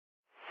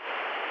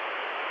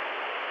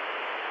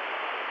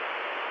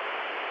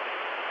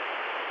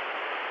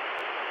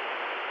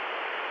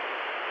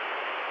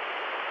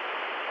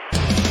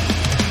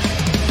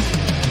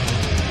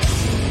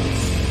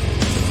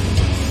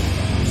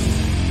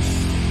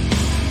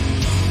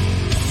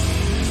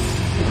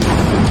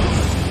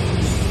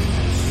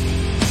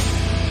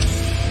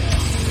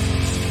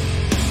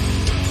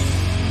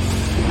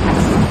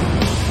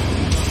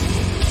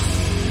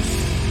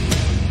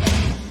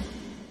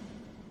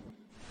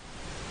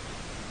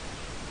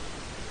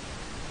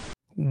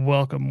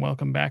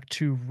Welcome back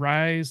to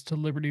Rise to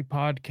Liberty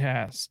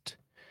podcast.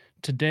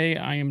 Today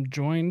I am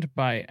joined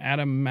by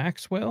Adam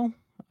Maxwell.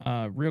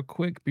 Real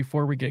quick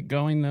before we get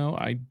going, though,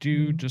 I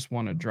do just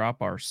want to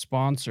drop our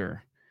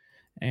sponsor.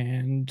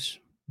 And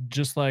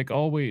just like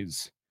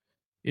always,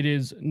 it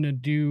is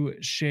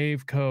Nadu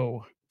Shave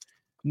Co.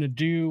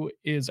 Nadu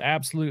is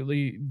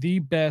absolutely the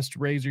best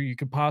razor you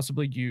could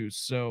possibly use.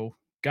 So,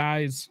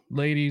 guys,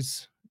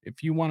 ladies,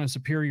 if you want a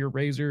superior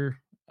razor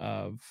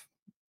of,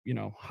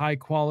 high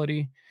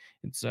quality,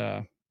 it's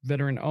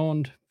veteran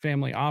owned,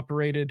 family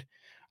operated.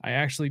 I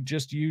actually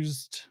just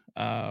used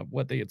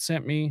what they had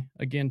sent me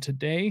again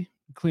today,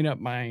 clean up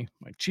my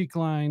cheek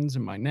lines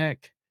and my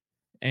neck,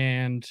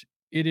 and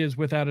it is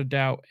without a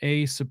doubt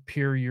a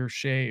superior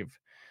shave.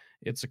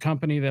 It's a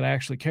company that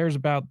actually cares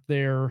about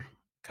their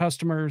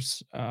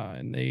customers,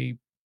 and they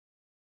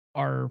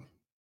are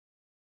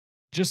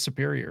just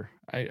superior.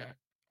 I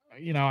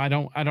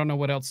don't know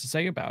what else to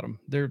say about them.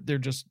 They're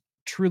just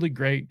truly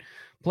great.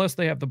 Plus,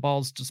 they have the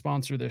balls to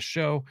sponsor this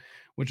show,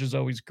 which is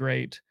always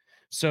great.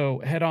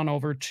 So head on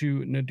over to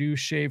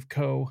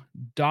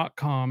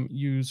nadushaveco.com.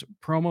 Use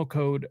promo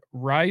code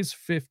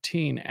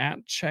RISE15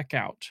 at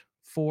checkout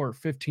for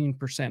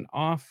 15%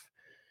 off,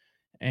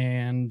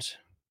 and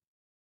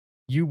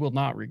you will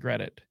not regret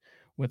it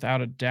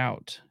without a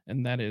doubt.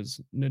 And that is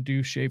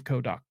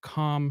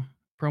nadushaveco.com.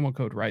 Promo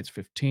code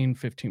RISE15,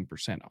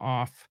 15%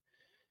 off.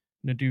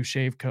 Nadu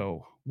Shave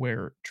Co.,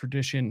 where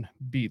tradition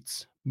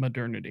beats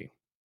modernity.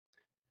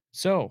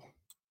 So,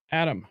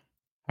 Adam,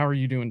 how are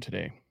you doing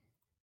today?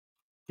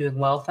 Doing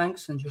well,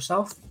 thanks. And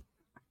yourself?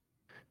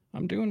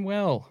 I'm doing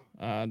well.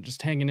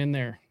 Just hanging in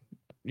there,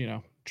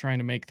 trying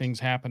to make things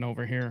happen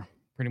over here.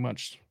 Pretty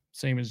much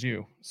same as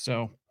you.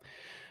 So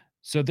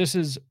this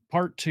is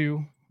part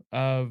 2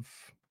 of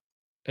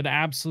an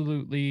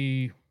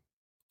absolutely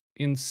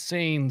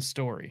insane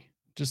story.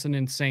 Just an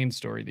insane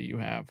story that you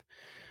have.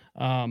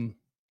 Um,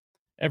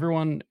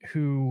 Everyone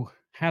who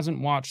hasn't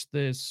watched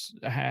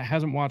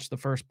the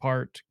first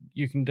part,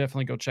 you can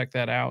definitely go check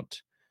that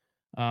out.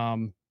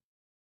 Um,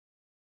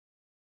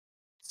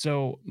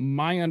 so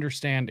my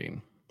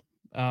understanding,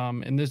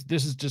 and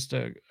this is just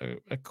a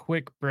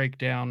quick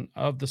breakdown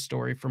of the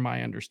story from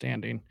my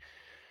understanding.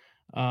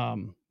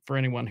 For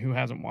anyone who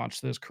hasn't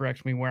watched this,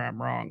 correct me where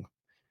I'm wrong.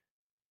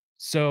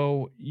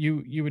 So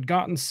you had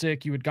gotten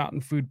sick, you had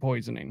gotten food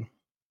poisoning.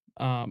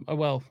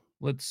 Well,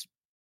 let's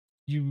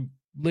you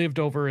lived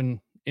over in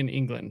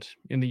England,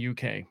 in the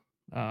UK,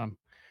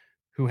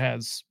 who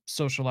has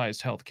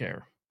socialized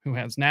healthcare, who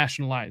has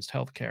nationalized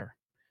healthcare.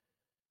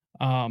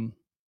 Um,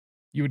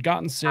 you had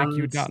gotten sick, you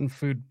And had gotten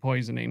food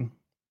poisoning,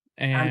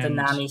 and the and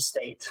nanny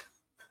state.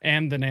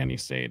 the nanny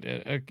state,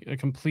 a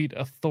complete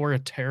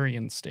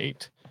authoritarian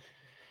state.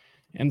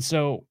 And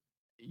so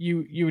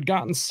you had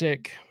gotten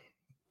sick.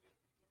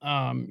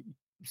 Um,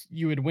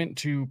 you had went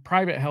to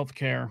private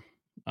healthcare,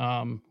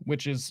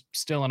 which is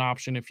still an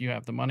option if you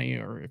have the money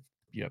or if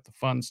you have the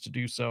funds to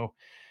do so.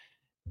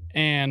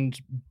 And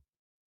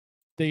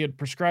they had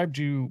prescribed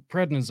you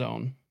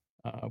prednisone,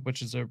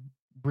 which is a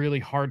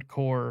really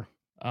hardcore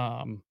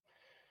um,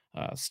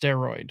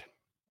 steroid.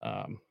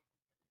 Um,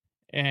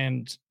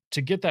 and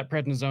to get that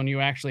prednisone, you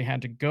actually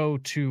had to go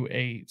to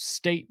a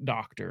state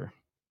doctor,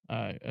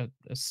 a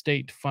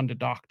state funded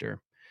doctor.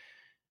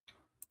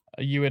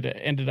 You had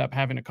ended up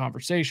having a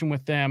conversation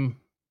with them.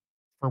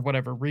 For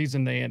whatever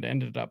reason, they had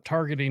ended up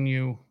targeting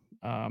you,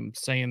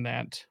 saying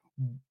that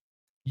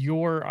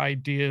your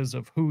ideas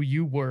of who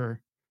you were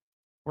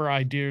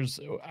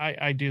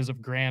ideas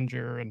of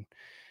grandeur and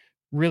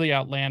really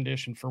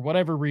outlandish, and for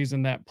whatever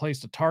reason, that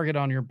placed a target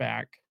on your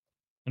back,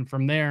 and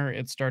from there,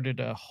 it started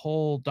a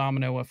whole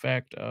domino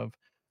effect of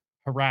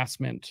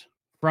harassment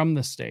from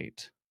the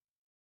state.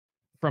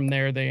 From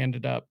there, they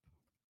ended up,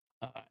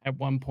 at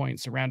one point,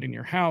 surrounding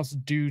your house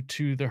due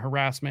to the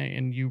harassment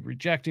and you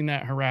rejecting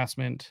that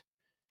harassment,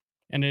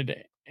 and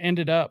it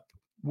ended up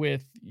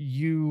with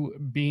you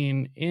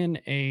being in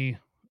a,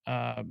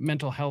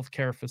 mental health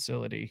care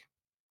facility,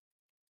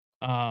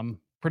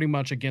 pretty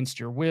much against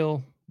your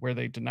will, where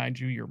they denied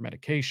you your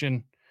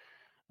medication,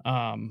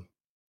 um,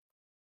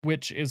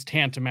 which is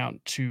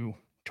tantamount to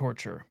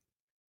torture.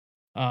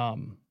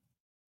 Um,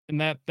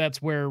 and that's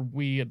where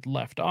we had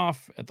left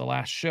off at the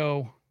last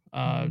show.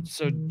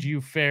 So do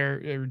you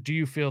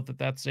feel that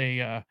that's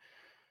a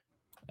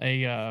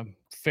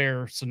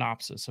fair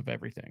synopsis of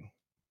everything?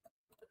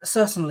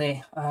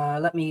 Certainly.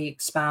 Let me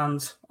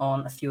expand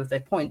on a few of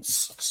their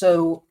points.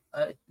 So,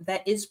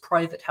 there is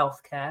private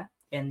healthcare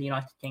in the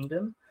United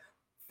Kingdom.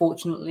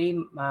 Fortunately,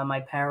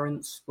 my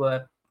parents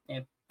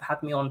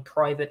had me on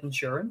private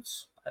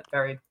insurance.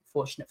 Very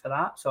fortunate for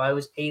that. So I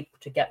was able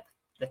to get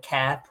the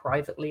care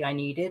privately I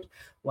needed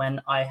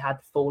when I had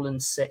fallen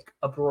sick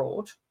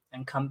abroad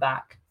and come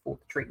back for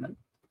the treatment.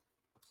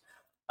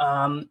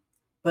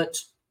 But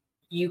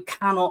you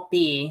cannot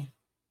be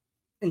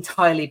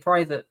entirely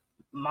private,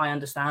 my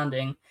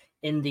understanding,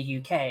 in the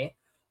UK.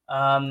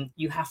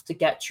 You have to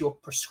get your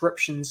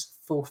prescriptions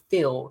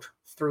fulfilled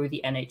through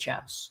the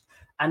NHS.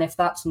 And if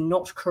that's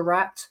not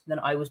correct, then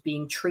I was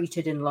being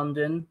treated in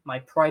London. My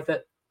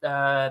private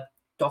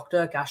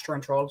doctor,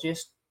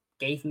 gastroenterologist,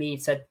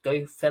 said,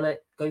 go fulfill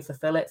it through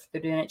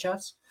the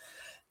NHS.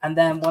 And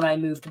then when I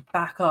moved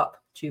back up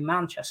to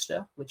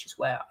Manchester, which is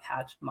where I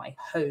had my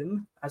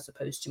home, as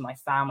opposed to my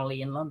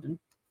family in London,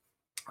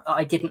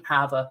 I didn't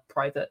have a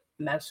private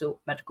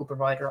medical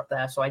provider up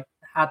there, so I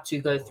had to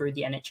go through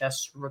the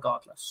NHS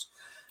regardless.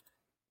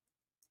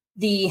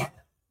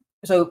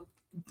 So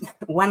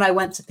when I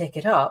went to pick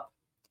it up,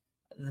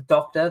 the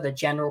doctor, the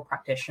general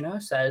practitioner,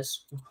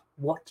 says,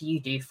 "What do you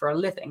do for a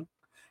living?"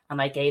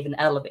 And I gave an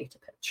elevator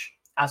pitch.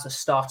 As a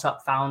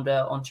startup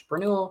founder,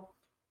 entrepreneur,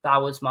 that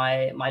was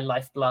my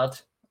lifeblood.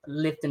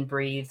 Lived and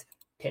breathed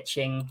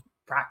pitching,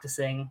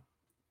 practicing,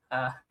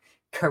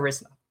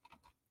 charisma.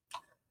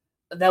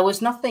 There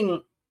was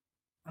nothing,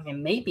 I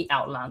mean, maybe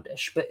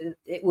outlandish, but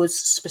it was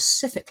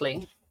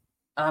specifically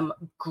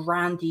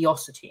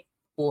grandiosity,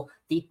 or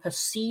the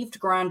perceived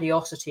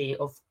grandiosity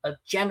of a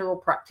general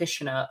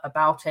practitioner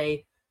about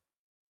a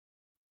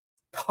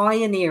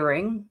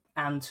pioneering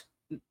and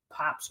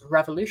perhaps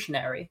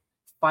revolutionary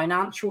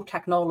financial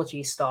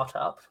technology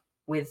startup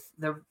with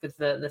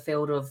the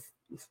field of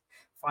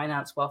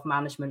finance, wealth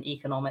management,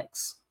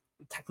 economics,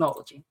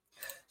 technology.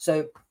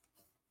 So,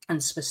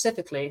 and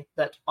specifically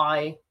that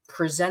I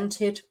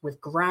presented with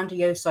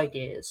grandiose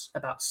ideas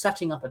about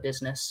setting up a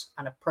business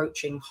and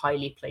approaching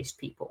highly placed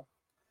people.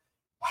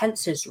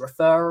 Hence his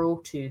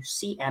referral to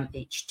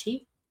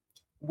CMHT,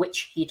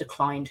 which he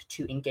declined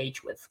to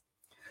engage with.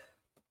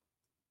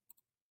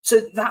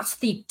 So that's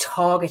the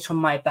target on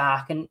my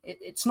back. And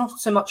it's not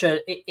so much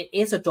it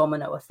is a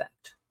domino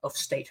effect of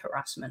state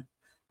harassment,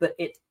 but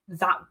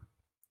that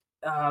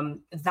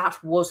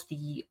was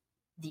the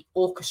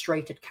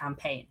orchestrated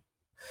campaign.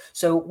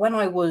 So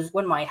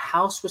when my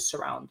house was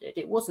surrounded,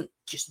 it wasn't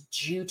just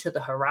due to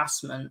the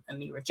harassment and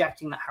me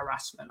rejecting that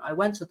harassment. I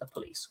went to the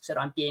police, said,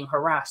 "I'm being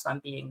harassed, I'm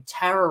being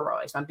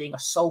terrorized, I'm being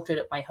assaulted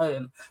at my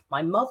home.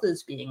 My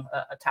mother's being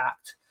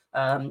attacked,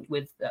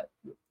 with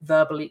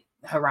verbally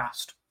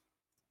harassed."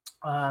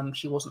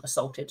 She wasn't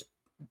assaulted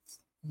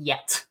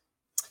yet.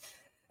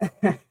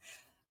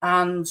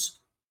 And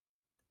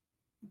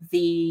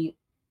the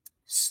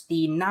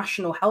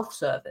National Health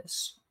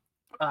Service,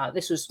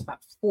 this was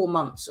about 4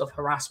 months of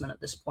harassment at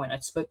this point. I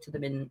spoke to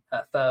them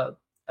for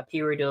a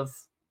period of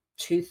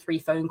 2-3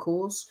 phone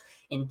calls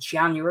in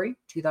January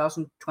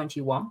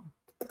 2021.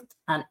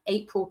 And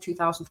April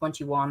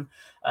 2021,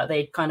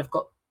 they kind of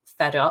got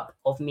fed up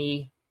of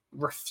me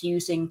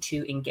refusing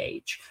to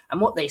engage.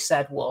 And what they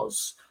said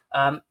was,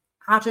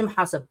 Adam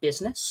has a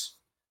business.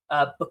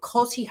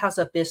 Because he has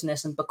a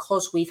business and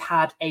because we've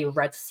had a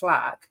red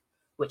flag,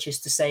 which is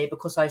to say,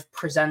 because I've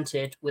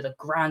presented with a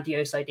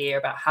grandiose idea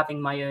about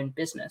having my own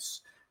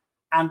business,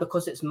 and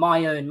because it's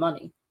my own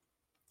money,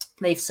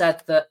 they've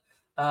said that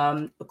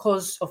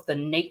because of the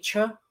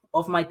nature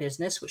of my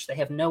business, which they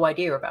have no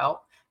idea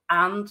about,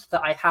 and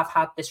that I have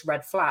had this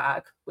red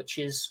flag, which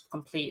is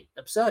complete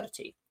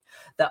absurdity,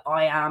 that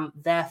I am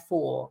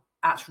therefore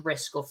at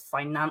risk of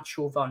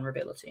financial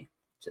vulnerability.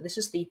 So this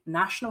is the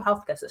national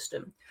healthcare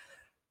system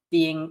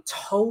being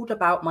told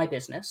about my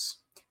business,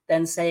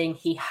 then saying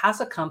he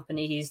has a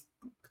company, he's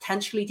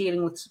potentially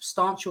dealing with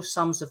substantial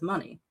sums of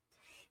money.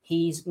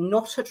 He's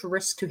not at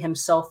risk to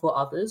himself or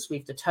others.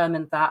 We've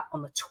determined that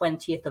on the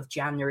 20th of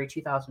January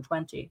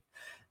 2020.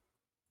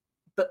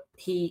 But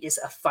he is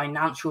a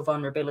financial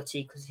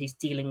vulnerability because he's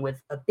dealing with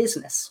a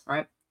business,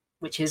 right?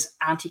 Which is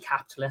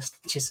anti-capitalist,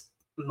 which is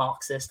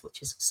Marxist,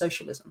 which is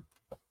socialism.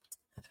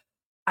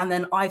 And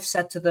then I've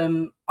said to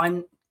them,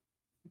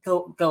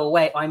 go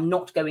away, I'm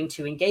not going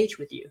to engage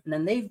with you. And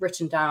then they've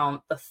written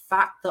down the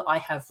fact that I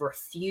have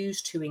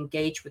refused to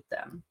engage with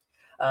them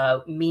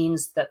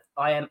means that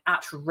I am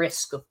at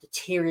risk of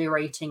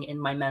deteriorating in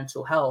my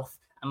mental health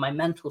and my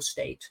mental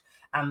state.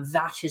 And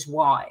that is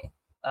why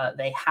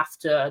they have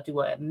to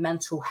do a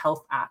mental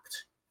health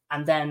act,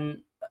 and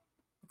then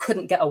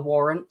couldn't get a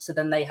warrant. So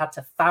then they had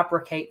to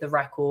fabricate the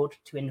record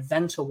to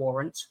invent a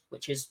warrant,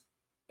 which is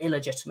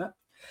illegitimate.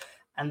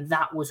 And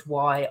that was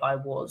why I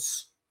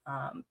was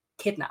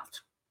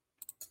kidnapped.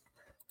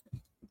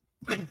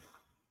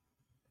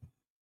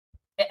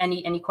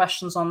 Any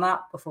questions on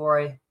that before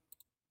I?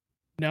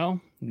 No,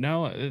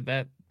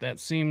 that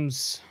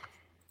seems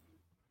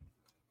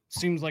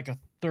like a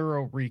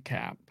thorough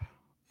recap.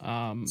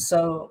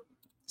 So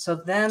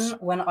then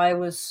when I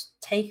was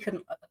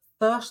taken,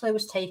 first I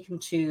was taken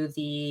to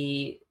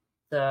the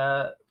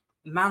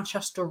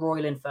Manchester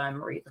Royal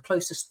Infirmary, the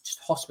closest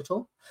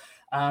hospital.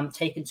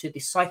 Taken to the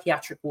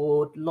psychiatric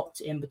ward,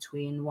 locked in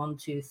between 1,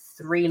 2,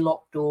 3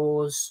 locked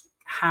doors,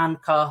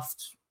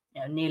 handcuffed,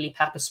 nearly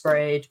pepper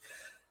sprayed,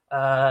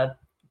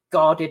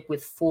 guarded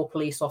with 4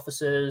 police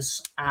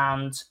officers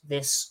and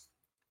this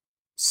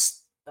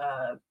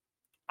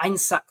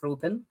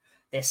Einsatzgruppen,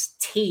 this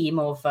team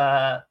of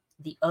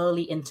the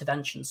early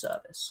intervention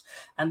service.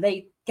 And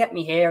they get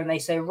me here and they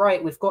say,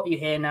 "Right, we've got you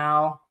here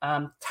now.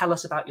 Tell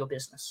us about your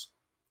business."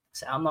 I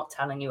say, "I'm not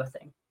telling you a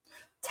thing.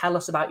 Tell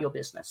us about your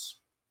business."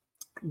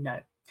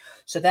 No.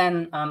 So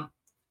then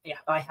yeah,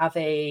 I have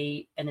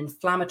an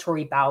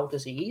inflammatory bowel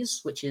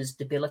disease, which is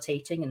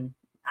debilitating and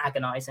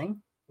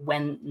agonizing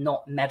when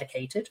not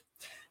medicated.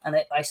 And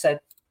I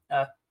said,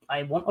 uh,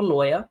 I want a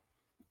lawyer,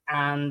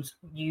 and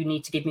you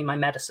need to give me my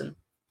medicine.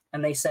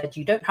 And they said,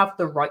 you don't have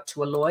the right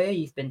to a lawyer.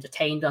 You've been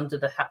detained under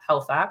the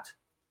Health Act,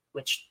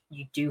 which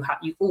you do have.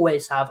 You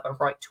always have a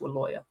right to a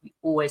lawyer. You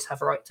always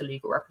have a right to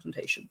legal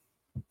representation.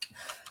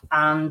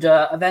 And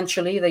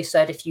eventually they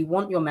said, if you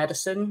want your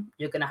medicine,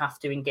 you're going to have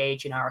to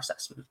engage in our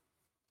assessment.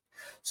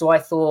 So I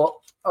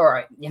thought, all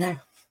right,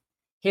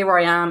 here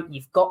I am.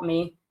 You've got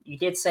me. You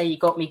did say you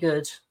got me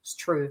good. It's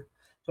true.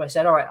 So I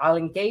said, all right, I'll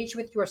engage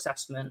with your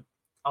assessment.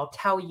 I'll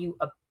tell you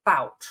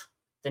about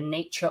the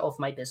nature of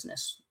my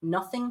business.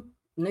 Nothing,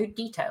 no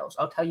details.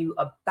 I'll tell you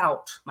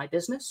about my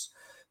business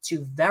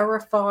to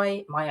verify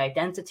my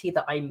identity,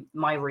 that I'm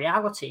my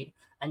reality,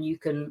 and you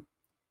can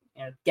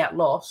get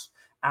lost.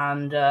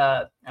 And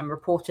I'm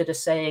reported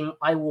as saying,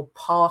 I will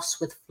pass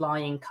with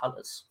flying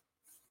colors.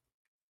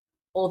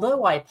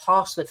 Although I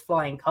passed with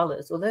flying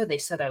colors, although they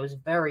said I was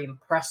very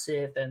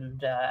impressive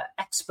and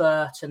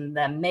expert, and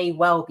there may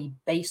well be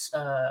a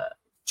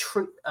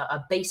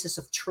basis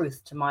of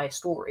truth to my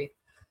story,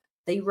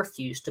 they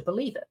refused to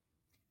believe it.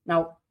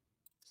 Now,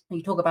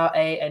 you talk about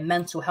a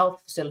mental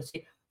health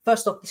facility.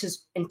 First off, this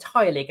is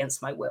entirely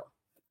against my will,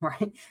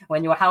 right?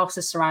 When your house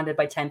is surrounded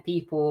by 10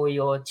 people,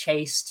 you're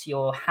chased,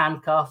 you're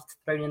handcuffed,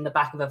 thrown in the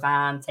back of a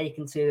van,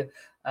 taken to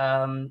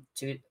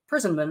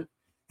imprisonment.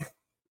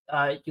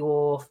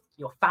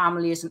 Your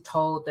family isn't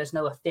told. There's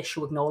no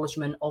official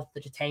acknowledgement of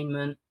the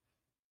detainment.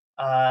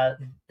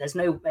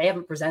 They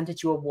haven't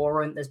presented you a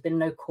warrant. There's been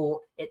no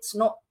court. It's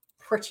not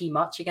pretty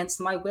much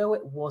against my will.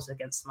 It was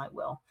against my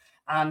will.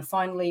 And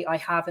finally, I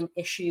have an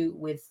issue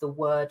with the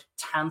word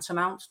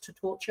tantamount to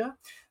torture.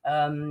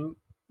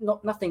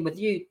 Nothing with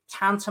you.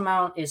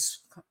 Tantamount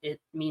it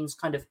means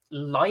kind of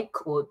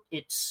like, or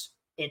it's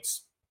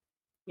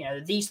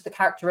these are the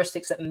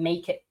characteristics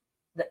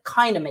that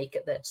kind of make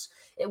it this.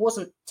 It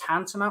wasn't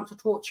tantamount to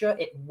torture.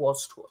 It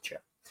was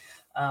torture.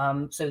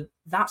 So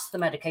that's the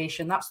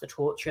medication. That's the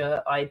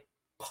torture. I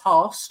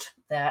passed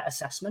their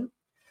assessment.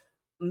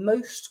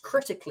 Most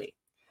critically,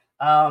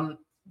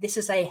 this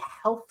is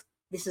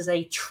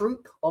a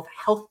troop of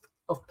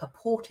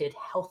purported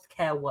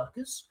healthcare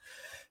workers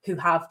who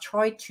have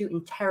tried to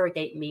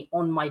interrogate me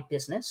on my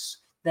business,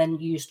 then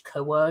used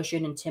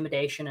coercion,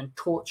 intimidation, and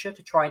torture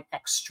to try and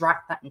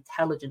extract that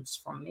intelligence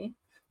from me,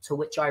 to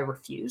which I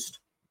refused.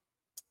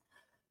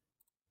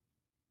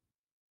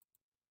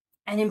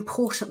 And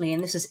importantly,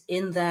 and this is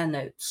in their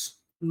notes,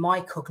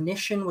 my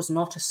cognition was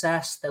not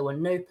assessed. There were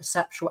no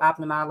perceptual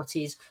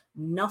abnormalities,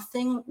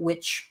 nothing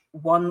which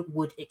one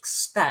would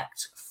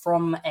expect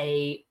from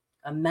a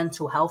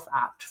mental health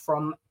act,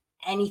 from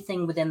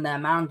anything within their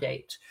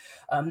mandate.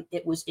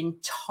 It was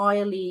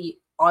entirely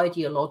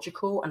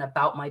ideological and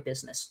about my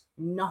business.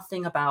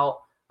 Nothing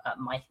about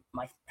my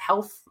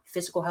health,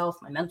 physical health,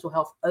 my mental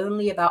health,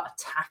 only about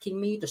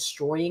attacking me,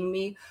 destroying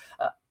me,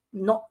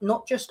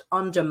 not just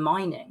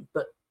undermining,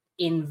 but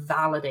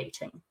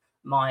invalidating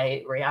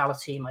my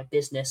reality, my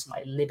business,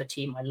 my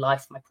liberty, my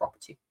life, my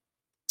property.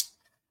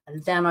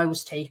 And then I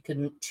was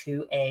taken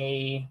to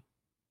a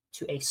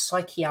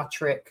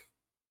psychiatric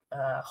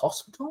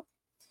hospital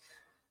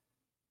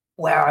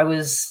where I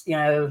was,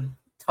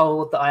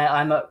 told that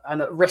I'm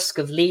at risk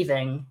of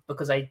leaving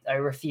because I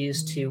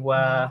refused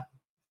to.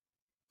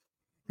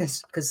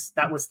 Because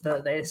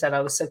they said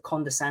I was so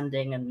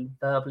condescending and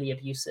verbally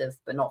abusive,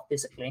 but not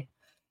physically.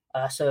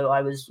 So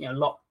I was,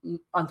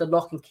 under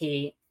lock and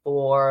key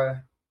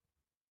for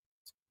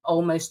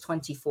almost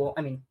 24.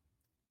 I mean,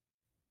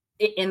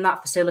 in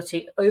that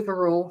facility,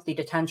 overall, the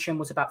detention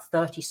was about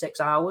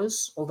 36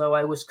 hours, although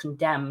I was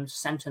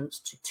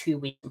sentenced to 2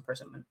 weeks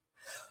imprisonment.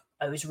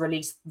 I was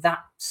released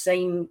that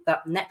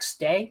next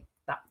day,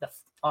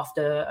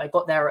 after I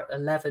got there at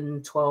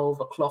 11, 12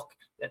 o'clock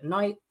at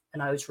night,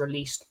 and I was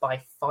released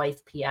by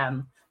 5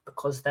 p.m.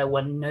 because there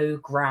were no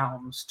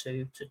grounds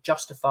to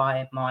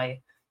justify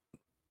my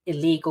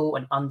illegal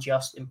and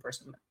unjust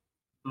imprisonment.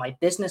 My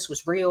business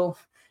was real.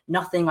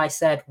 Nothing I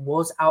said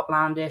was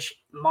outlandish.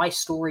 My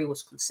story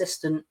was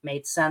consistent,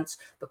 made sense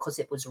because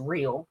it was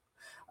real.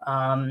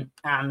 And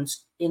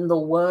in the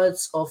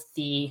words of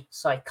the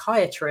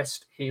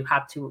psychiatrist who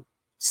had to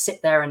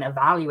sit there and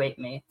evaluate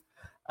me,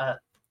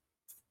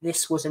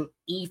 this was an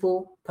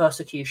evil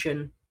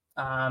persecution,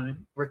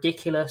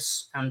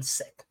 ridiculous and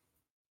sick.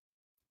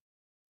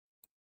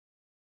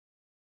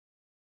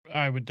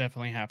 I would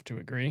definitely have to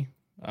agree.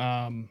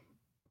 Um,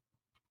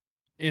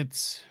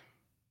 it's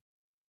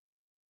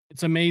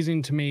it's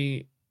amazing to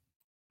me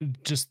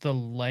just the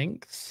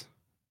lengths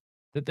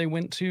that they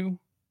went to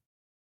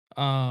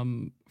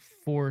um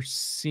for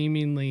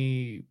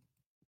seemingly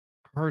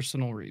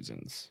personal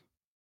reasons.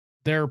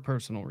 Their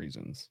personal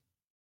reasons.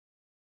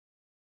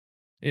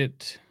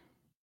 It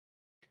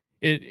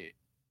it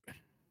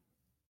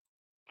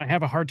I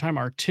have a hard time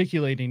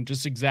articulating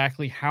just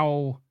exactly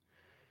how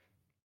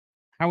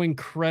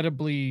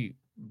incredibly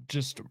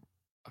just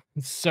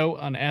so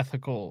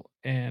unethical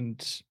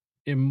and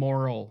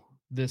immoral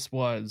this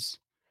was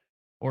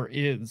or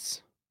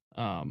is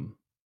um,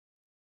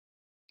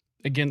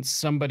 against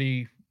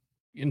somebody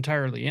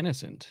entirely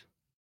innocent.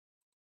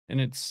 And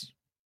it's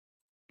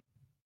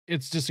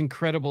just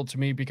incredible to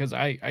me because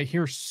I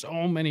hear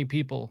so many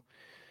people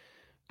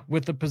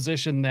with the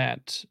position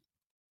that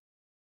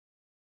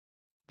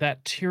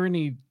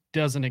tyranny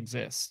doesn't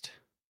exist.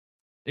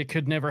 It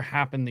could never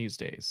happen these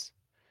days.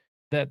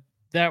 That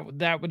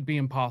that would be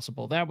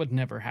impossible. That would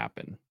never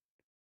happen.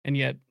 And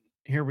yet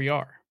here we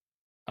are.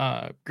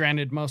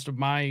 Granted, most of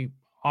my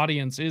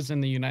audience is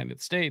in the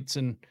United States,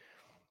 and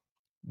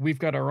we've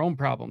got our own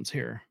problems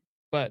here.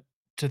 But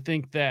to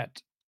think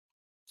that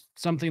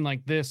something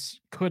like this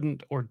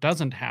couldn't or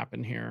doesn't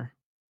happen here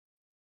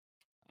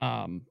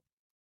um,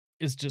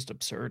 is just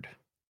absurd.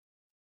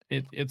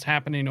 It's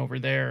happening over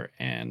there,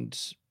 and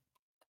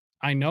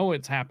I know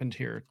it's happened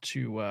here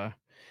to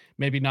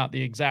maybe not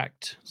the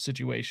exact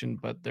situation,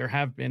 but there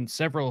have been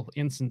several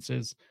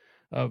instances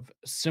of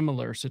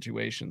similar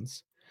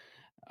situations.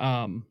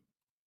 Um,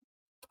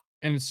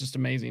 and it's just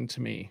amazing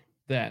to me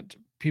that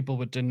people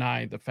would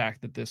deny the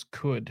fact that this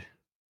could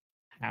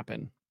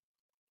happen.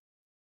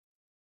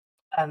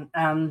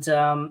 And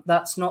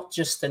that's not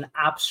just an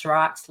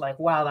abstract like,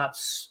 wow,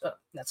 that's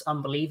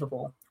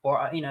unbelievable,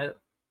 or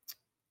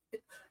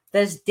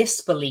there's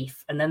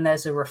disbelief, and then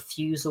there's a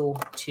refusal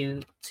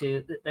to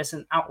there's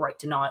an outright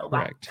denial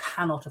that Correct.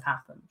 cannot have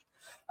happened.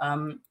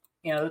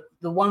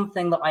 The one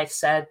thing that I've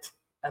said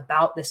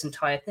about this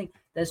entire thing,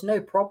 there's no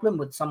problem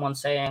with someone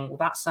saying, well,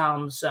 that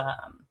sounds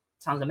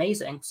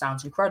amazing,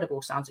 sounds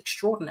incredible, sounds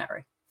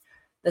extraordinary.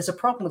 There's a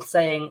problem with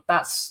saying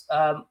that's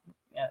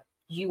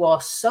you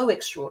are so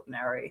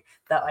extraordinary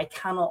that I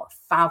cannot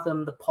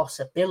fathom the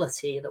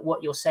possibility that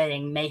what you're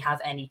saying may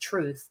have any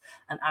truth,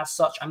 and as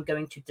such, I'm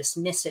going to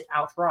dismiss it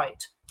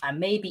outright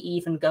and maybe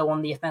even go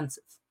on the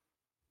offensive.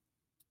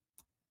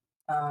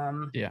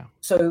 Yeah.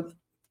 So,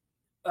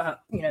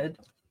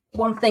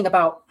 one thing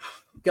about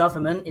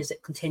government is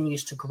it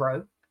continues to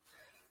grow.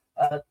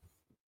 A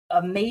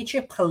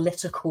major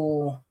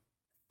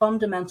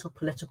fundamental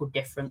political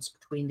difference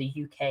between the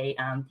UK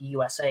and the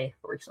USA,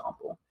 for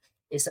example,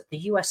 is that the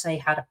USA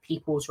had a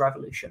people's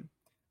revolution,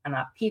 and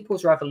that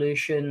people's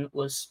revolution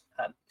was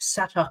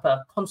set up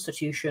a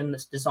constitution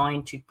that's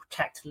designed to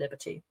protect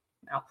liberty.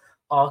 Now,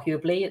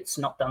 arguably, it's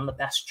not done the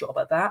best job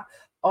at that.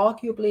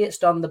 Arguably, it's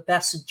done the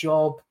best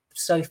job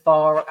so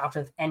far out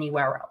of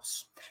anywhere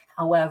else.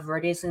 However,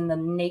 it is in the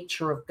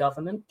nature of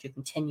government to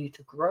continue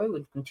to grow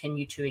and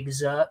continue to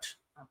exert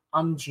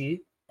undue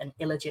and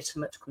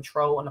illegitimate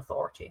control and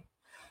authority.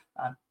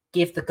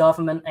 Give the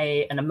government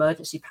an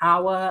emergency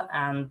power,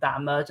 and that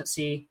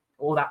emergency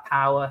or that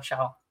power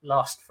shall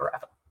last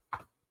forever.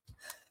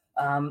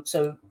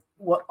 So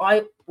what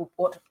I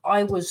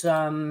was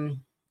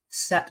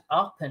set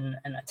up and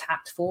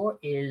attacked for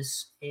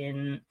is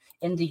in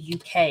the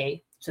UK.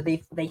 So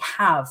they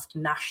have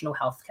national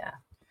healthcare,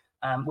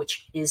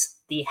 which is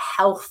the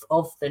health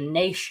of the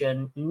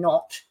nation,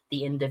 not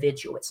the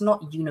individual. It's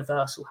not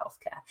universal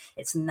healthcare.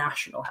 It's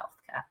national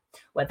healthcare,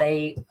 where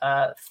they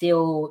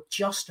feel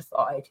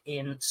justified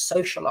in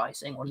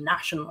socializing or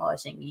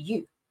nationalizing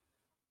you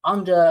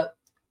under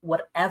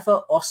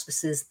whatever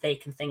auspices they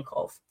can think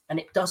of. And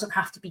it doesn't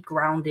have to be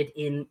grounded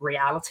in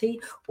reality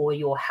or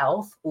your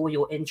health or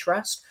your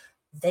interest.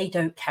 They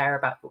don't care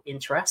about your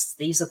interests.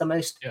 These are the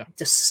most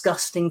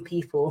disgusting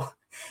people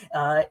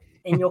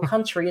in your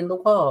country, in the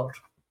world.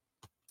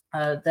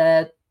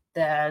 They're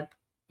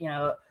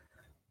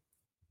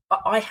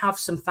I have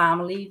some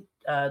family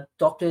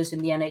doctors in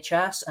the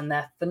NHS, and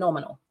they're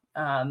phenomenal.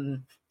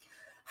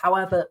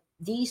 However,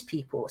 these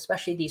people,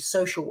 especially these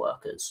social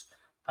workers,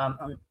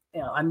 I'm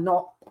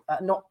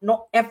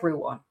not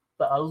everyone,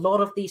 but a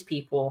lot of these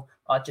people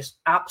are just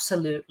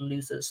absolute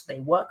losers. They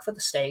work for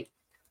the state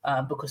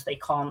because they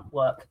can't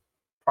work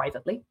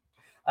privately.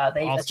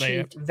 They've I'll say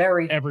it. achieved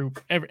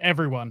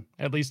Everyone,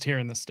 at least here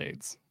in the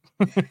States.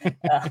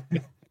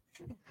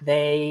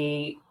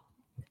 They're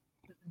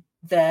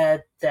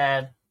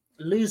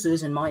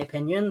losers, in my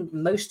opinion.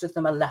 Most of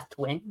them are left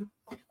wing.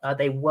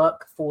 They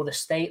work for the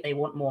state. They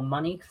want more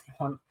money.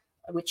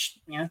 Which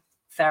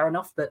fair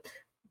enough, but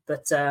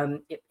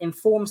it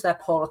informs their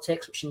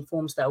politics, which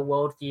informs their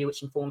worldview,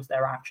 which informs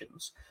their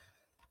actions.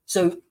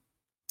 So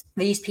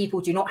these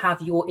people do not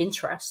have your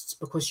interests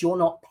because you're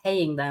not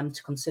paying them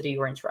to consider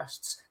your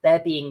interests. They're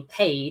being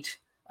paid,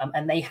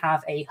 and they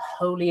have a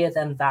holier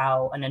than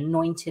thou, an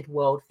anointed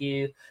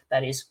worldview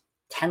that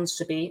tends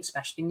to be,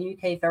 especially in the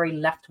UK, very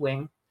left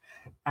wing,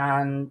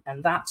 and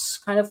that's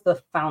kind of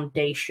the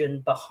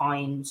foundation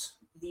behind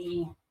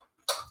the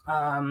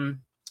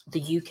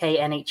UK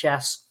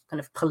NHS kind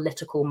of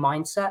political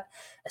mindset,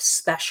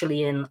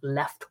 especially in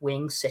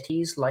left-wing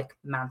cities like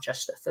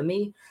Manchester for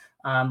me,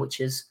 which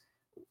is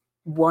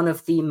one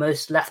of the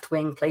most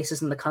left-wing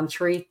places in the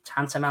country,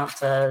 tantamount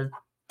to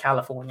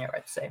California,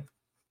 I'd say,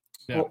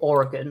 or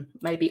Oregon,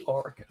 maybe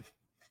Oregon.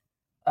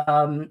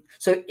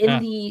 So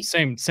in the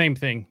same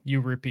thing,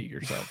 you repeat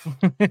yourself.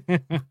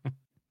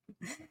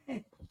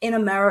 In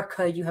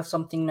America, you have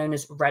something known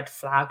as red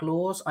flag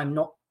laws. I'm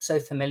not so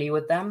familiar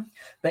with them.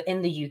 But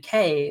in the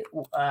UK,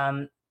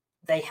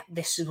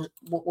 this is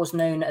what was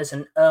known as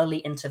an early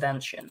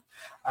intervention,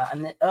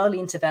 and the early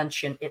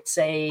intervention, it's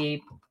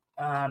a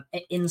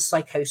in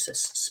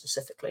psychosis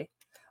specifically,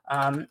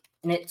 and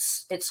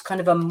it's kind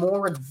of a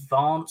more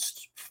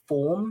advanced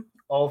form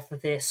of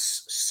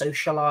this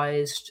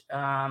socialized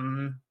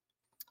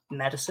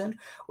medicine,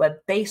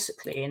 where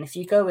basically, and if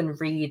you go and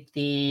read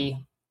the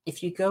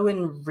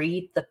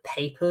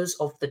papers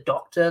of the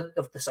doctor,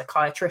 of the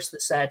psychiatrist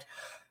that said,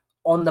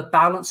 on the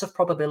balance of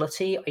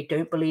probability, I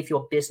don't believe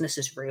your business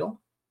is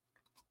real.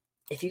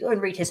 If you go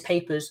and read his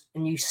papers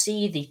and you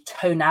see the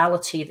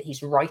tonality that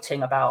he's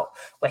writing about,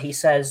 where he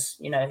says,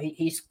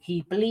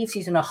 he believes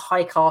he's in a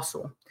high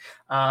castle,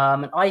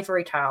 an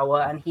ivory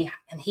tower, and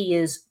he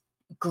is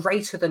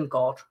greater than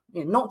God,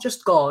 not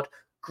just God,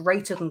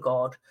 greater than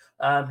God.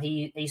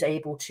 He's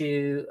able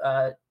to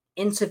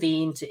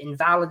intervene, to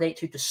invalidate,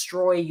 to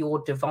destroy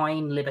your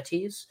divine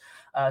liberties,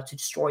 to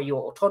destroy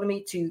your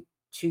autonomy,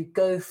 to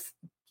go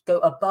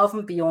above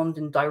and beyond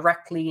and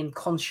directly and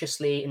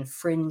consciously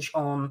infringe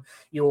on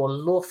your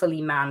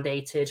lawfully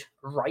mandated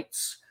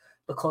rights,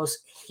 because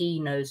he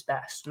knows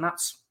best.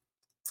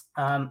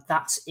 And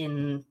that's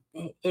in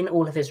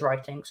all of his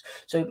writings.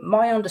 So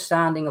my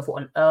understanding of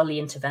what an early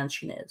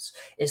intervention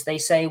is they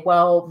say,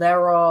 well,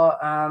 there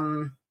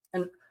are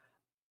and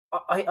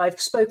I've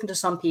spoken to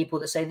some people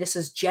that say this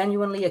is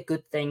genuinely a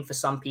good thing for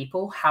some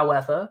people.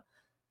 However,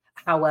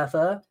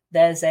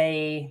 there's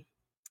a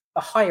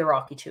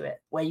hierarchy to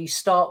it, where you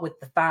start with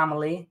the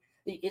family.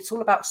 It's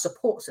all about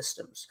support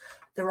systems.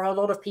 There are a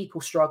lot of people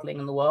struggling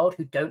in the world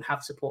who don't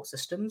have support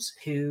systems,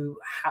 who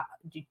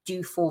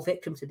do fall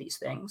victim to these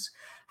things.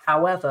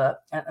 However,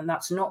 and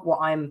that's not what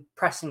I'm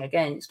pressing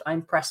against.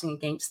 I'm pressing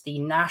against the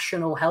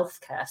national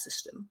healthcare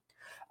system,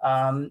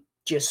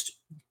 just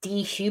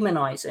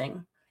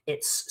dehumanizing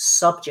its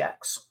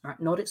subjects, right?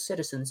 Not its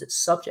citizens, its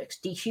subjects,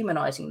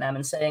 dehumanizing them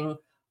and saying,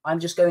 I'm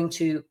just going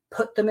to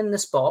put them in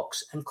this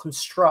box and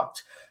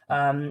construct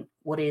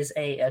what is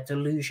a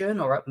delusion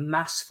or a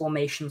mass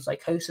formation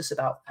psychosis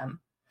about them,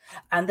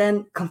 and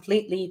then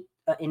completely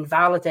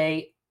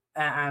invalidate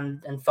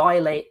and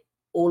violate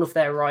all of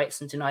their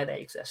rights and deny they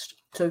exist.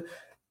 So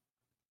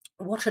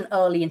what an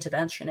early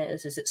intervention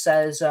is it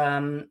says,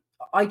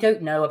 I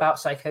don't know about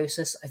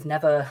psychosis. I've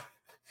never...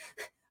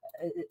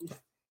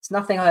 It's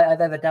nothing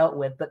I've ever dealt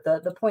with, but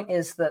the point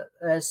is that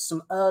there's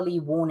some early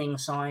warning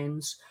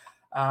signs,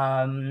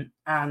 and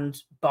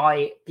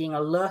by being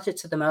alerted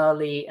to them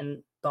early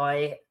and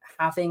by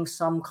having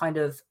some kind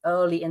of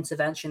early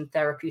intervention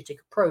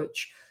therapeutic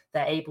approach,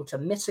 they're able to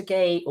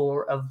mitigate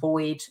or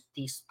avoid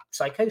these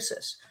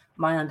psychosis.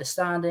 My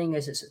understanding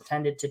is it's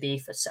intended to be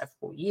for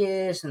several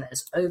years, and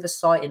there's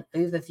oversight and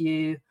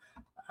overview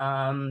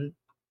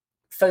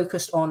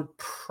focused on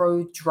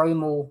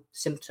prodromal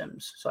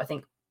symptoms. So I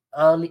think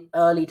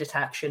early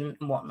detection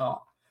and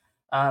whatnot.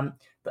 But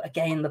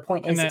again, the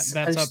point is, it's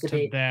that's up supposed to to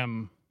be...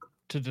 them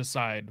to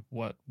decide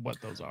what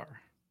those are.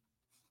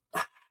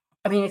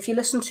 I mean, if you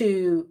listen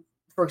to,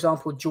 for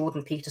example,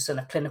 Jordan Peterson,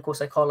 a clinical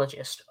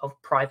psychologist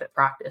of private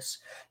practice,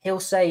 he'll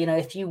say,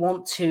 if you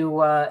want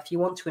to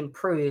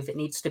improve, it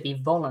needs to be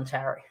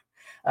voluntary.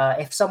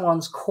 If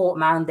someone's court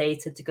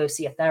mandated to go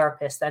see a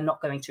therapist, they're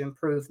not going to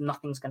improve.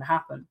 Nothing's going to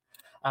happen.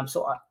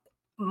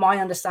 My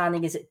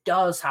understanding is it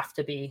does have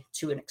to be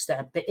to an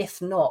extent, but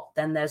if not,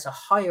 then there's a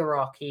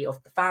hierarchy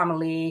of the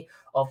family,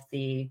 of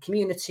the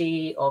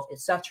community, of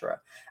etc.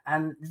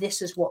 And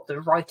this is what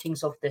the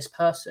writings of this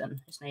person,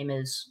 his name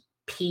is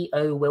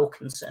P.O.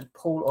 Wilkinson,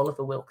 Paul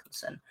Oliver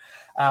Wilkinson.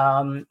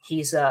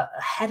 He's a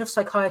head of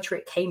psychiatry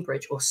at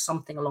Cambridge or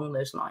something along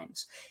those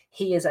lines.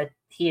 He is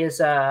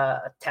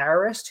a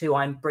terrorist who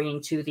I'm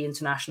bringing to the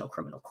International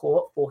Criminal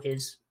Court for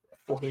his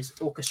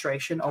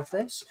orchestration of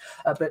this,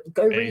 but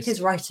go read his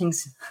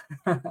writings.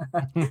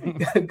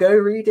 Go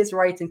read his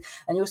writings,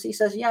 and you'll see he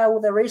says, yeah, well,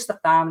 there is the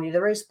family,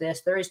 there is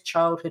this, there is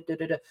childhood,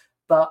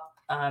 but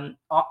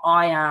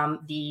I am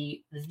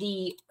the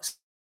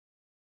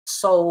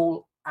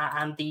soul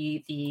and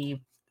the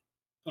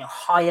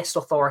highest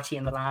authority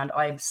in the land.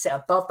 I am set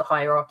above the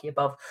hierarchy,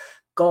 above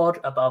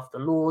God, above the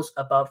laws,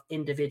 above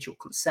individual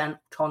consent,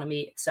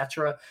 autonomy,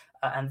 etc.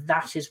 And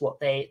that is what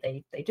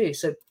they do.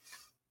 So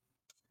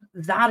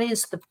that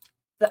is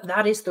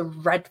the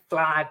red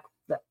flag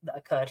that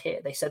occurred here.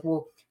 They said,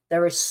 well,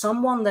 there is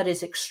someone that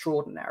is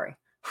extraordinary.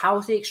 How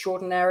is he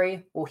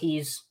extraordinary? Well,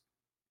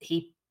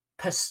 he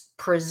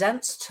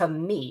presents to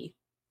me,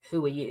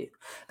 who are you?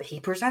 But he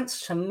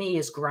presents to me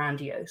as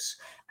grandiose,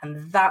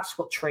 and that's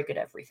what triggered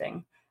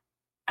everything.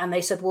 And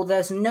they said, well,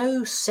 there's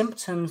no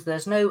symptoms,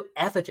 there's no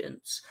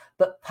evidence,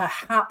 but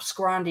perhaps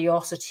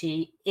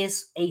grandiosity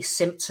is a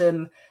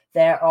symptom.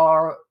 There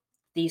are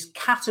these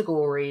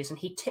categories, and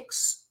he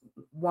ticks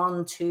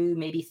 1, 2,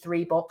 maybe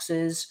 3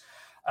 boxes.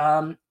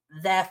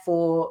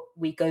 Therefore,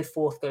 we go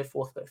forth.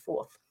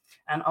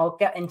 And I'll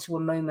get into a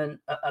moment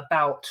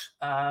about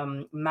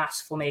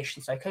mass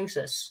formation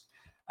psychosis.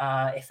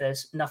 If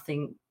there's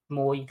nothing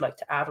more you'd like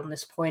to add on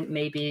this point,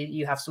 maybe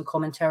you have some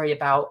commentary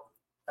about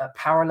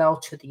parallel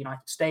to the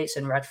United States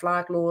and red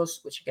flag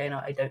laws, which again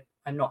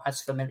I'm not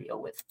as familiar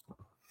with.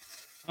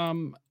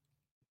 Um,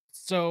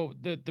 so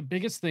the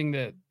biggest thing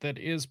that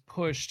is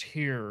pushed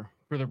here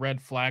for the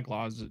red flag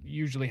laws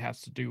usually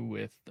has to do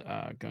with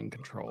gun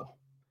control.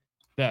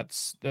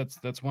 That's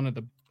one of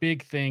the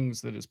big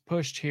things that is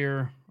pushed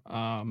here.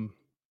 And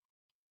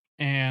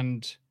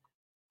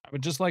I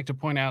would just like to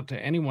point out to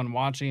anyone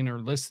watching or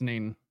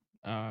listening,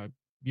 uh,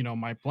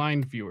 my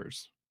blind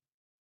viewers.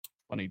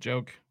 Funny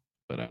joke,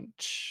 but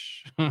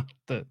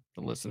the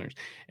listeners.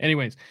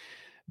 Anyways,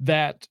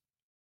 that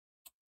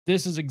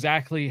this is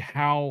exactly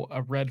how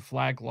a red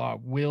flag law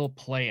will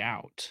play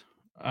out.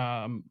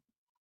 Um,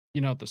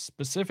 the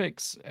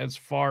specifics as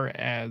far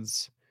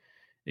as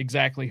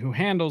exactly who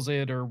handles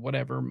it or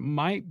whatever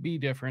might be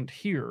different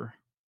here.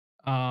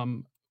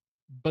 Um,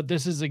 but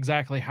this is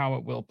exactly how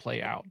it will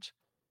play out.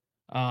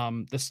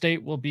 The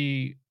state will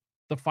be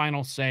the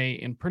final say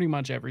in pretty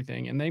much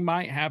everything, and they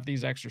might have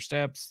these extra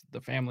steps,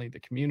 the family, the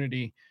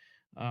community,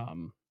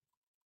 um,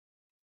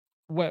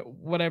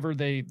 whatever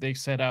they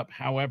set up.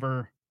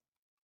 However,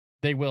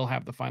 they will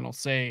have the final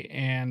say,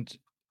 and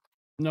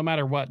no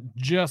matter what,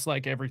 just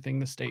like everything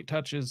the state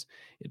touches,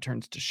 it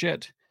turns to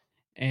shit,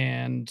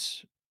 and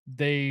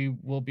they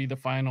will be the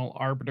final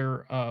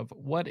arbiter of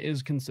what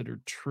is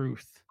considered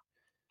truth.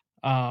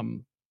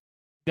 Um,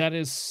 that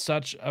is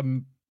such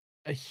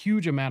a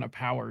huge amount of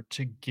power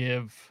to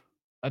give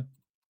a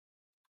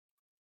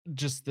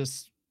just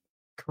this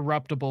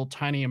corruptible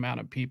tiny amount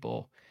of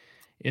people.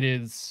 It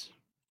is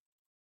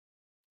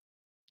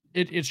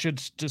it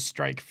should just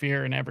strike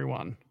fear in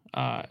everyone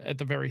at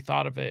the very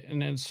thought of it.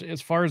 And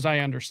as far as I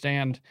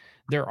understand,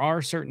 there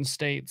are certain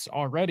states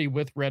already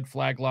with red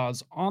flag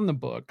laws on the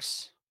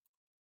books.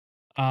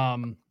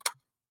 Um,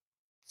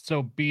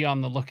 so be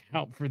on the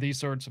lookout for these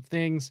sorts of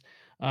things.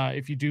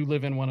 If you do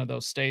live in one of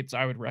those states,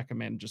 I would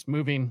recommend just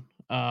moving.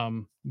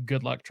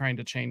 Good luck trying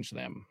to change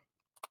them.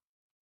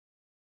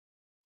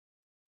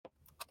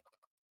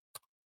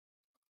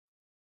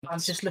 I'm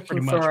That's just looking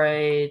pretty much.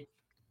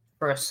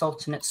 for a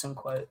Solzhenitsyn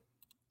quote.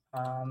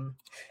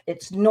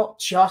 It's not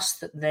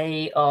just that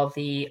they are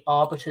the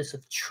arbiters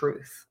of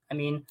truth. I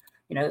mean,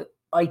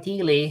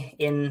 ideally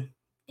in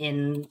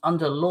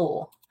under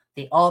law,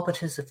 the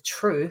arbiters of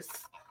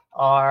truth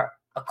are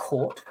a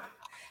court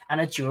and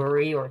a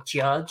jury or a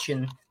judge,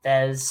 and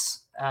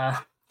there's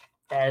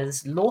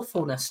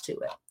lawfulness to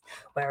it.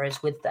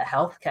 Whereas with the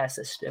healthcare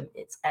system,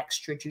 it's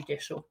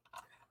extrajudicial.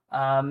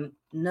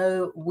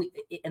 No,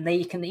 and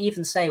they can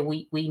even say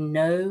we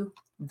know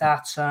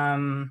that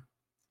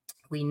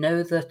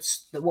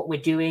what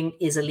we're doing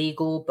is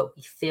illegal, but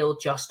we feel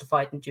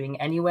justified in doing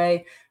it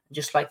anyway. And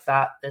just like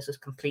that, there's a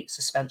complete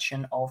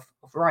suspension of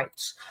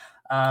rights.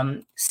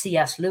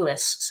 C.S.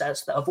 Lewis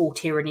says that of all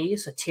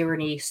tyrannies, a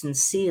tyranny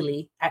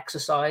sincerely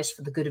exercised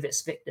for the good of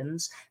its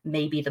victims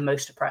may be the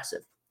most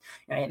oppressive.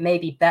 It may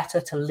be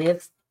better to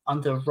live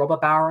under robber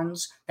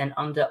barons than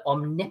under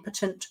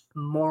omnipotent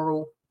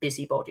moral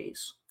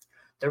busybodies.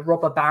 The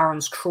robber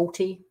baron's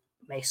cruelty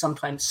may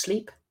sometimes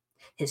sleep,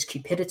 his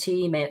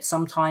cupidity may at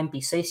some time be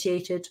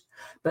satiated,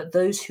 but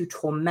those who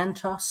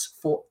torment us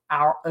for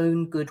our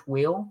own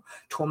goodwill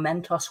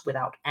torment us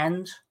without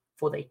end,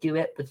 for they do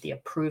it with the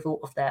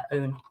approval of their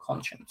own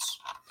conscience.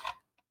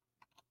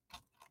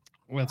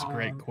 Well, that's a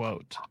great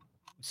quote.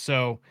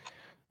 So,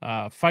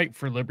 Fight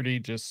for Liberty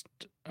just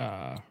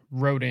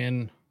wrote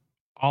in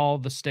all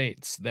the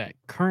states that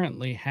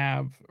currently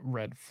have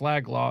red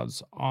flag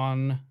laws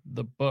on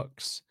the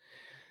books.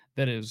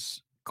 That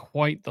is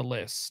quite the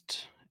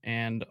list.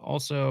 And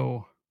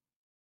also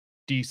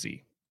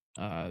DC,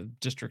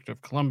 District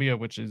of Columbia,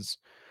 which is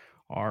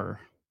our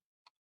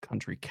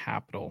country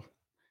capital.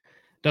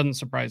 Doesn't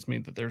surprise me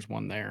that there's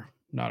one there.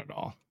 Not at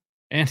all.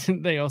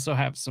 And they also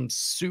have some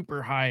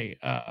super high,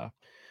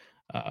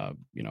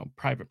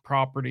 private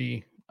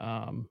property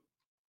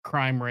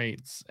crime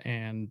rates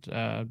and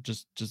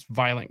just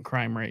violent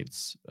crime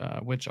rates,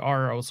 which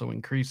are also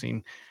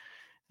increasing.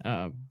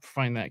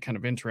 Find that kind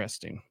of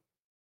interesting.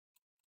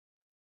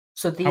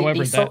 So the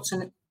However,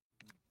 Sultan,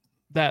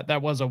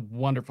 that was a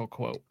wonderful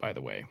quote, by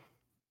the way.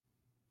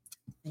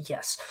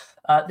 yes,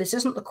 this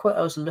isn't the quote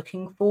I was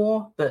looking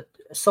for, but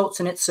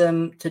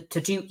Solzhenitsyn,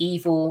 to do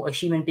evil, a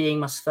human being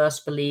must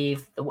first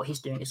believe that what he's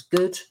doing is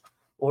good,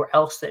 or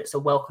else that it's a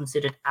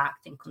well-considered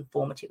act in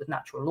conformity with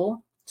natural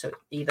law. So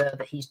either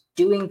that he's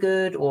doing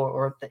good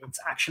or that it's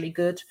actually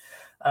good.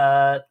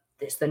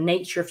 It's the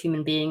nature of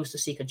human beings to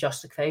seek a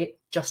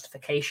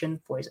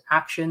justification for his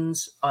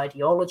actions.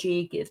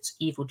 Ideology gives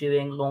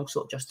evil-doing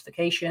long-sought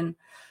justification,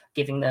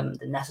 giving them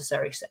the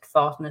necessary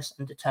steadfastness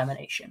and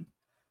determination.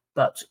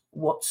 But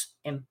what's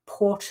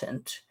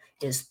important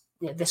is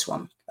this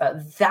one.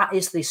 That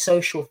is the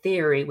social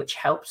theory which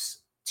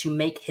helps to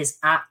make his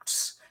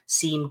acts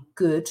seem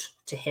good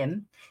to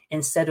him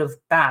instead of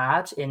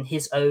bad in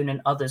his own and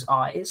others'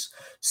 eyes,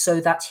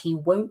 so that he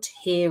won't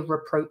hear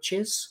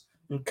reproaches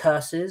and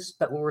curses,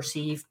 but will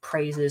receive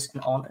praises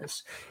and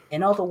honors.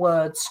 In other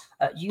words,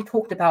 you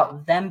talked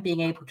about them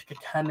being able to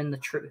determine the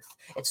truth.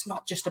 It's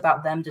not just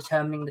about them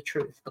determining the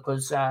truth,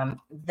 because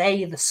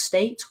they, the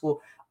state,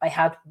 will. I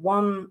had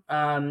one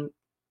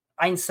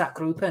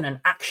Einsatzgruppe, an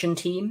action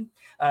team,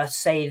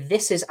 say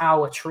this is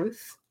our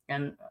truth.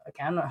 And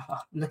again, I'm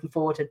looking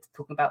forward to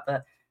talking about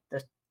the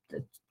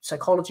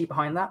psychology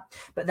behind that.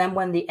 But then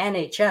when the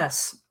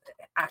NHS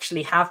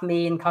actually have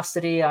me in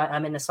custody,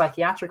 I'm in a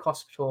psychiatric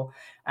hospital,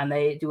 and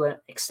they do an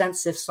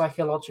extensive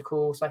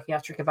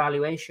psychiatric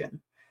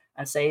evaluation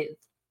and say,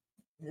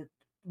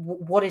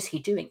 what is he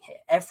doing here?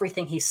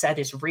 Everything he said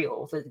is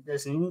real.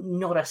 There's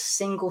not a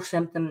single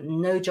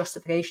symptom, no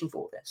justification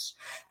for this.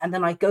 And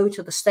then I go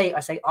to the state,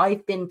 I say,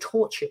 I've been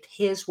tortured.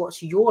 Here's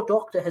what your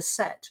doctor has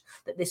said,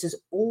 that this is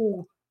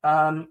all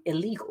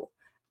illegal.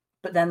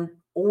 But then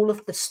all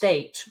of the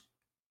state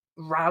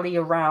rally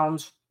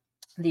around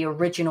the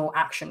original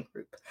action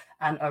group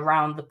and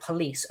around the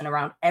police and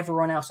around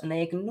everyone else, and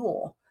they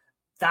ignore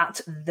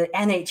that the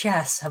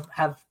NHS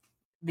have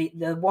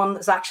the one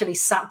that's actually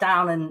sat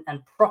down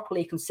and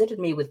properly considered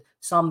me with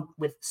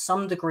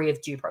some degree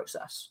of due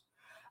process.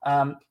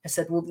 I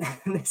said, well,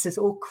 this is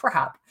all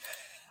crap.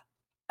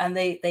 And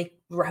they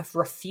have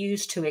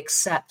refused to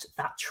accept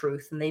that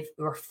truth, and they've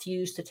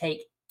refused to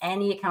take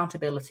any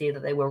accountability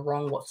that they were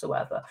wrong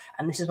whatsoever.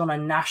 And this is on a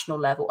national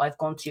level. I've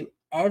gone to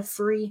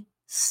every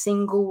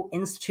single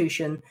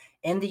institution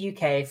in the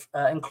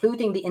UK,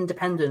 including the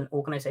independent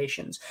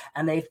organizations,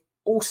 and they've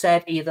all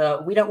said either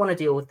we don't want to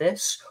deal with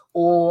this,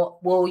 or,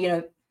 well, you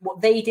know,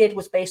 what they did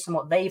was based on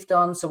what they've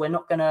done, so we're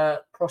not going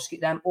to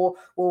prosecute them, or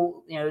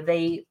you know,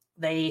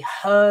 they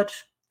heard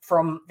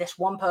from this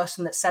one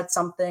person that said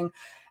something.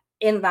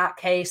 In that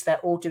case, they're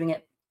all doing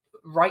it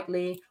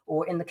rightly.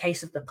 Or in the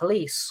case of the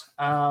police,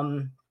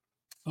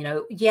 you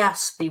know,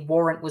 yes, the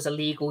warrant was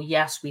illegal.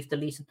 Yes, we've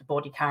deleted the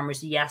body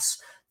cameras. Yes,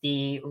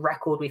 the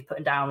record we've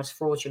put down is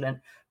fraudulent,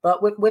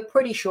 but we're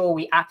pretty sure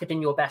we acted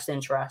in your best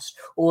interest.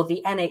 Or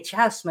the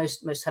NHS,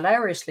 most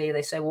hilariously,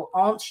 they say, well,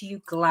 aren't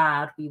you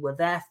glad we were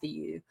there for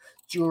you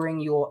during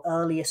your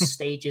earliest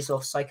stages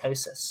of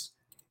psychosis?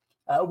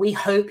 We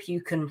hope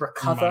you can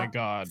recover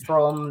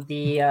from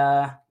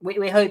the.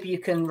 We hope you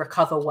can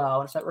recover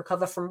well. It's like,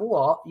 recover from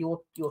what?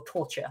 Your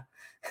torture.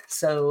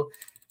 So,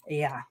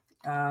 yeah,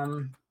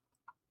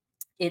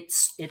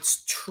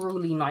 it's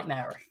truly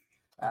nightmarish.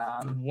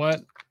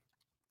 What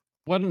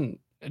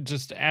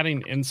just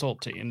adding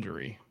insult to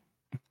injury.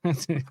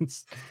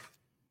 it's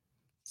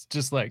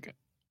just like,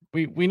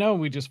 we know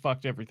we just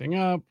fucked everything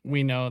up.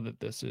 We know that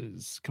this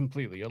is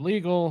completely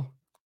illegal,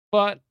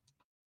 but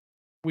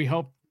we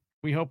hope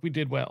we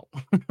did well.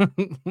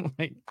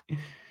 Like,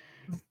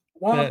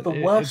 one of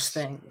the worst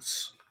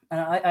things, and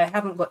I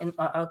haven't got in,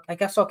 I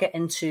guess I'll get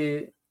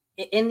into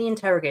in the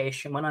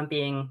interrogation when I'm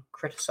being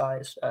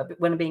criticized,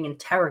 when I'm being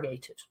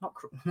interrogated,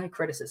 no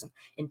criticism,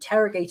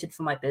 interrogated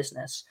for my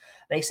business.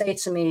 They say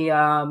to me,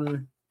 I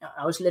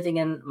was living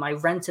in my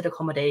rented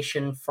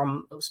accommodation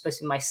from, it was supposed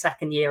to be my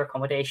second year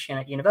accommodation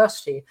at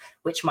university,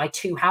 which my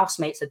two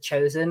housemates had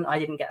chosen. I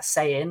didn't get a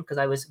say in because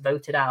I was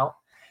voted out.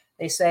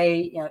 They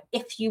say, you know,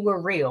 if you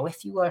were real,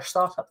 if you were a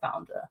startup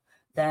founder,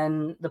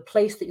 then the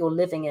place that you're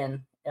living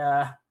in,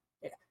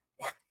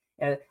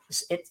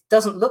 it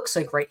doesn't look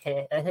so great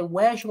here.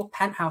 Where's your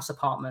penthouse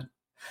apartment?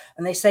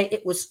 And they say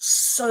it was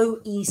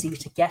so easy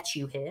to get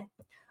you here.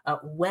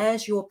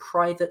 Where's your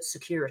private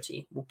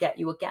security? We'll get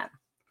you again.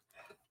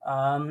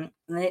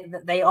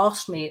 They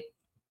asked me,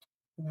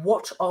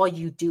 what are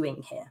you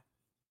doing here?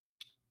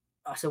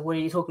 I said, what are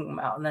you talking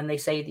about? And then they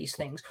say these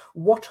things.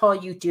 What are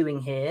you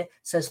doing here?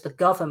 Says the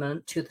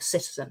government to the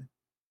citizen.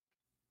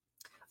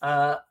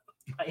 I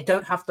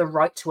don't have the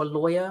right to a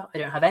lawyer. I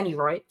don't have any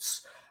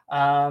rights.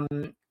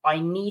 I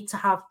need to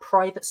have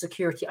private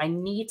security. I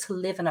need to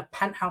live in a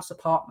penthouse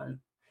apartment,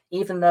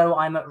 even though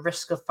I'm at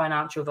risk of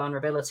financial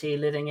vulnerability,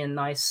 living in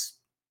nice,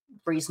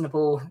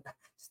 reasonable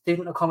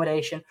student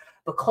accommodation,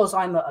 because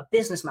I'm a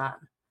businessman.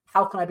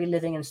 How can I be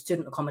living in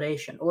student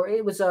accommodation? Or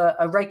it was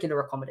a regular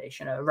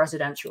accommodation, a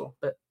residential,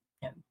 but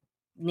you know,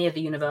 near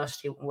the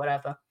university or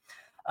whatever.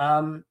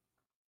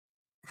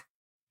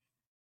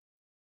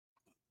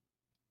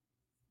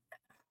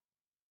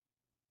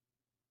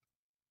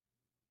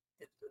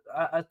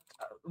 I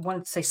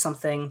wanted to say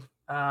something.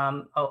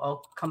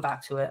 I'll come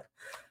back to it.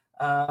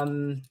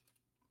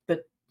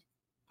 But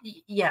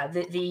yeah,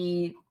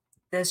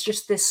 there's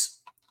just this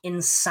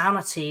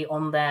insanity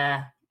on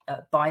there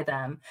by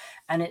them,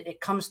 and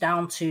it comes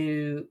down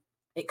to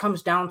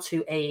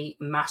a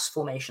mass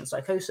formation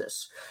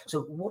psychosis.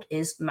 So what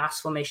is mass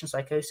formation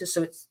psychosis?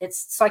 So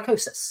it's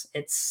psychosis.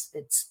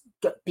 It's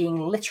being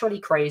literally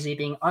crazy,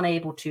 being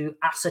unable to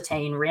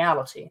ascertain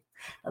reality.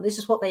 Now, this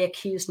is what they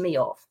accused me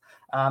of.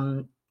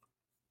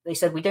 They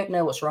said, we don't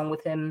know what's wrong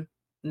with him.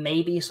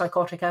 Maybe a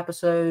psychotic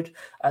episode.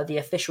 The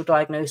official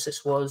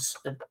diagnosis was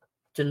a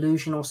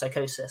delusional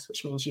psychosis,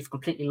 which means you've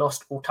completely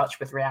lost all touch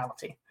with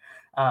reality.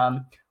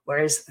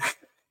 Whereas,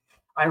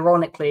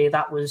 ironically,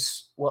 that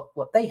was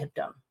what they had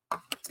done.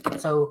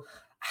 So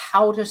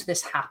how does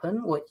this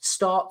happen? Well, it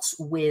starts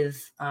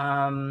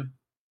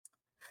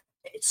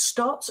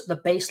at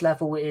the base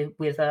level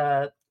with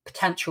a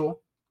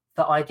potential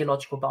for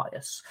ideological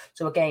bias.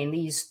 So again,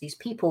 these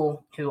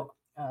people who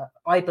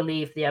I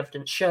believe the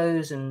evidence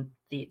shows and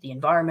the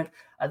environment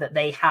that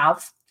they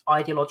have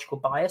ideological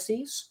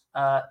biases,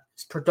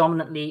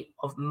 predominantly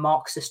of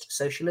Marxist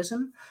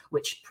socialism,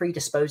 which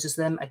predisposes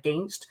them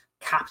against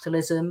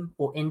capitalism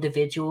or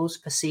individuals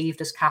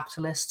perceived as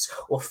capitalists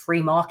or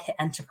free market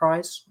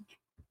enterprise.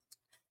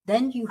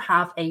 Then you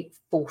have a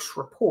false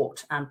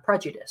report and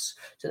prejudice.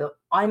 So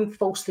I'm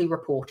falsely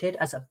reported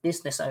as a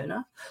business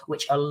owner,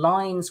 which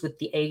aligns with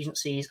the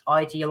agency's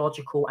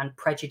ideological and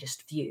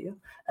prejudiced view,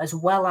 as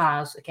well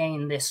as,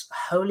 again, this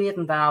holier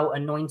than thou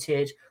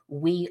anointed,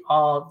 we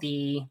are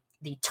the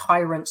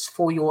tyrants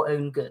for your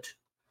own good.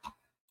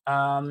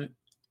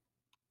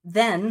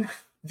 Then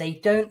they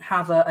don't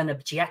have an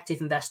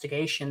objective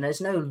investigation. There's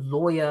no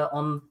lawyer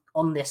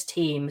on this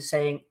team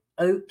saying,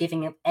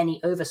 giving it any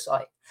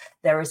oversight.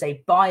 There is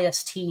a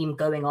biased team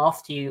going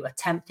after you,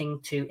 attempting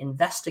to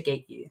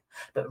investigate you,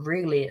 but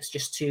really it's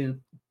just to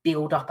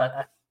build up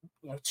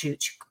to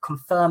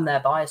confirm their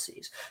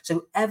biases.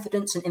 So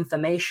evidence and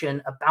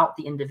information about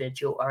the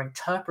individual are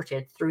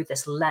interpreted through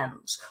this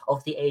lens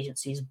of the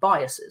agency's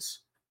biases.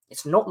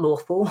 It's not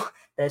lawful.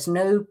 There's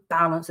no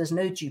balance. There's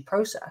no due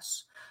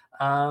process.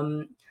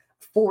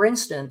 For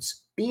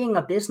instance, being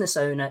a business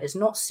owner is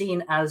not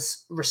seen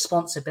as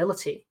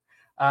responsibility.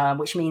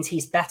 Which means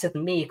he's better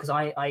than me because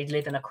I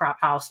live in a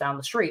crap house down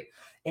the street.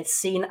 It's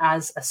seen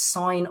as a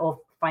sign of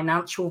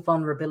financial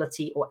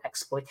vulnerability or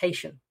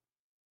exploitation.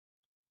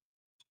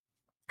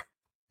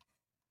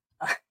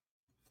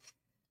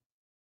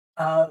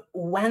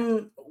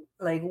 When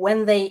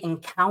they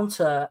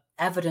encounter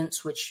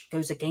evidence which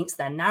goes against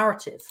their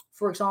narrative,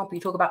 for example,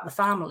 you talk about the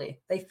family.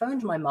 They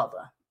phoned my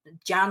mother,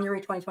 January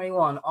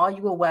 2021. Are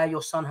you aware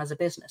your son has a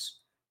business?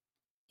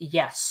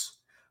 Yes.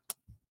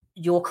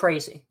 You're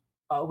crazy.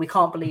 We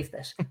can't believe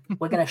this.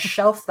 We're going to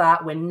shelf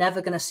that. We're never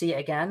going to see it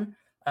again.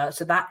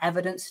 So that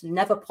evidence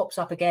never pops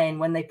up again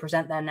when they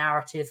present their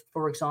narrative,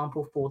 for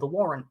example, for the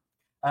warrant.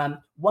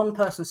 One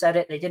person said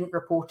it, they didn't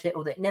report it,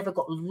 or they never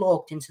got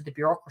logged into the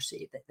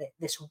bureaucracy.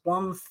 This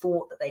one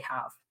thought that they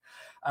have.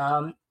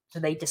 So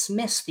they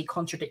dismiss the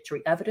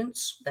contradictory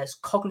evidence. There's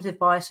cognitive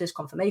biases,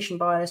 confirmation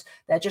bias.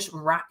 They're just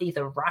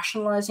either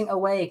rationalizing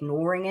away,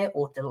 ignoring it,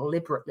 or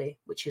deliberately,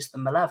 which is the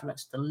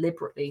malevolence,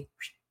 deliberately.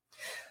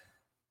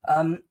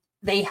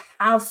 They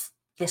have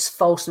this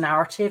false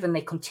narrative and they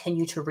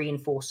continue to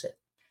reinforce it.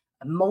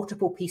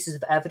 Multiple pieces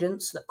of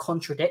evidence that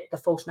contradict the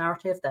false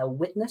narrative, they're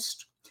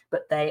witnessed,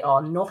 but they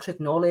are not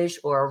acknowledged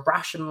or are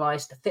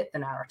rationalized to fit the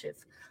narrative.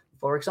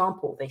 For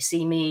example, they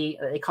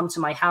come to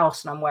my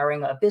house and I'm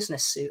wearing a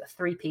business suit, a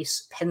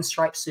three-piece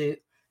pinstripe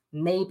suit.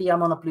 Maybe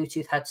I'm on a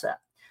Bluetooth headset.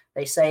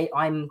 They say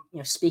I'm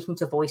speaking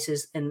to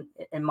voices in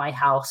my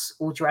house,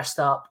 all dressed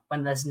up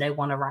when there's no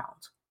one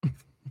around.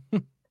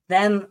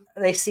 Then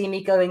they see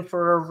me going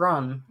for a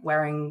run,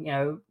 wearing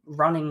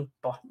running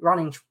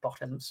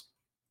bottoms,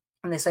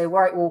 and they say,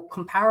 right, well,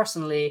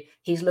 comparisonly,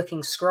 he's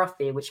looking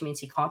scruffy, which means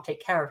he can't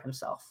take care of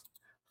himself.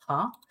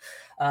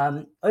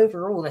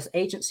 Overall, this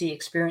agency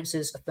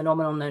experiences a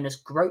phenomenon known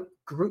as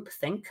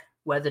groupthink,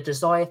 where the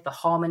desire for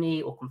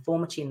harmony or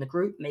conformity in the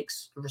group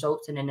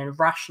results in an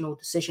irrational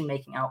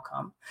decision-making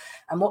outcome.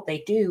 And what they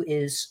do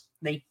is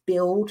they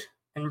build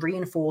and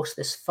reinforce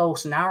this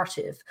false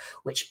narrative,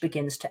 which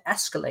begins to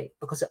escalate,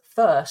 because at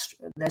first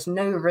there's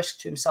no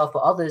risk to himself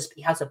or others, but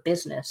he has a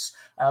business,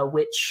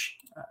 which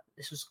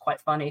this was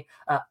quite funny.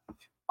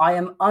 I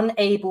am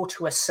unable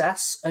to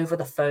assess over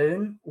the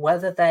phone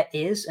whether there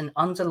is an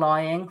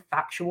underlying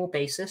factual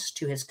basis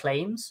to his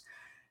claims,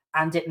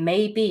 and it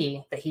may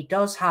be that he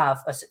does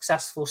have a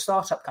successful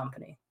startup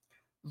company,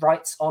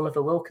 writes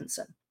Oliver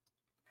Wilkinson.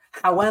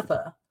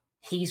 However,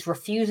 he's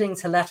refusing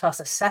to let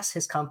us assess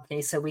his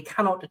company, so we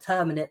cannot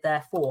determine it,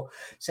 therefore.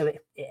 So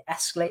it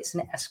escalates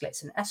and it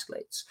escalates and it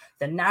escalates.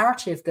 The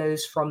narrative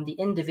goes from the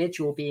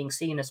individual being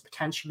seen as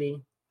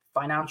potentially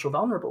financial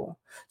vulnerable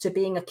to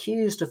being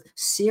accused of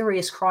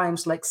serious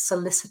crimes like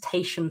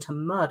solicitation to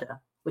murder,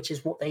 which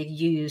is what they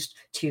used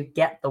to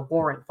get the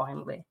warrant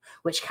finally,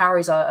 which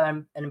carries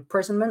an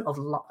imprisonment of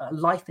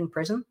life in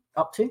prison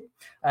up to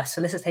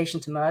solicitation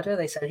to murder.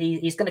 They said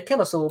he's going to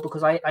kill us all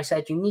because I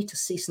said you need to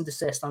cease and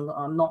desist.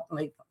 I'm not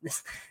like,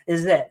 this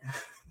is it.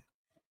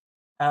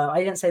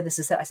 I didn't say this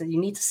is it. I said you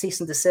need to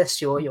cease and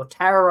desist. You're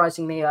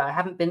terrorizing me. I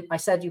haven't been. I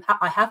said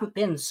I haven't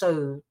been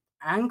so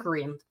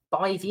angry in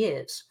 5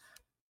 years.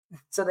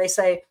 So they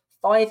say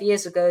 5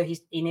 years ago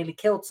he nearly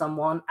killed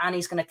someone and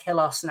he's going to kill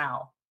us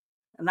now,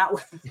 and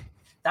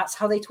that's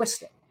how they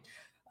twist it.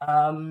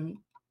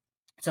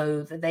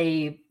 So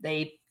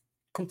they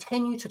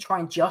continue to try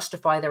and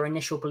justify their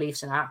initial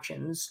beliefs and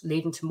actions,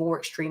 leading to more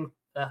extreme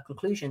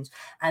conclusions.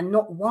 And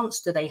not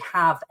once do they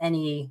have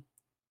any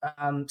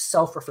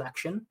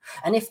self-reflection.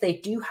 And if they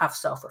do have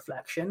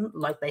self-reflection,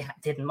 like they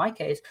did in my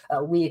case,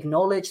 we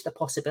acknowledge the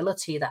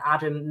possibility that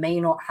Adam may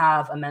not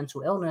have a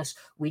mental illness.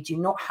 We do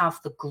not have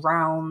the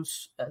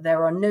grounds.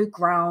 There are no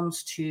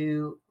grounds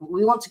to.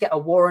 We want to get a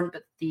warrant,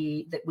 but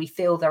that we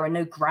feel there are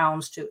no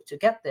grounds to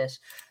get this.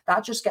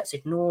 That just gets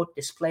ignored,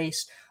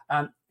 displaced.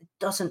 It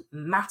doesn't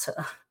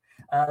matter.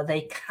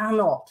 They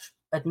cannot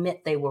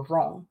admit they were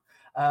wrong.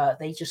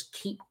 They just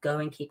keep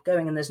going,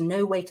 and there's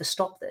no way to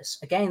stop this.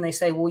 Again, they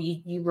say, well,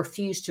 you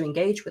refuse to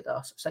engage with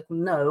us. It's like,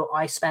 no,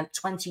 I spent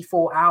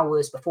 24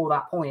 hours before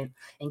that point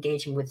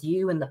engaging with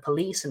you and the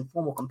police and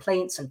formal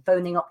complaints and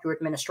phoning up your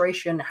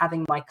administration,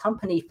 having my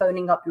company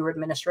phoning up your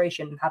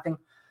administration, and having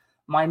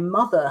my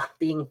mother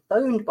being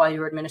phoned by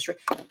your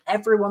administration,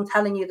 everyone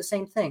telling you the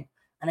same thing.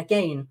 And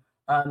again,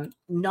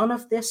 none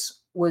of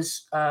this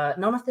was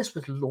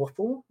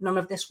lawful. None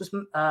of this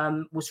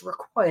was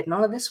required.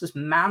 None of this was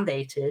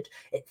mandated.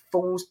 It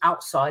falls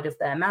outside of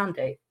their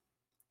mandate.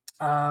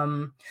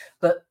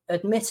 But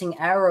admitting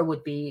error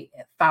would be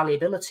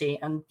fallibility,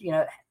 and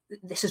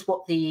this is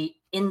what the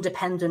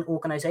independent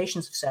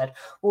organizations have said.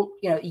 Well,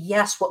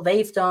 yes, what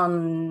they've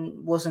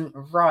done wasn't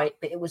right,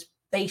 but it was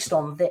based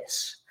on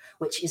this,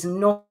 which is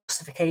not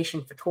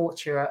justification for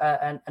torture.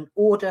 An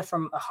order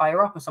from a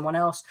higher up and someone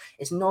else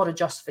is not a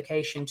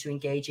justification to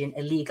engage in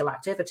illegal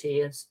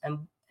activity.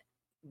 And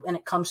when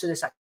it comes to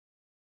this,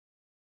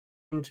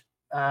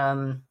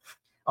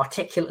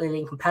 articulately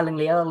and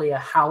compellingly earlier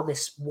how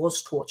this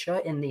was torture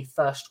in the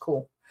first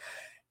call.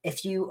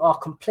 If you are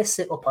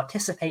complicit or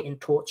participate in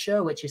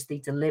torture, which is the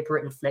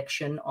deliberate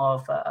infliction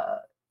of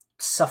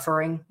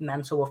suffering,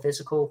 mental or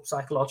physical,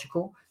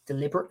 psychological,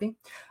 deliberately,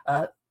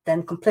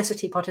 then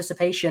complicity,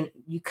 participation,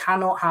 you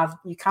cannot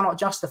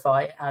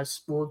justify,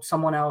 as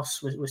someone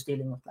else was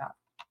dealing with that.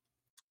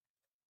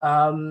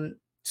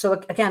 So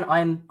again,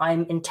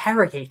 I'm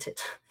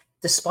interrogated,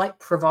 despite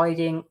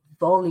providing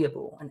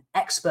voluble and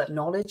expert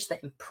knowledge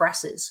that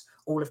impresses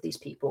all of these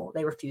people.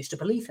 They refuse to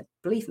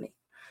believe me.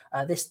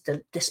 This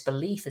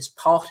disbelief is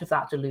part of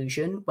that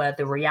delusion, where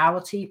the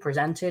reality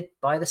presented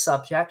by the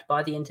subject,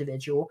 by the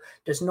individual,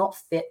 does not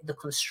fit the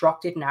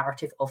constructed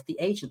narrative of the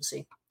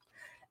agency.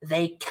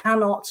 They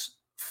cannot.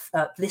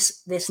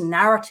 This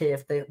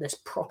narrative, this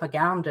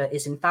propaganda,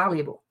 is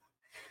infallible.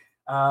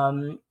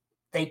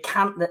 They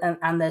can't,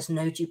 and there's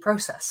no due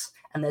process,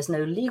 and there's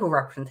no legal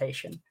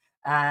representation,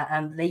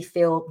 and they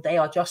feel they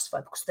are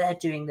justified because they're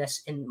doing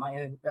this in my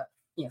own,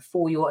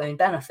 for your own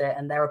benefit,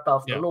 and they're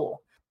above the law.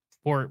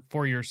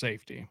 For your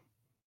safety.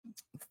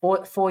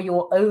 For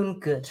your own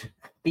good,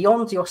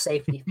 beyond your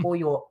safety, for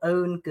your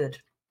own good.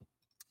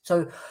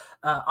 So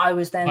I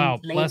was then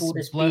labeled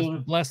as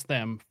being... Bless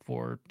them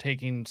for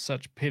taking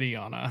such pity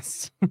on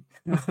us.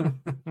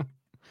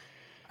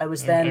 I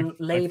was then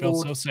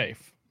labeled... I feel so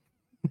safe.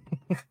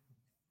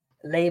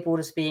 labeled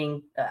as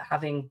being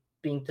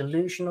being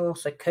delusional,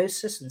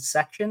 psychosis, and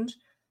sectioned.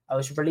 I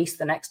was released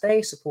the next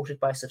day, supported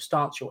by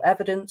substantial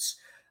evidence.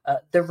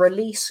 The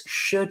release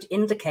should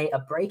indicate a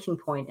breaking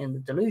point in the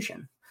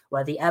delusion,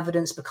 where the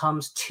evidence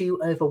becomes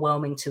too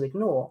overwhelming to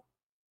ignore.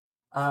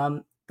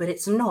 But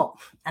it's not.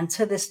 And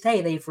to this day,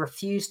 they've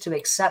refused to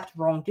accept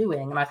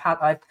wrongdoing.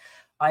 And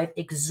I've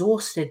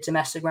exhausted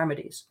domestic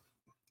remedies.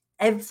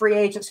 Every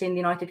agency in the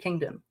United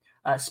Kingdom,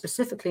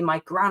 specifically my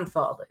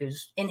grandfather,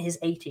 who's in his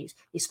 80s,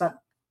 he spent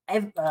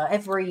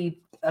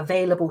every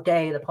available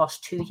day the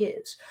past 2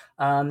 years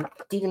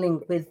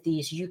dealing with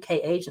these UK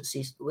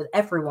agencies, with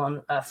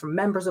everyone from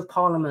members of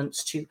parliament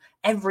to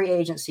every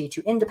agency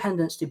to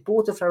independents to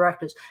boards of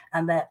directors,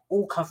 and they're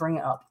all covering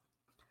it up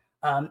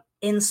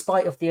in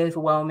spite of the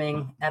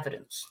overwhelming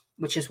evidence,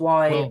 which is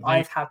why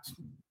I've had...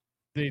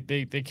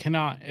 They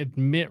cannot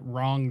admit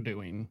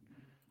wrongdoing.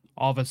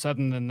 All of a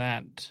sudden, then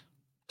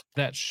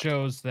that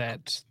shows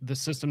that the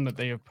system that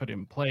they have put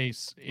in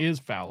place is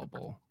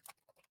fallible.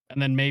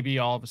 And then maybe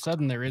all of a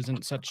sudden there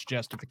isn't such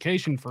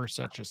justification for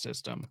such a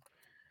system.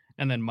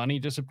 And then money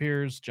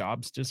disappears,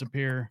 jobs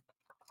disappear.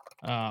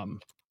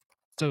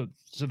 So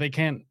they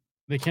can't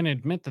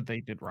admit that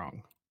they did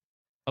wrong.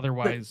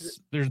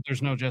 Otherwise,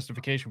 there's no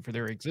justification for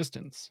their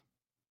existence.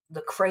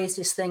 The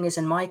craziest thing is,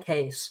 in my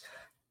case,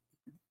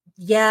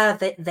 yeah,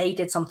 they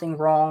did something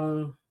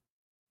wrong.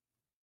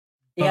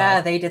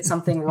 Yeah, they did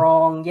something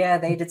wrong. Yeah,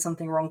 they did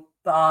something wrong.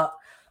 But,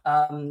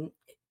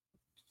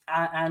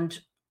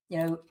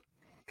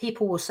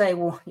 people will say,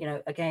 well,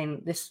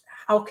 again,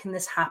 how can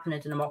this happen in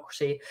a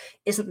democracy?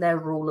 Isn't there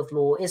rule of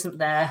law? Isn't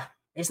there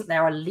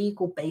a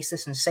legal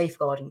basis and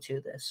safeguarding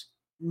to this?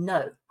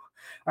 No.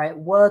 Right?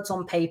 Words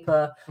on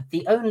paper.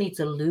 The only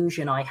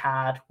delusion I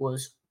had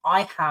was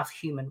I have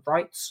human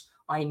rights.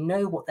 I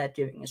know what they're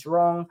doing is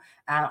wrong,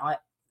 and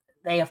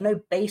they have no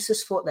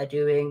basis for what they're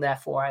doing.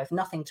 Therefore, I have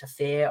nothing to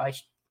fear. I'm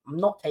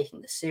not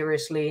taking this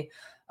seriously.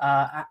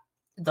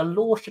 The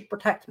law should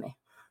protect me.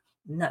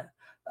 No.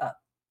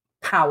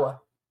 Power.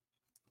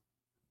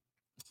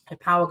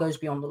 Power goes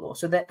beyond the law.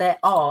 So that there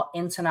are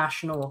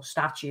international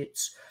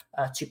statutes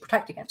to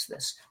protect against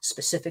this.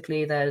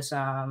 Specifically, there's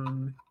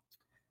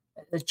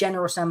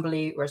General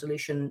Assembly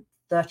Resolution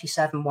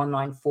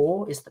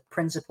 37194 is the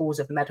Principles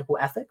of Medical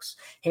Ethics.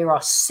 Here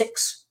are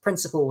 6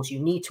 principles you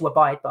need to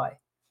abide by.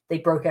 They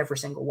broke every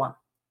single one.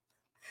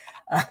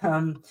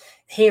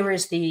 Here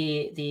is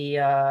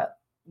the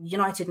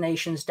United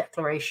Nations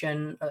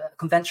Declaration,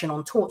 Convention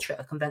on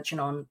Torture, Convention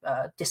on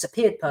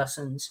Disappeared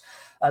Persons,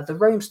 the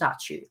Rome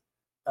Statute,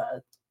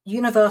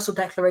 Universal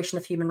Declaration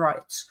of Human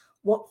Rights.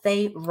 What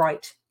they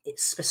write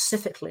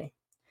specifically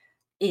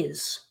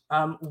is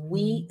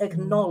we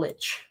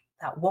acknowledge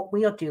that what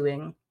we are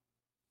doing,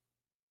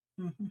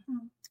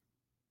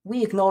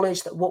 we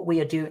acknowledge that what we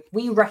are doing,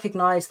 we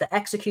recognize that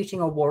executing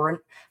a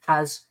warrant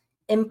has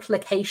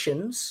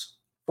implications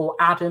for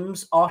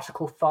Adams'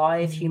 Article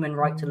 5, human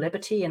right to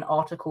liberty, and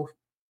Article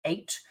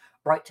 8,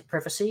 right to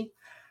privacy.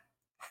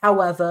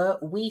 However,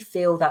 we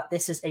feel that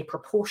this is a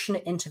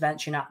proportionate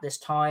intervention at this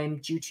time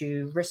due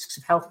to risks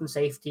of health and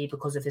safety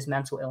because of his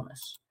mental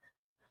illness.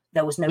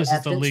 There was no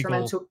evidence for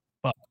mental.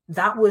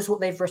 That was what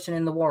they've written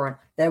in the warrant.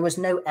 There was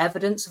no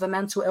evidence of a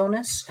mental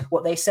illness.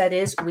 What they said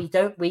is we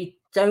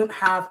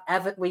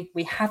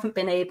haven't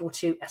been able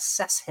to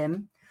assess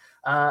him.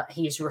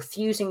 He's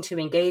refusing to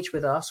engage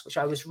with us, which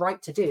I was right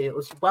to do. It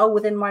was well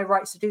within my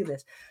rights to do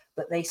this.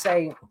 But they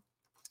say,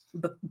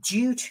 but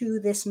due to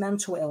this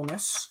mental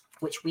illness,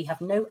 which we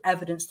have no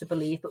evidence to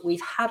believe, but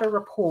we've had a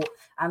report,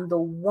 and the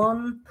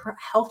one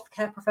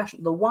healthcare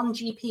professional, the one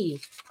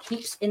GP,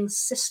 keeps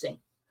insisting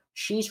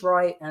she's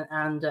right,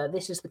 and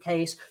this is the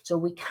case. So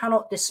we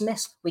cannot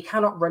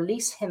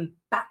release him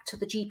back to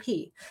the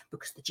GP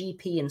because the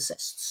GP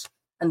insists.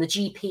 And the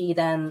GP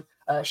then,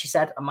 she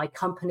said, my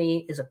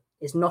company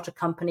is not a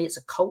company, it's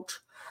a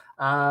cult.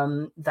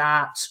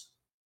 That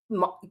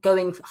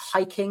going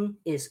hiking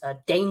is a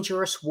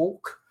dangerous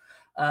walk.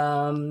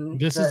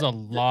 This is a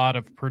lot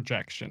of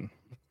projection.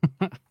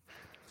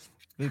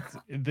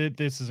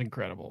 This is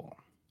incredible.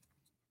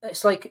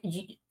 It's like,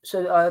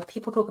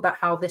 people talk about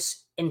how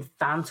this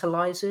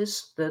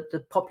infantilizes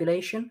the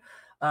population,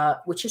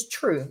 which is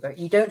true. Right?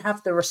 You don't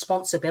have the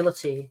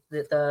responsibility,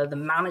 the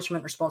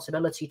management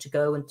responsibility to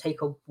go and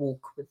take a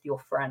walk with your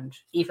friend,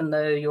 even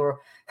though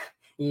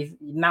you've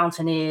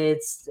mountaineered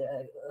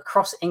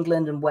across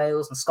England and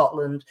Wales and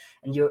Scotland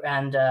and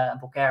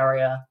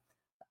Bulgaria.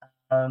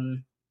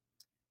 I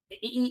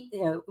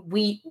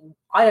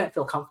don't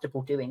feel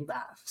comfortable doing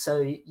that.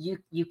 So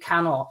you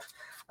cannot.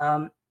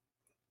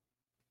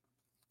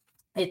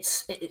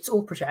 It's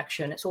all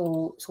projection. It's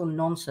all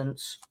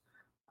nonsense,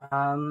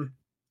 and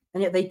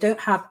yet they don't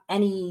have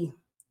any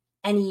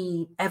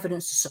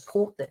evidence to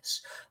support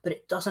this. But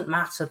it doesn't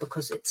matter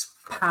because it's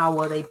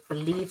power. They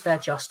believe they're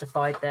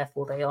justified,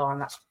 therefore they are,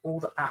 and that's all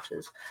that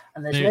matters.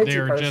 And there's no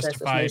due process.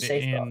 Justified there's no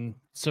safeguard. in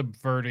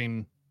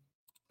subverting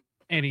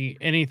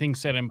anything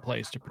set in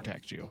place to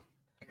protect you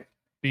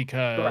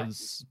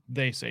because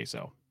they say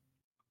so.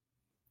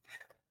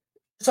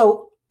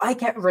 So I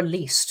get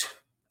released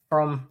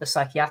from the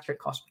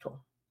psychiatric hospital.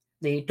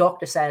 The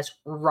doctor says,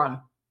 run,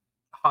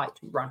 hide,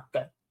 run,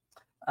 go.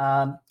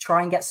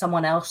 Try and get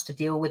someone else to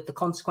deal with the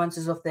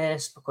consequences of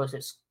this because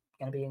it's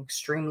going to be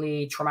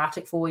extremely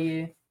traumatic for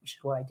you, which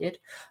is what I did.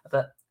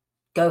 But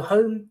go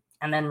home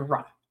and then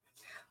run.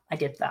 I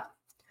did that.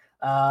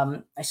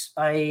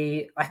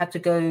 I had to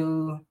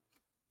go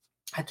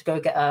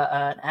get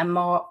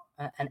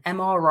an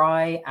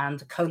MRI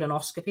and a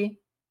colonoscopy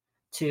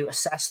to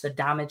assess the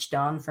damage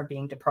done from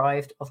being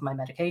deprived of my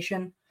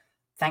medication.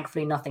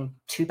 Thankfully, nothing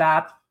too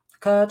bad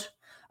occurred,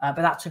 but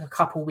that took a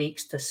couple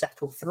weeks to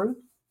settle through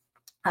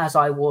as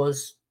I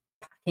was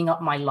packing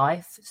up my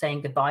life,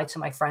 saying goodbye to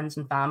my friends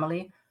and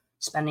family,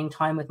 spending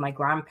time with my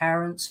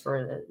grandparents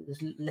for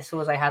as little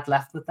as I had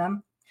left with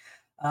them.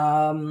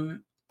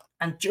 And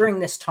during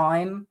this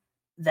time,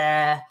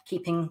 they're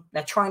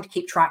trying to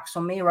keep tracks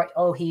on me, right?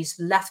 Oh, he's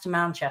left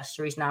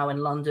Manchester. He's now in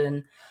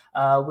London.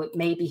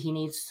 Maybe he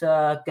needs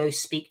to go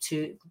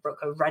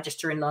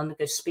register in London,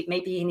 go speak.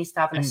 Maybe he needs to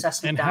have an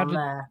assessment down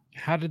there.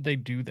 How did they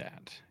do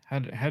that?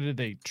 How did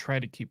they try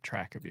to keep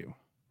track of you?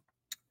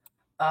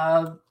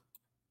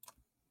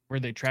 Were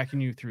they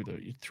tracking you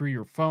through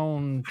your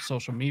phone,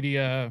 social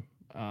media?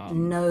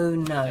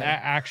 No.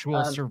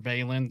 Actual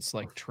surveillance,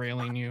 like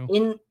trailing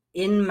you?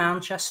 In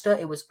Manchester,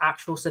 it was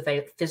actual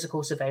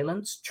physical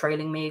surveillance,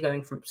 trailing me,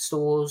 going from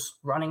stores,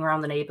 running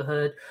around the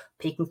neighborhood,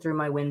 peeking through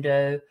my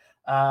window.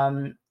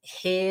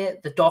 Here,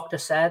 the doctor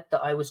said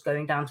that I was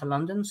going down to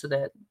London, so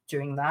they're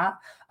doing that.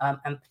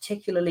 And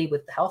particularly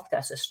with the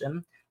healthcare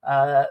system,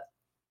 I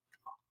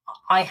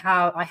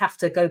have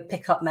to go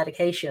pick up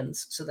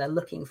medications, so they're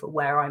looking for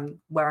where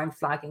I'm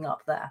flagging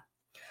up there.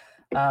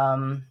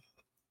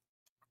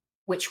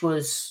 Which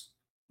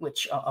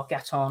I'll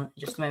get on in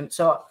just a moment.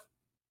 So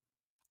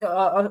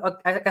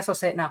I guess I'll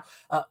say it now.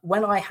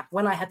 When I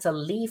had to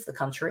leave the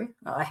country,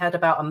 I had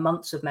about a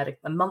month's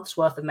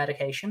worth of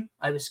medication.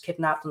 I was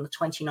kidnapped on the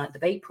 29th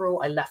of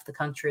April. I left the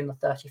country on the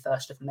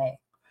 31st of May.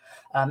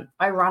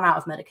 I ran out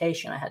of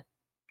medication. I had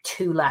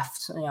 2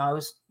 left.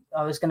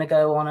 I was going to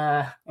go on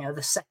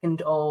the 2nd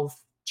of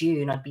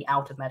June. I'd be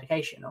out of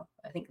medication, or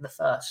I think the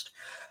 1st.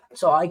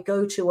 So I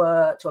go to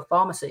a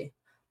pharmacy.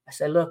 I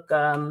say, look,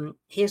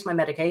 here's my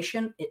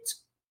medication.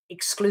 It's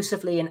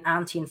exclusively an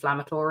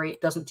anti-inflammatory.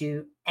 It doesn't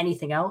do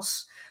anything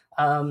else.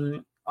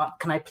 Can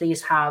I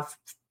please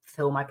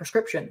fill my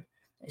prescription?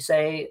 They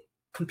say,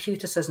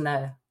 computer says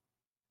no.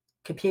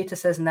 Computer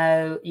says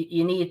no.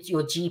 You need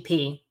your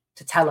GP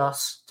to tell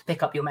us to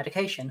pick up your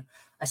medication.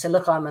 I said,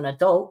 look, I'm an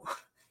adult.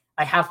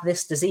 I have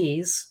this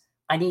disease.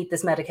 I need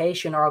this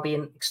medication or I'll be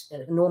in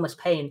enormous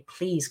pain.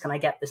 Please, can I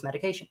get this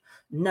medication?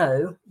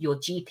 No, your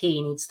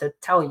GP needs to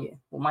tell you.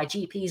 Well, my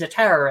GP is a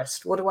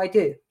terrorist. What do I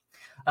do?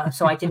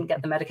 So I didn't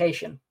get the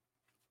medication.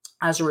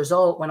 As a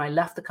result, when I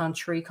left the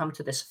country, come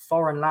to this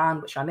foreign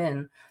land, which I'm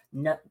in,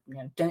 no,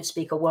 don't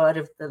speak a word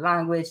of the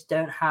language,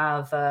 don't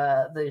have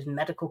those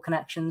medical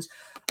connections.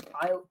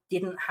 I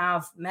didn't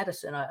have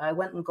medicine. I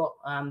went and got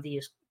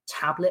these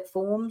tablet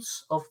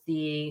forms of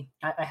I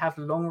have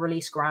long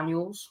release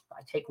granules.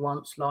 I take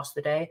once, last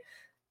the day.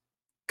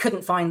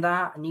 Couldn't find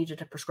that. I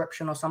needed a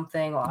prescription or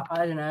something, or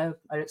I don't know.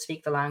 I don't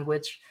speak the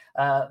language.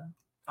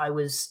 I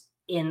was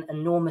in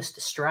enormous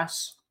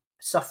distress,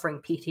 suffering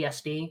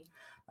PTSD,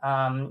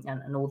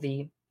 and all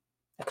the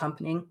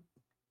accompanying.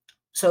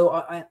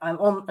 So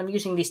I'm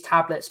using these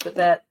tablets, but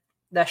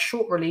they're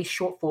short release,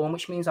 short form,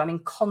 which means I'm in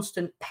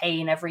constant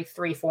pain every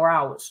 3-4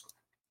 hours.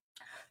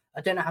 I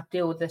don't know how to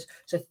deal with this.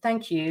 So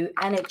thank you,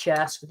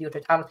 NHS, with your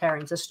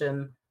totalitarian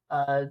system,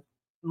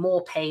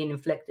 more pain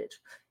inflicted.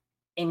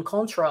 In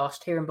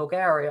contrast, here in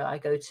Bulgaria, I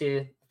go to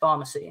the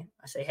pharmacy.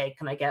 I say, hey,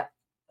 can I get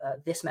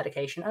this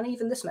medication and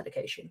even this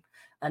medication?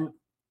 And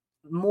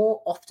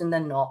more often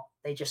than not,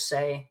 they just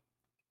say,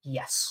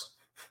 yes.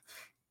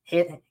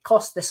 Here, it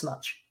costs this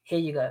much. Here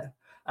you go.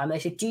 They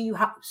say,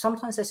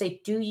 sometimes they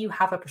say, do you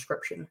have a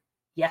prescription?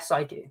 Yes,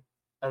 I do.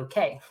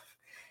 Okay.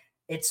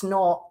 It's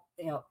not,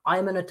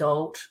 I'm an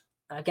adult.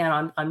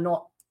 Again, I'm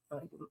not,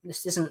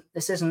 this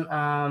isn't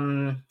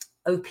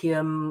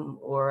opium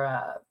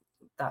or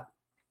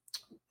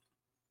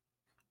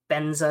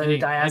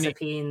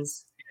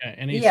benzodiazepines.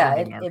 Any sort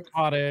of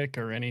narcotic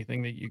or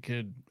anything that you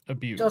could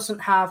abuse. Doesn't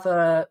have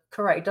a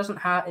correct. It doesn't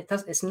have. It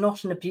does. It's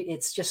not an abuse.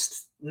 It's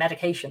just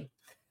medication.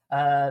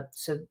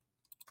 So,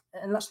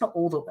 and that's not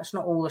all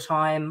the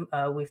time.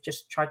 We've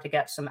just tried to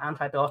get some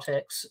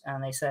antibiotics,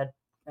 and they said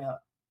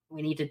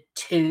we needed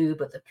 2,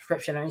 but the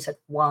prescription only said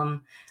 1.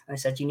 And they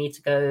said you need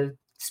to go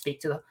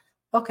speak to the.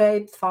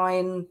 Okay,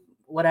 fine,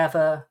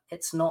 whatever.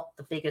 It's not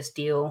the biggest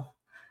deal,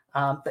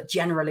 but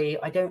generally,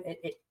 I don't.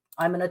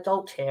 I'm an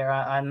adult here.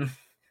 I'm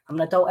an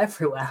adult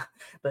everywhere,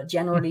 but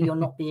generally you're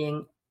not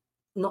being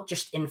not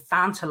just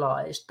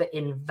infantilized, but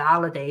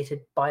invalidated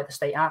by the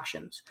state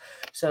actions.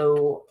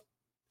 So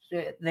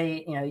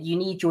they, you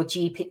need your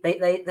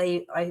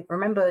GP. I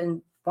remember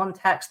in one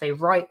text they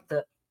write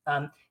that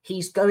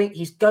he's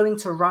going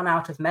to run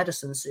out of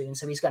medicine soon,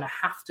 so he's going to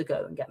have to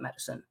go and get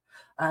medicine,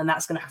 and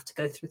that's going to have to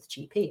go through the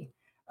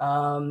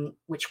GP,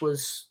 which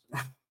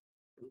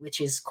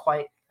is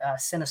quite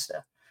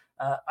sinister.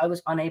 I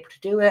was unable to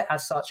do it.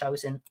 As such, I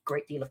was in a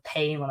great deal of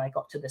pain when I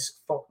got to this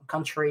foreign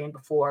country, and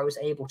before I was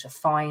able to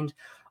find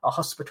a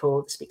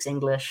hospital that speaks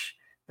English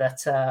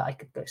that I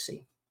could go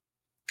see.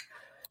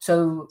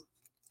 So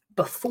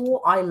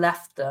before I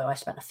left, though, I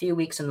spent a few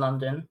weeks in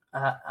London,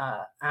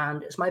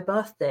 and it was my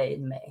birthday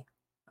in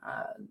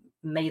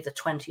May the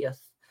 20th.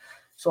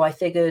 So I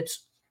figured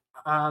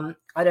I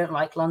don't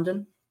like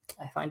London.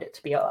 I find it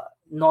to be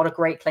not a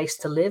great place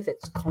to live.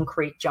 It's a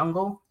concrete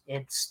jungle.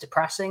 It's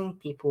depressing.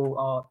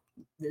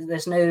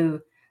 There's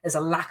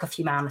a lack of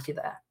humanity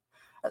there.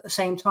 At the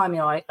same time,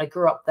 I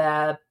grew up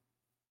there,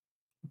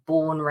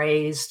 born,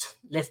 raised,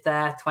 lived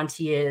there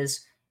 20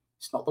 years.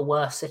 It's not the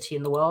worst city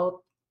in the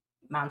world.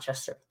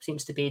 Manchester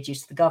seems to be due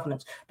to the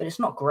governance, but it's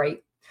not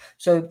great.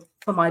 So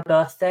for my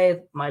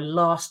birthday, my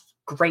last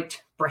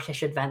great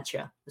British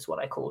adventure is what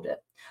I called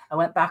it. I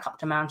went back up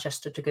to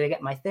Manchester to go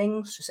get my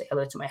things, to say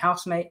hello to my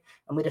housemate,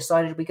 and we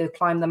decided we'd go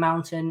climb the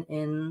mountain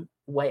in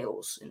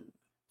Wales, in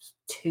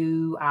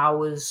 2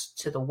 hours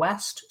to the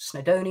west,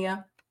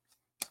 Snowdonia.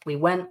 We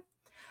went,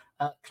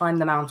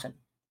 climbed the mountain.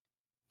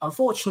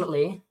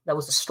 Unfortunately, there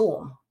was a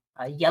storm,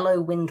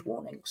 yellow wind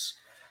warnings,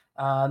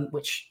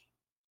 which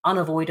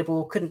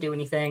unavoidable, couldn't do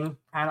anything.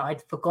 And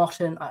I'd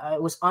forgotten, I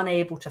was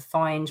unable to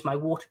find my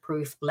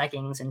waterproof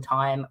leggings in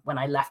time when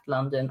I left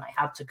London. I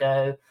had to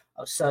go,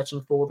 I was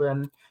searching for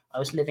them. I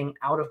was living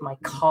out of my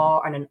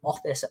car and an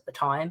office at the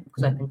time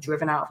because I'd been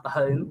driven out of the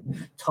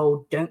home,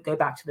 told don't go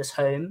back to this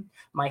home.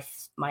 My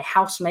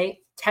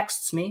housemate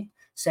texts me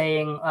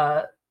saying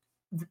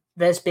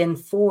there's been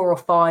 4 or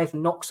 5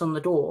 knocks on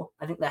the door.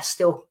 I think they're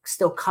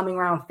still coming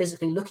around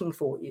physically looking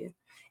for you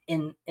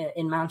in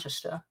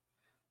Manchester.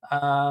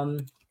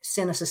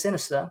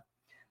 Sinister.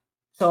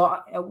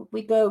 So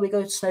we go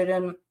to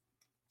Snowdon,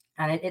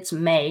 and it's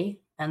May,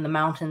 and the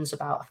mountain's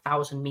about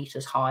 1,000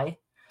 meters high.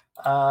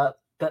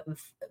 But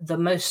the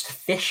most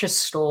vicious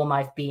storm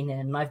I've been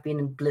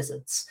in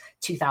blizzards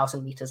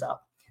 2,000 meters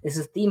up. This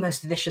is the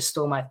most vicious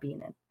storm I've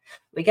been in.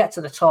 We get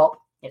to the top.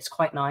 It's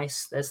quite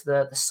nice. There's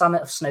the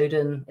summit of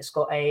Snowdon. It's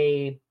got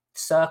a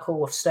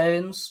circle of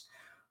stones.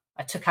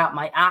 I took out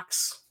my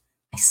axe.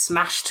 I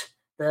smashed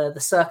the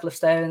circle of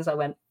stones. I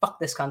went, fuck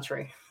this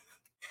country.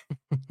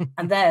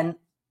 And then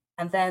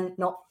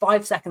not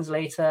 5 seconds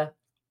later,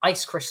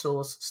 ice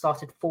crystals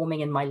started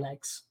forming in my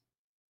legs.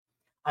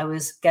 I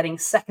was getting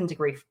second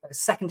degree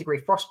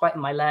frostbite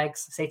in my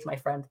legs. I say to my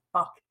friend,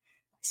 fuck.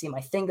 I see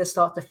my fingers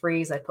start to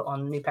freeze. I put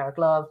on a new pair of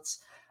gloves.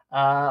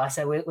 I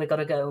said, we got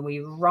to go. And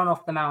we run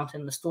off the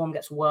mountain. The storm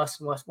gets worse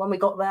and worse. When we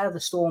got there, the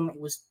storm, it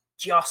was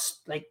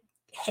just like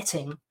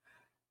hitting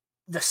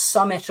the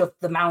summit of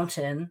the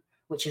mountain,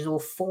 which is all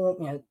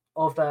formed,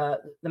 of the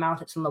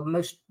mountain. It's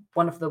on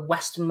one of the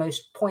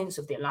westernmost points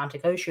of the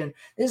Atlantic Ocean.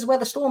 This is where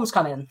the storms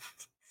come in.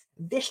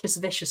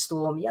 Vicious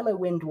storm, yellow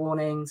wind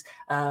warnings,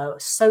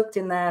 soaked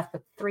in there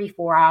for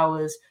 3-4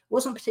 hours. It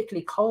wasn't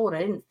particularly cold.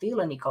 I didn't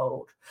feel any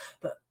cold.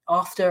 But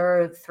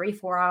after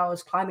 3-4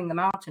 hours climbing the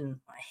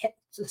mountain, I hit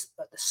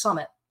at the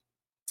summit.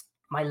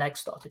 My legs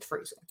started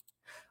freezing.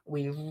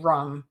 We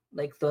run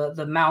like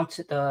the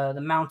mountain,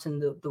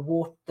 the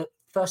water.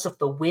 First off,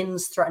 the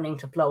wind's threatening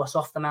to blow us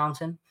off the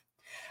mountain.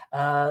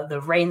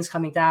 The rain's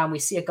coming down. We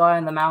see a guy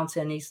on the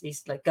mountain.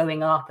 He's like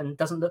going up and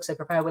doesn't look so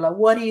prepared. We're like,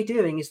 what are you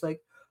doing? He's like,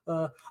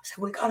 I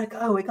said, we gotta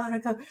go.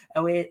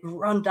 And we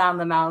run down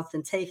the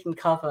mountain, taking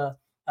cover.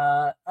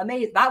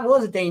 That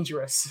was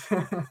dangerous.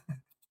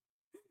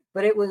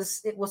 But it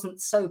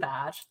wasn't so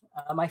bad.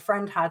 My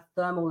friend had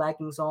thermal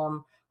leggings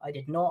on. I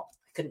did not.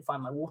 I couldn't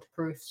find my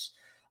waterproofs.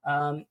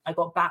 I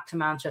got back to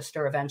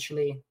Manchester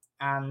eventually,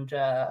 and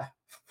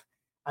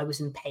I was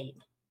in pain,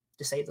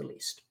 to say the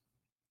least.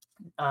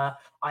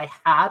 I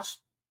had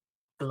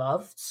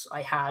gloves.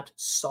 I had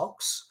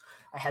socks.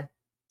 I had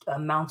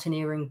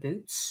mountaineering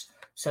boots.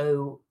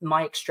 So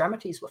my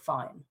extremities were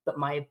fine, but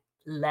my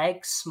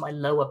legs, my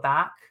lower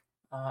back,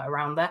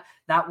 around there,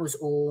 that was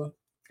all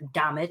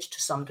damaged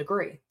to some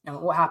degree.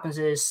 And what happens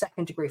is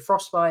second degree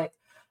frostbite,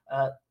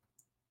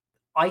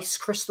 ice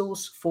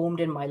crystals formed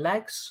in my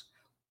legs.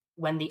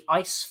 When the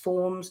ice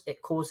forms,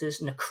 it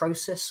causes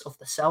necrosis of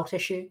the cell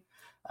tissue.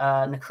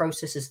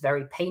 Necrosis is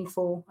very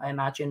painful. I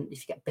imagine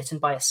if you get bitten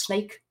by a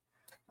snake,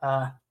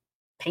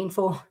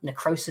 painful,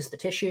 necrosis the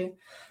tissue.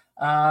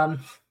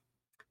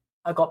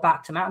 I got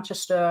back to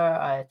Manchester.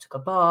 I took a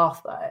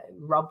bath. I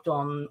rubbed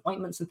on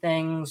ointments and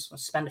things. I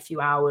spent a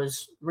few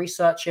hours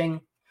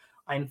researching.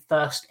 I'm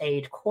first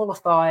aid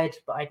qualified,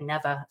 but I'd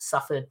never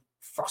suffered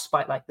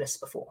frostbite like this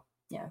before.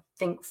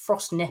 Think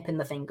frost nip in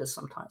the fingers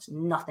sometimes.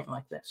 Nothing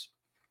like this.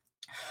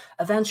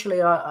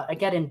 Eventually, I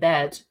get in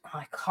bed.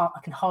 I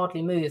can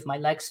hardly move. My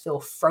legs feel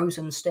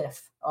frozen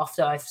stiff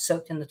after I've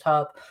soaked in the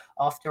tub,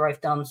 after I've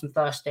done some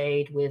first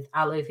aid with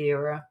aloe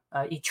vera.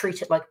 You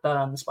treat it like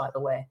burns, by the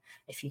way,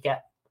 if you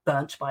get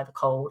burnt by the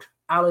cold.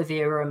 Aloe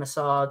vera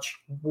massage,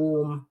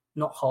 warm,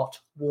 not hot,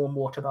 warm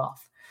water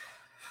bath.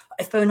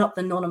 I phone up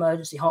the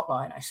non-emergency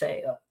hotline. I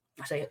say,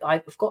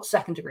 I've got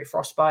second degree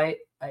frostbite.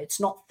 It's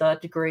not third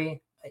degree.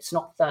 It's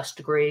not first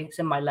degree. It's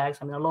in my legs.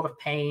 I'm in a lot of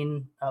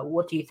pain.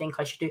 What do you think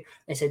I should do?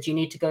 They said, you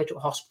need to go to a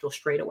hospital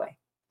straight away.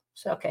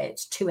 So, okay,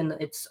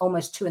 it's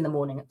almost 2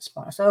 a.m. at this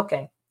point. I said,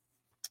 okay.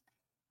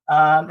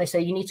 They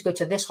say, you need to go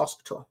to this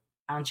hospital,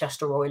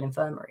 Manchester Royal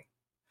Infirmary.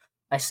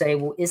 I say,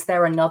 well, is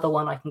there another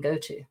one I can go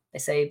to? They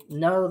say,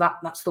 no,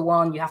 that's the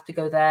one. You have to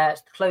go there.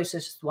 It's the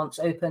closest. Once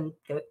open,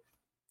 go.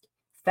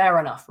 Fair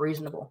enough,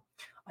 reasonable.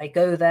 I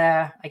go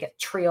there. I get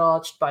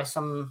triaged by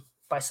some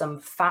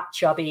fat,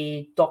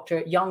 chubby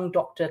young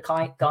doctor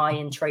guy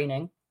in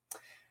training.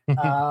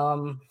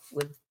 I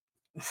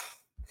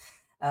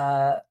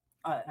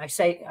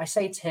say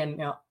to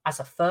him, as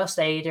a first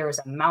aider, as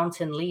a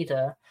mountain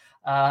leader,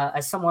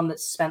 as someone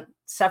that's spent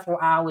several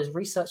hours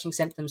researching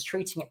symptoms,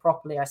 treating it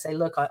properly, I say,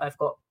 look, I've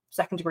got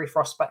second degree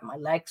frostbite in my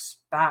legs,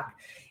 back.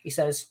 He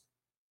says,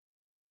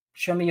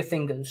 show me your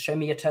fingers, show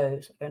me your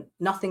toes. I go,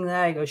 nothing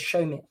there. He goes,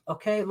 show me.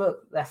 Okay,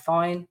 look, they're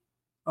fine.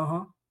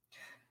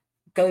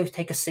 Go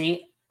take a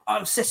seat.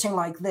 I'm sitting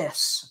like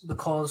this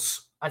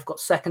because I've got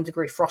second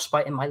degree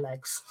frostbite in my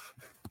legs.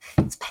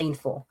 It's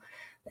painful.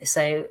 They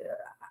say,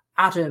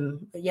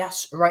 Adam,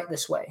 yes, right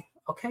this way.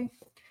 Okay.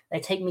 They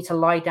take me to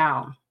lie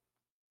down.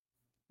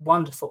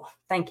 Wonderful.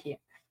 Thank you.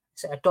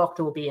 So a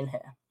doctor will be in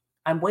here.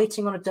 I'm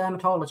waiting on a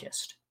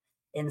dermatologist.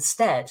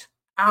 Instead,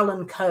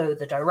 Alan Coe,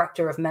 the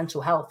director of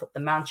mental health at the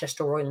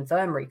Manchester Royal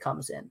Infirmary,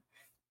 comes in,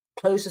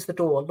 closes the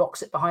door,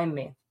 locks it behind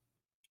me.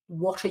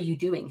 What are you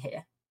doing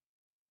here?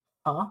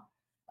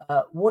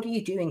 What are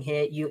you doing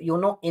here? You're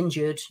not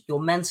injured. You're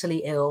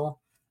mentally ill.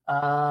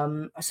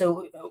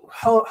 So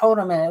hold on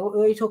a minute. What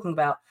are you talking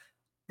about?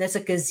 There's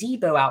a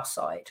gazebo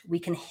outside. We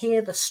can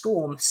hear the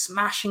storm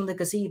smashing the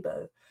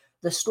gazebo.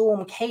 The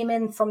storm came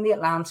in from the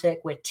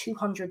Atlantic. We're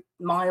 200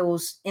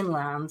 miles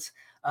inland.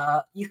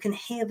 You can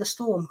hear the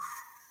storm.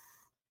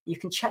 You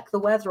can check the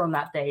weather on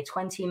that day,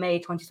 20 May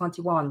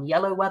 2021,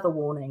 yellow weather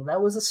warning. There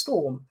was a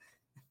storm.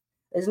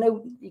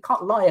 You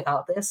can't lie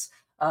about this.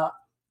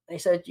 They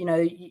said,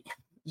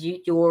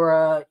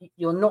 you're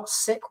not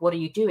sick. What are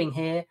you doing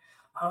here?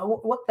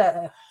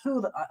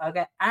 I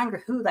get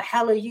angry. Who the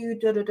hell are you?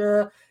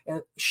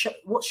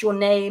 What's your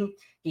name?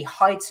 He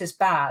hides his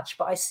badge,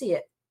 but I see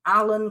it.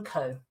 Alan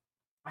Coe.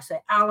 I say,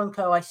 Alan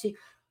Coe. I see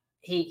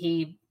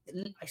he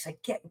I say,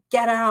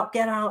 get out,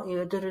 get out. You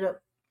know, da, da, da.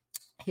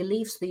 He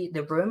leaves the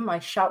room. I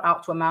shout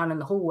out to a man in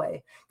the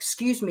hallway,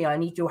 "Excuse me, I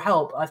need your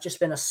help. I've just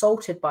been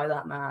assaulted by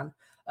that man.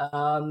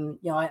 You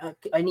know,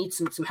 I need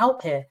some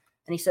help here."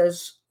 And he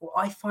says, "Well,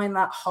 I find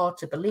that hard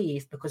to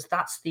believe because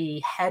that's the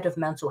head of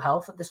mental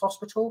health at this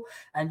hospital,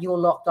 and you're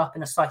locked up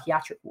in a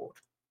psychiatric ward."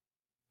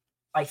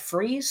 I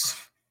freeze,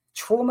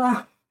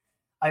 trauma.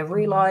 I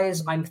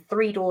realize I'm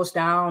 3 doors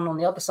down on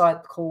the other side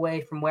of the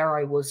hallway from where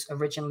I was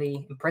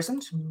originally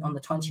imprisoned on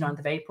the 29th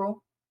of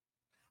April.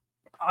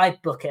 I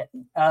book it.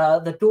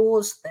 The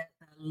doors, they're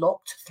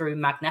locked through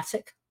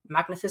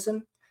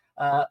magnetism.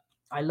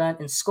 I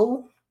learned in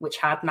school, which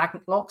had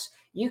magnet locks.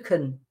 You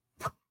can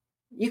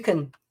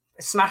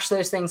smash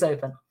those things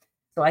open.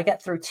 So I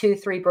get through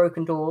 3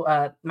 broken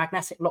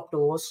magnetic lock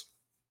doors.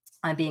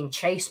 I'm being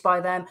chased by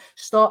them.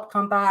 Stop,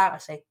 come back. I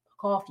say,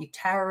 fuck off, you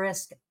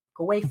terrorist. Get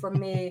away from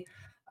me.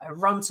 I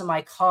run to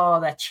my car.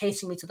 They're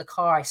chasing me to the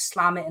car. I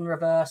slam it in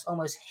reverse,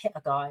 almost hit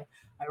a guy.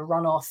 I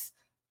run off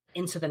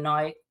into the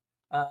night.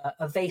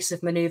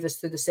 Evasive maneuvers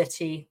through the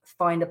city,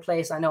 find a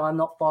place I know I'm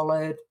not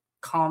followed,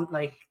 can't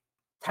like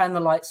turn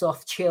the lights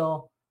off,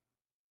 chill.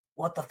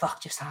 What the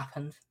fuck just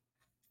happened?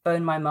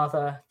 Phone my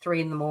mother,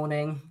 3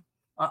 a.m.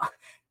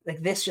 Like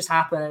this just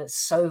happened. It's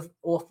so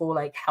awful.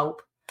 Like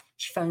help.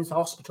 She phones the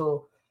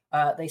hospital.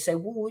 They say,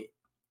 well,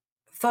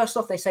 first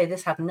off, they say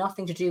this had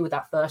nothing to do with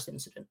that first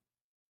incident.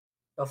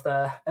 Of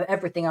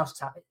everything else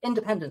that's happened,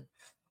 independent.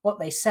 What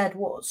they said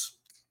was,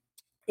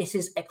 it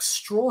is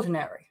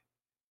extraordinary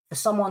for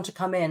someone to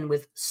come in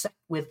with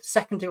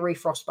second-degree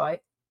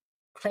frostbite,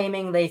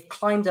 claiming they've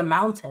climbed a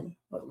mountain.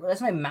 Well,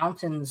 there's no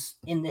mountains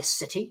in this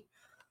city.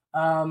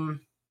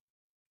 And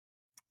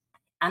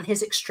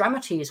his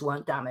extremities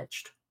weren't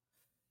damaged.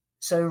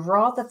 So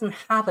rather than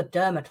have a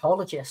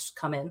dermatologist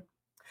come in,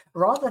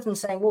 rather than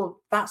saying, well,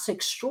 that's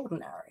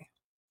extraordinary,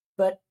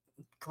 but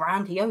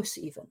grandiose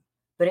even,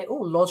 but it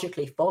all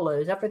logically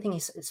follows, everything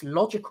it's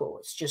logical,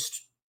 it's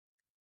just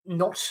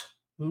not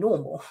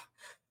normal.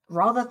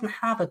 Rather than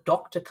have a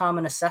doctor come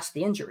and assess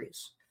the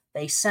injuries,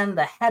 they send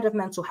the head of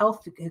mental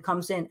health who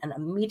comes in and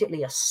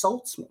immediately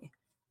assaults me.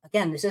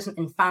 Again, this isn't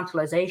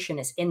infantilization,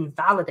 it's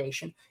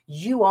invalidation.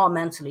 You are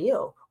mentally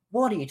ill.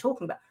 What are you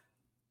talking about?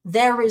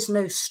 There is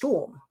no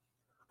storm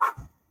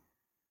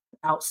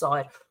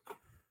outside.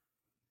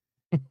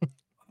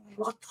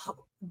 What the?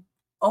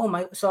 Oh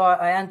my! So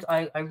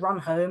I run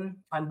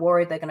home. I'm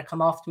worried they're going to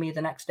come after me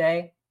the next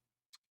day.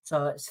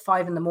 So it's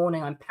 5 a.m.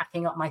 I'm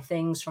packing up my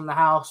things from the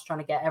house, trying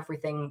to get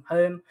everything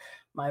home.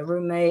 My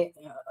roommate,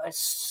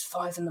 it's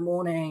 5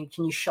 a.m.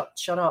 Can you shut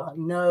up? Like,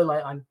 no,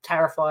 like I'm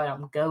terrified.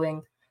 I'm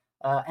going.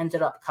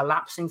 Ended up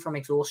collapsing from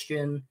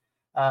exhaustion.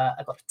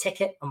 I got a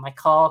ticket on my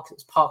car because it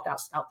was parked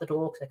out the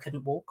door because I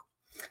couldn't walk.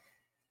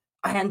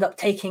 I end up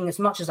taking as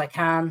much as I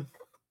can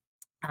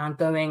and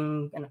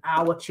going an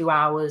hour, 2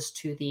 hours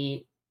to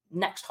the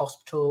next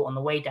hospital on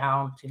the way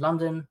down to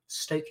London,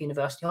 Stoke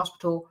University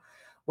Hospital,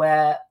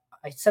 where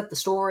I said the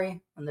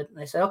story, and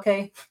they said,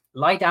 okay,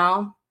 lie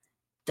down,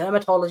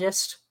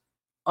 dermatologist.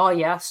 Oh,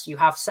 yes, you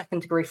have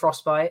second-degree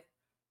frostbite.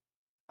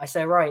 I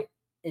say, right,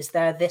 is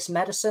there this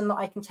medicine that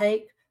I can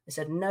take? They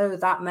said, no,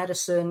 that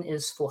medicine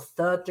is for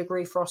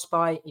third-degree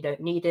frostbite. You don't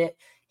need it.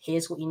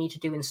 Here's what you need to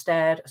do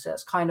instead. So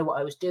that's kind of what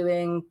I was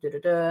doing.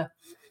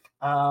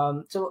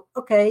 So,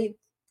 okay,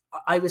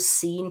 I was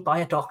seen by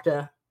a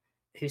doctor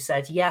who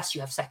said, yes,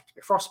 you have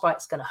second-degree frostbite.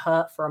 It's going to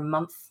hurt for a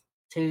month,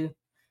 too.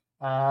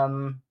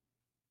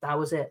 That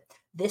was it.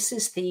 This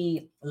is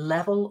the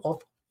level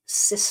of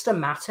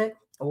systematic,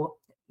 or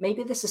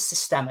maybe this is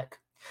systemic.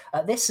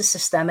 This is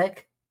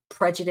systemic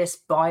prejudice,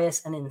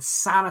 bias, and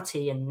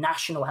insanity in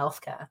national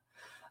healthcare.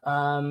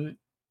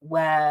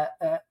 Where,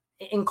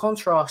 in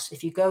contrast,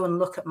 if you go and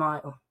look at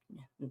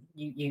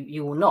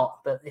you will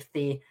not, but if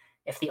the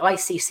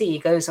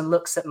ICC goes and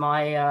looks at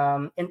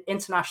my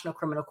International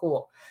Criminal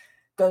Court,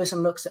 goes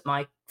and looks at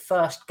my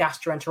first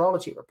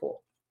gastroenterology report,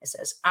 it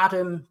says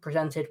Adam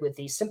presented with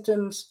these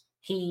symptoms.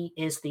 He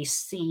is the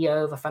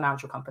CEO of a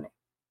financial company.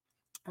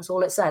 That's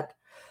all it said.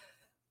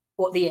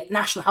 What the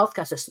national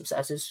healthcare system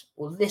says is,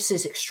 well, this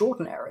is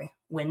extraordinary.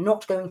 We're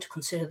not going to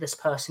consider this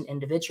person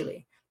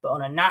individually, but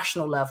on a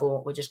national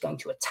level, we're just going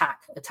to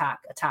attack.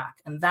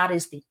 And that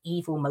is the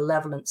evil,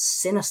 malevolent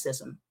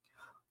cynicism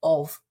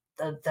of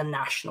the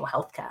national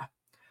healthcare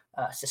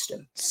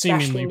system.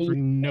 Seemingly for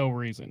no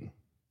reason.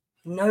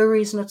 No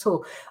reason at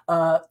all.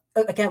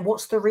 Again,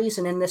 what's the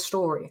reason in this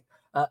story?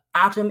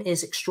 Adam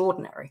is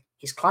extraordinary.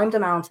 He's climbed a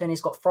mountain.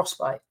 He's got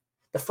frostbite.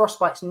 The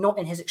frostbite's not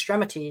in his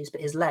extremities,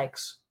 but his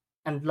legs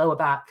and lower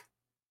back.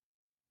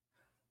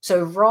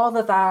 So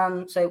rather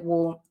than say,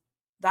 well,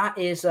 that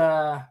is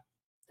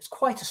it's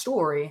quite a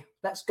story.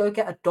 Let's go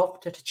get a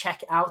doctor to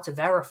check it out to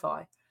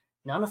verify.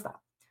 None of that.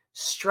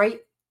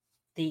 Straight,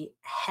 the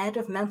head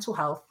of mental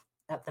health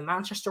at the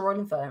Manchester Royal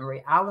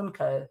Infirmary, Alan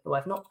Coe, who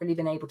I've not really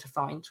been able to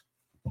find.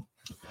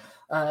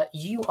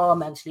 You are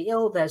mentally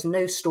ill. There's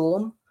no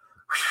storm.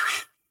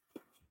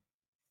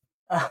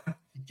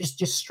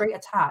 Just straight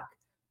attack.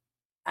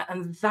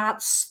 And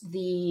that's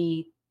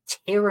the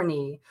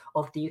tyranny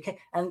of the UK.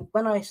 And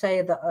when I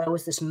say that there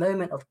was this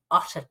moment of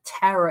utter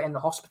terror in the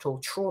hospital,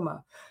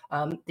 trauma,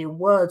 the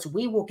words,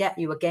 "we will get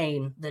you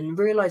again," the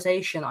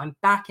realization I'm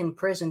back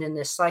imprisoned in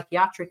this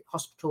psychiatric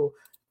hospital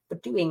for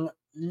doing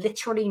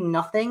literally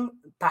nothing,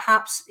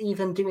 perhaps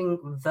even doing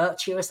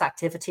virtuous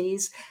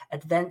activities,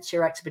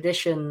 adventure,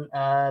 expedition,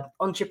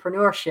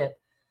 entrepreneurship.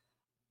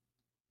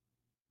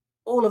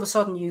 All of a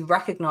sudden, you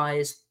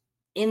recognize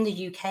in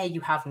the UK, you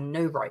have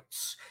no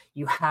rights,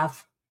 you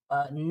have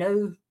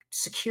no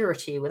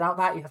security. Without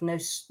that, you have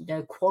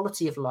no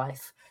quality of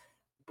life.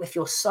 If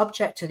you're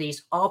subject to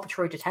these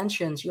arbitrary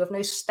detentions, you have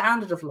no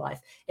standard of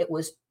life. It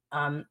was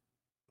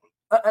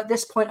at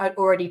this point, I'd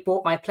already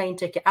bought my plane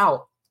ticket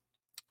out,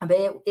 but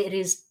it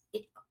is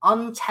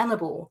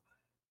untenable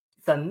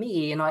for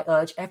me, and I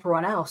urge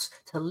everyone else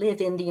to live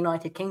in the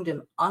United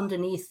Kingdom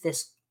underneath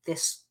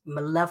this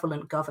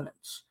malevolent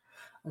governance.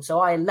 And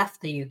so I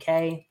left the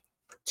UK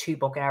to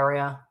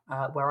Bulgaria,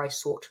 where I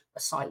sought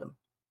asylum.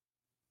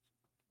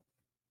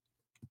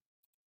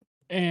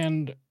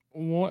 And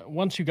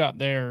once you got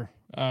there,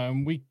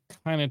 we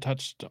kind of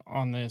touched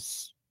on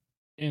this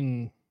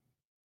in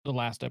the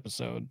last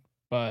episode,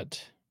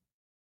 but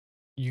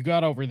you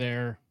got over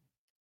there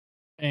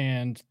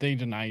and they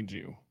denied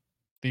you.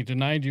 They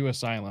denied you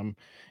asylum.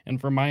 And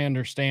from my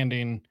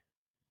understanding,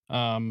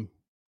 um,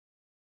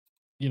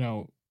 you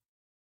know,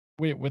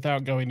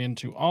 without going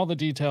into all the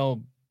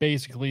detail,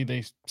 basically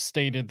they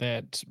stated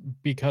that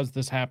because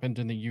this happened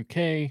in the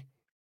UK,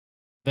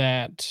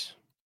 that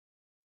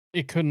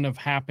it couldn't have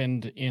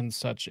happened in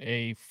such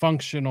a It,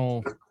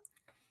 functional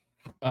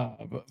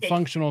they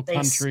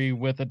country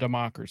with a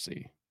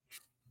democracy.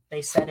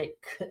 they said it.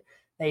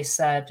 They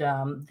said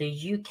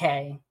the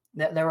UK,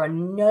 that there are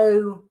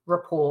no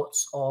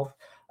reports of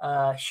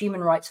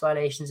human rights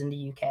violations in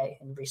the UK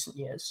in recent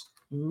years.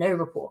 No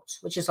reports,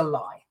 which is a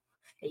lie.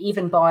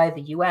 Even by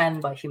the UN,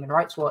 by Human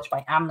Rights Watch,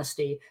 by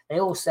Amnesty, they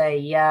all say,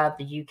 yeah,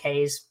 the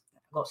UK's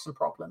got some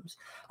problems.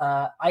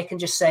 I can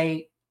just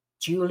say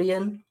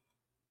Julian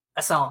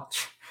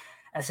Assange.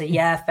 I say,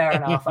 yeah, fair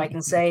enough. I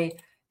can say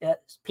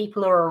that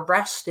people are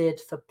arrested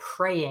for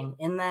praying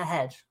in their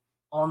head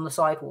on the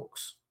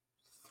sidewalks.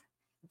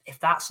 If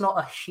that's not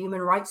a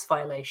human rights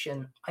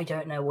violation, I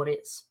don't know what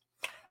is.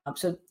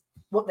 So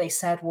what they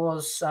said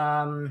was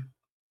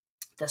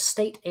the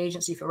State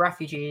Agency for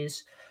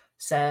Refugees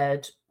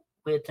said,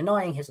 we're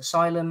denying his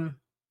asylum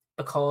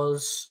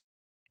because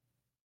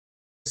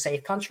it's a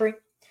safe country.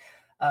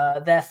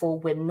 Therefore,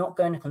 we're not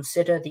going to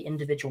consider the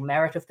individual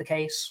merit of the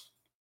case.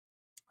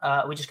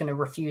 We're just going to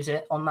refuse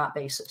it on that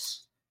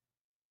basis,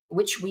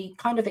 which we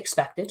kind of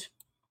expected.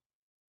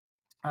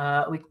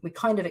 We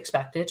kind of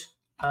expected.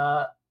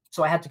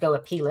 So I had to go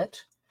appeal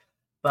it,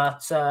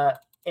 but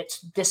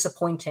it's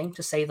disappointing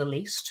to say the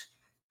least,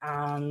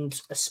 and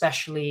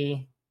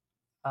especially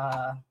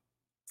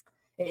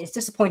it's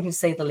disappointing to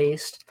say the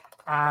least,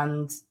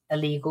 and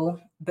illegal.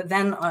 But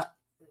then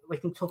we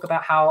can talk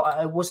about how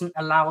I wasn't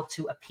allowed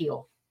to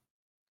appeal,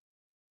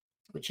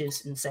 which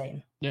is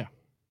insane. Yeah.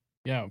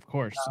 Yeah, of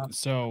course.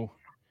 So,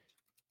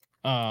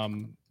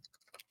 um,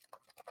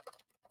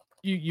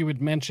 you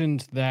had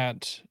mentioned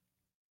that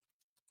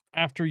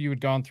after you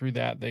had gone through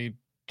that, they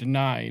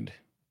denied.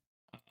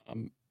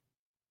 Um,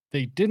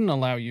 they didn't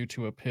allow you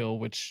to appeal,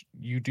 which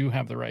you do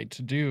have the right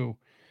to do.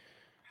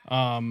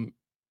 Um,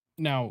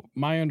 Now,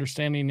 my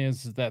understanding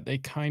is that they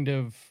kind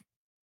of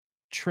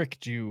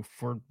tricked you,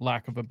 for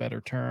lack of a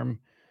better term,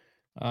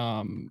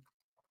 um,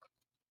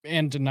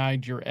 and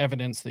denied your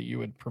evidence that you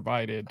had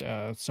provided,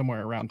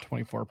 somewhere around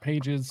 24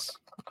 pages,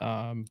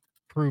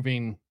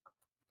 proving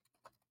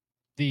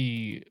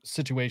the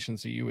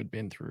situations that you had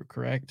been through,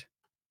 correct?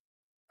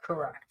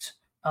 Correct.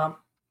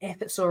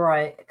 If it's all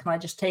right, can I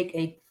just take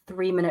a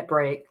 3-minute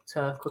break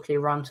to quickly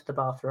run to the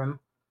bathroom?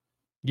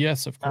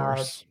 Yes, of Uh,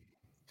 course.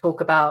 Talk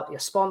about your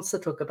sponsor,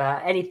 talk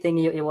about anything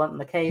you want in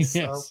the case. So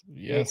Yes,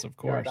 yes, of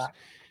be right course. back.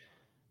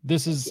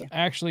 This Thank is you.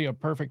 actually a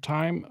perfect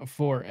time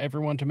for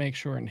everyone to make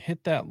sure and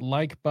hit that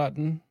like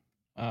button,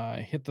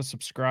 hit the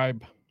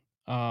subscribe.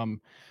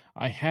 Um,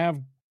 I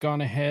have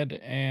gone ahead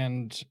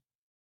and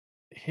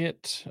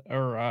hit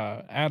or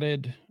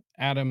added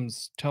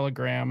Adam's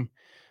Telegram.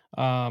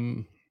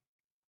 Um,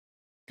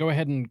 Go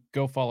ahead and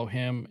go follow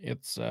him.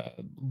 It's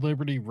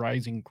Liberty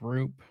Rising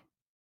Group,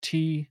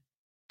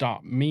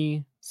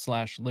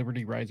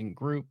 t.me/Liberty Rising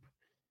Group.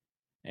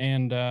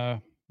 And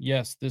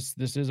yes,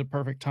 this is a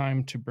perfect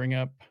time to bring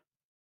up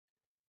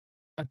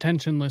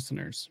attention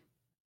listeners.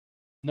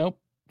 Nope,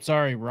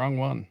 sorry, wrong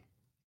one.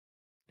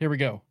 Here we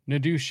go.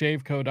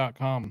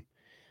 NadooShaveco.com.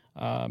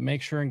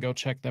 Make sure and go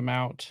check them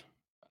out.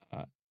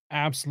 Uh,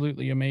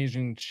 Absolutely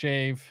amazing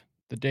shave.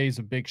 The days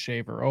of big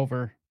shave are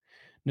over.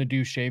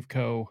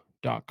 NadooShaveco.com.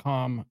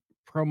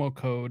 Promo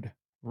code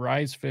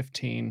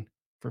RISE15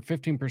 for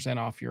 15%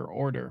 off your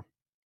order.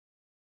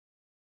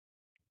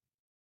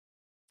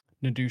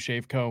 Nadoo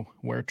Shave Co.,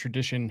 where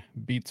tradition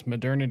beats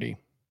modernity.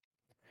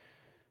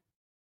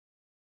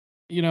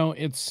 You know,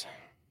 it's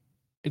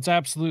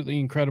absolutely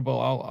incredible.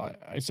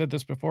 I said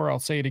this before, I'll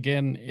say it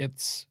again.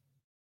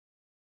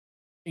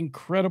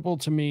 incredible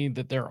to me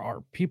that there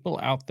are people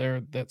out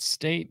there that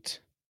state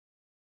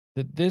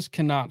that this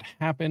cannot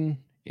happen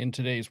in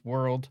today's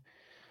world.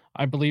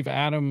 I believe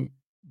Adam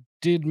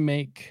did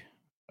make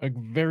a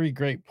very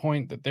great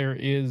point that there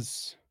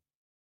is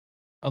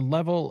a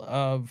level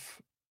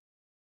of,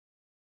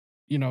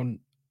 you know,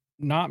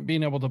 not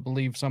being able to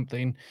believe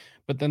something,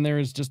 but then there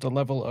is just a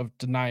level of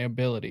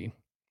deniability.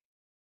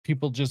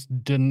 People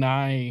just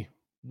deny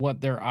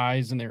what their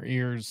eyes and their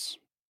ears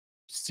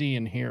see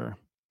and hear.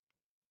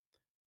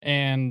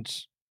 And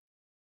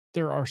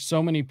there are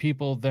so many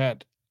people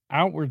that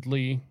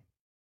outwardly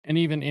and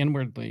even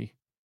inwardly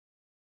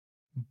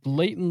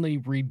blatantly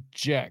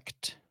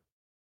reject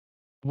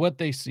what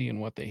they see and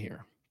what they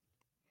hear.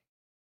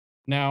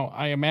 Now,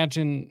 I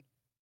imagine,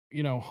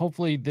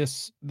 hopefully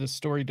this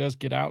story does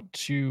get out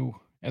to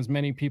as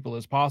many people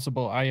as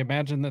possible. I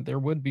imagine that there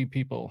would be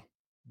people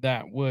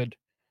that would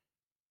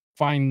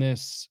find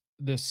this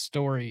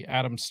story,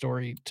 Adam's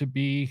story, to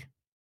be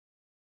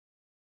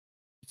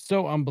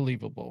so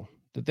unbelievable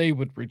that they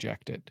would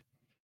reject it.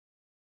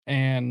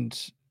 And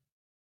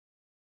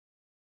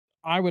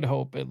I would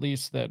hope at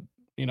least that,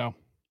 you know,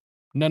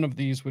 none of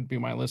these would be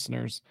my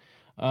listeners.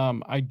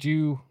 I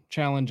do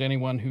challenge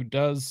anyone who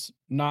does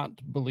not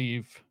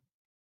believe,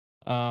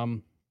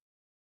 um,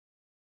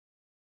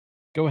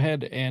 go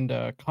ahead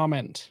and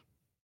comment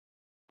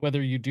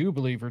whether you do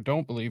believe or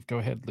don't believe. Go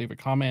ahead, leave a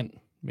comment.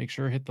 Make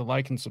sure hit the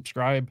like and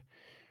subscribe,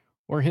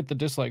 or hit the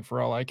dislike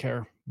for all I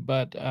care.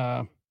 But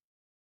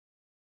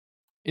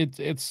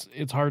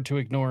it's hard to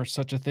ignore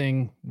such a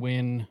thing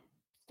when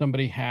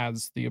somebody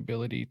has the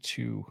ability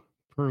to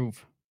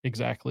prove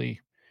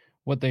exactly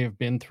what they have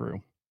been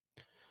through.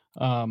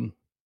 Um,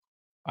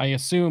 I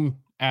assume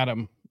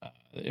Adam,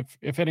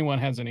 if anyone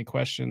has any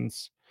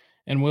questions,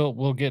 and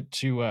we'll get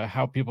to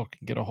how people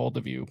can get a hold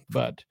of you,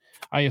 but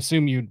I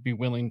assume you'd be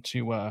willing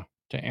to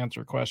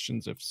answer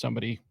questions if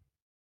somebody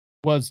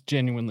was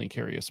genuinely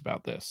curious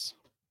about this.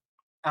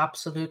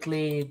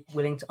 Absolutely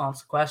willing to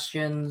answer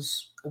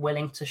questions,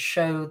 willing to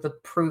show the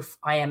proof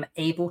I am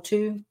able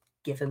to,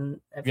 given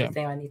Yeah,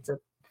 everything I need to.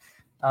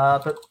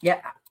 But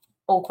yeah,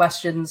 all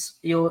questions.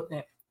 You'll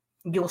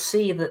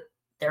see that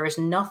there is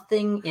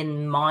nothing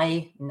in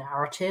my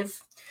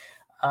narrative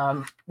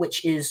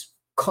which is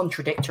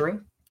contradictory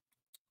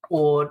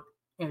or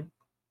in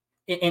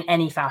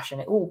any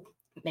fashion.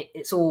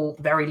 It's all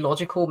very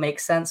logical,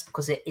 makes sense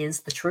because it is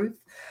the truth.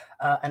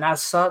 And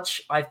as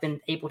such, I've been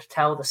able to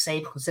tell the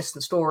same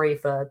consistent story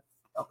for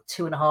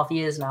 2.5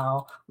 years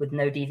now with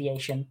no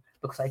deviation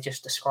because I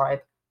just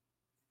describe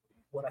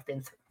what I've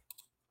been through.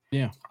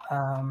 yeah.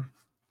 Um,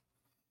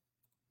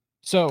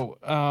 So,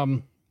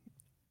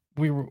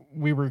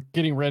 we were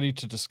getting ready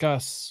to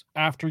discuss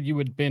after you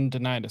had been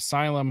denied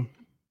asylum.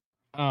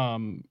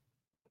 Um,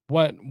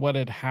 what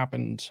had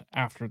happened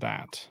after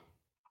that?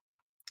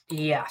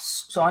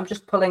 yes, so I'm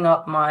just pulling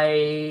up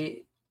my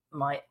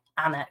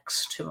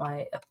annex to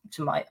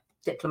my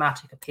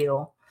diplomatic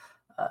appeal,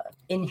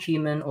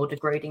 inhuman or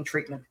degrading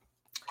treatment,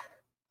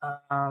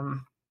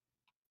 um,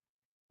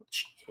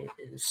 which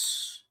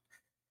is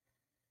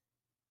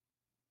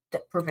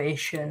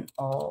deprivation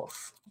of.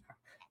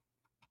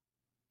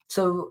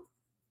 So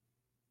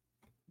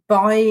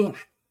by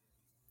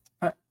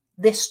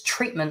this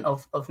treatment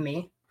of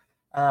me,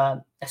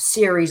 a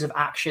series of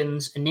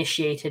actions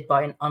initiated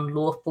by an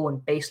unlawful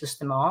and baseless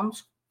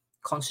demand,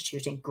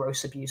 constituting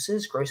gross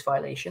abuses, gross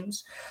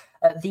violations.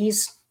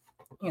 These,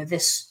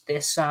 this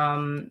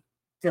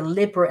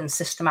deliberate and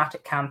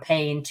systematic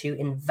campaign to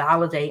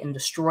invalidate and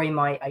destroy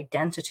my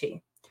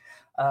identity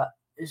uh,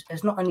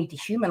 has not only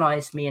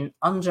dehumanized me and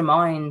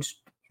undermined,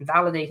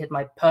 invalidated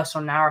my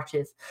personal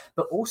narrative,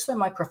 but also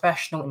my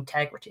professional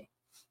integrity.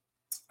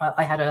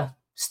 I had a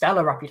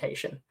stellar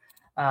reputation.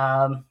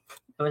 It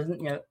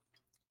was,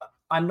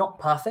 I'm not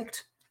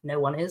perfect. No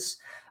one is,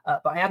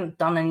 but I hadn't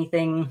done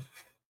anything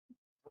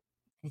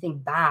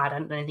bad. I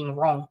hadn't done anything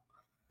wrong.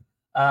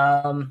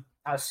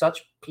 As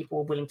such, people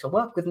were willing to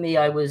work with me.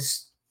 I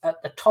was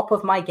at the top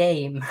of my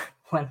game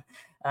when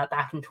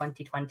back in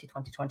 2020,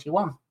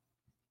 2021.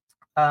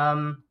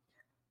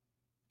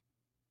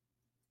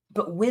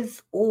 But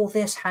with all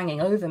this hanging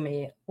over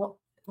me,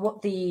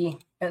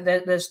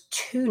 there's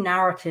two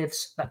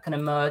narratives that can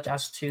emerge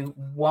as to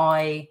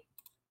why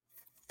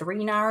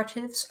three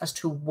narratives as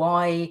to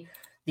why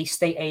the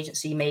state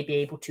agency may be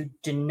able to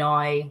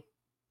deny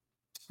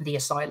the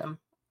asylum.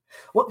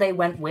 What they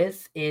went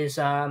with is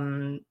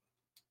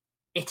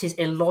it is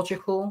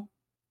illogical.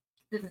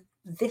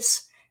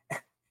 This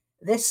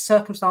this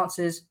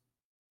circumstances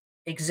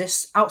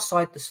exists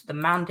outside the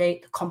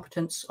mandate, the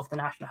competence of the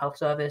National Health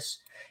Service.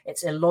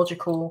 It's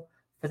illogical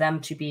for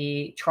them to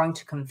be trying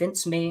to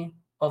convince me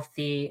of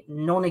the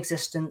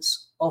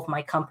non-existence of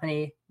my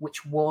company,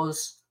 which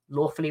was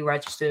lawfully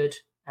registered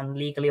and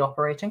legally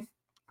operating,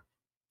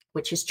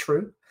 which is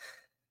true.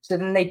 So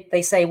then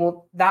they say,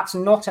 well, that's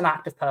not an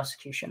act of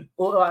persecution,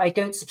 or I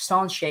don't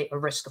substantiate a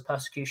risk of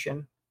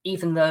persecution,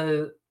 even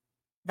though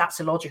that's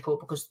illogical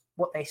because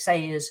what they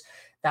say is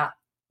that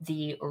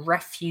the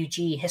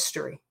refugee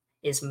history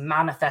is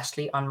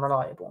manifestly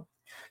unreliable.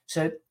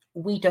 So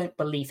we don't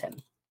believe him,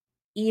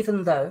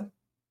 even though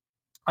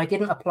I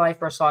didn't apply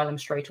for asylum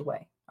straight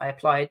away. I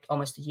applied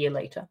almost a year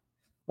later,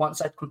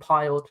 once I'd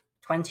compiled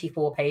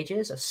 24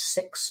 pages, a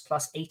 6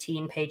 plus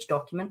 18-page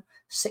document,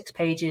 6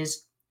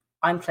 pages,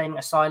 I'm claiming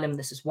asylum,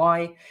 this is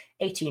why,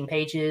 18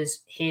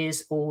 pages,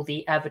 here's all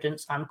the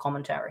evidence and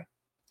commentary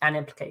and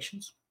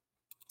implications.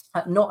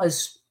 Not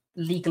as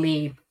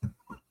legally,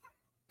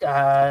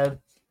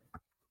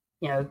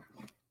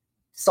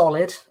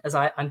 solid as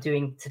I'm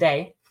doing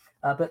today,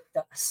 but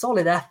a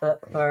solid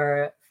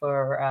effort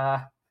for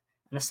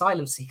an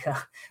asylum seeker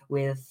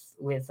with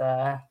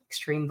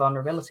extreme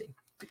vulnerability,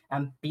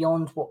 and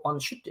beyond what one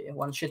should do.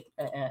 One should,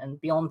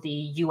 and beyond the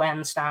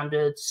UN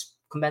standards,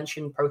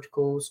 convention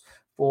protocols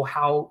for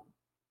how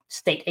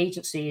state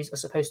agencies are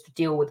supposed to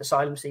deal with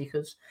asylum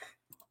seekers,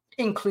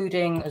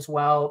 including as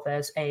well,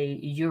 there's a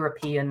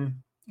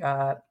European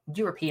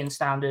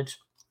standard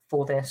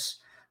for this,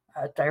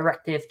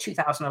 Directive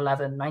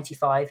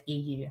 2011/95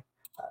 EU.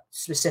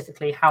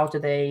 Specifically, how do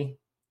they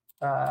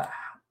the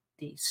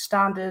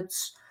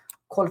standards,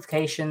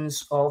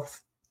 qualifications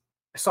of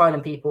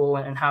asylum people,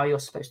 and how you're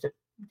supposed to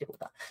deal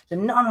with that. So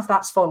none of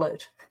that's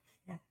followed.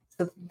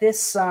 So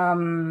this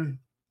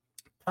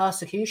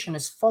persecution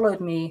has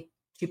followed me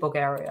to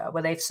Bulgaria,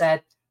 where they've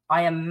said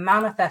I am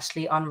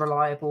manifestly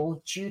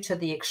unreliable due to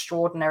the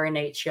extraordinary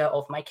nature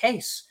of my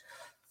case.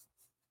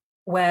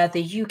 Where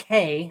the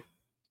UK,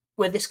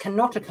 where this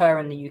cannot occur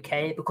in the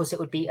UK because it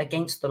would be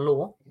against the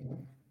law,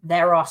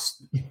 there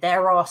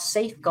are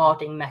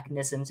safeguarding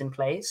mechanisms in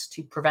place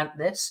to prevent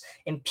this.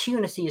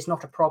 Impunity is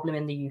not a problem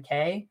in the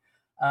UK.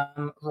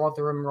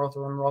 Rotherham.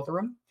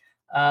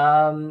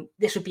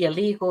 This would be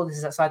illegal. This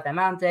is outside their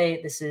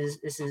mandate. This is.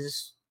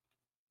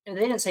 They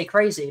didn't say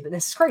crazy, but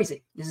this is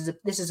crazy.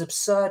 This is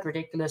absurd,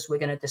 ridiculous. We're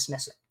going to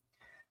dismiss it.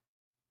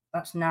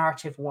 That's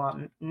narrative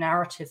 1.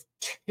 Narrative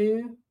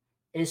 2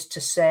 is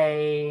to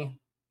say,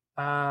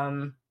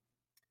 I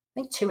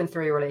think 2 and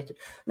 3 are related.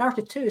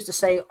 Narrative 2 is to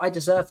say I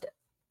deserved it.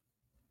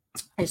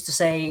 Is to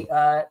say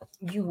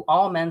you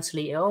are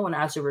mentally ill, and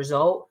as a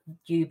result,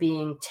 you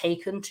being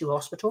taken to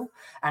hospital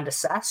and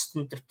assessed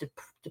and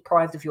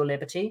deprived of your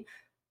liberty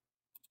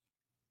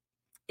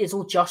is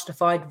all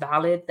justified,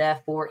 valid,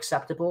 therefore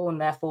acceptable,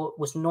 and therefore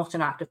was not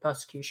an act of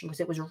persecution because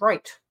it was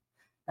right.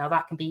 Now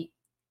that can be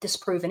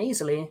disproven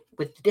easily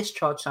with the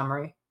discharge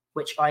summary,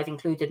 which I've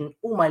included in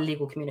all my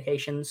legal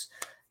communications.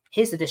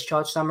 Here's the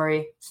discharge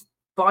summary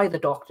by the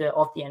doctor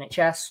of the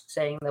NHS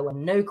saying there were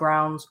no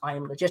grounds, I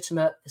am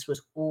legitimate, this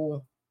was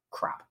all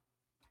crap.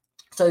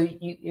 So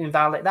you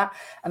invalidate that.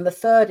 And the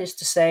third is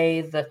to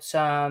say that,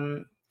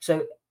 so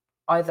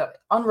either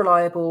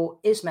unreliable,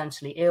 is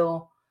mentally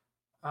ill,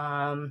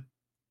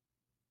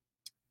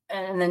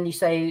 and then you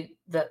say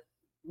that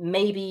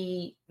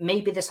maybe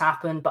this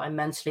happened, but I'm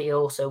mentally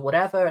ill, so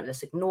whatever,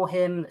 let's ignore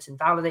him, let's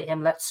invalidate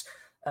him, let's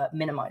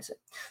minimize it.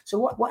 So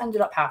what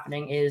ended up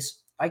happening is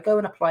I go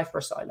and apply for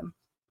asylum.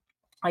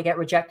 I get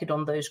rejected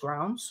on those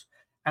grounds.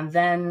 And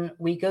then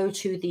we go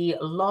to the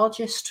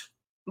largest,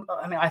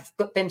 I've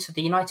been to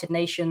the United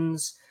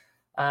Nations,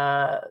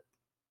 UOM,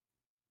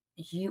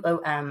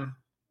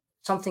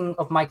 something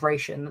of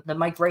migration, the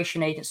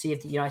migration agency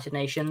of the United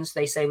Nations.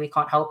 They say, we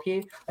can't help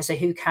you. I say,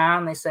 who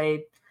can? They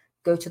say,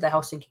 go to the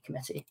Helsinki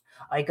Committee.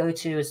 I go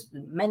to as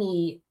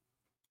many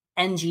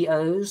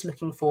NGOs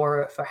looking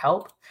for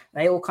help.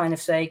 They all kind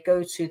of say,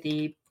 go to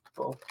the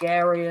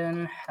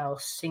Bulgarian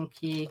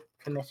Helsinki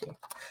Committee.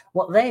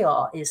 What they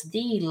are is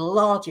the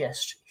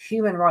largest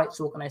human rights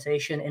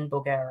organization in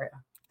Bulgaria.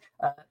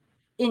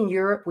 In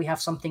Europe, we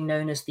have something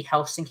known as the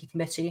Helsinki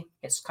Committee.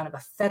 It's kind of a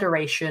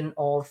federation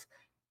of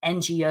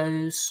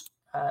NGOs.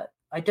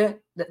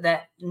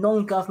 They're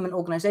non-government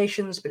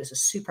organizations, but it's a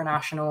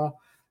supranational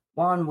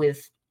one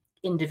with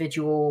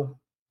individual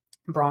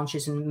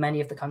branches in many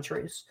of the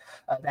countries.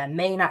 Their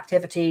main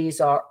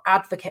activities are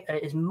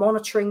is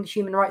monitoring the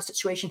human rights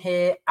situation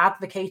here,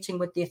 advocating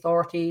with the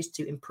authorities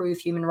to improve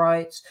human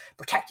rights,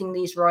 protecting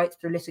these rights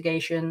through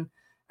litigation,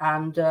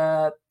 and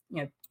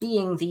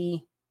being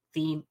the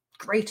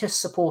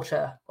greatest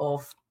supporter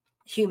of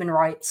human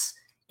rights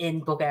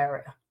in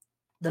Bulgaria.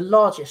 The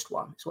largest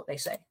one is what they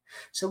say.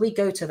 So we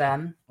go to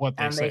them,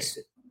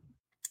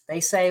 they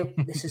say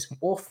this is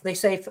awful. They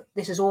say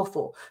this is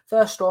awful.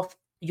 First off,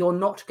 you're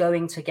not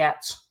going to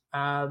get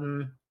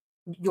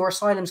your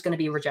asylum is going to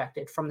be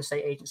rejected from the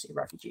state agency of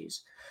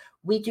refugees.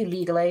 We do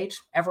legal aid.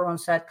 Everyone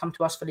said, come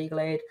to us for legal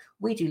aid.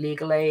 We do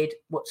legal aid.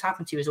 What's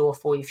happened to you is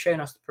awful. You've shown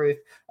us the proof.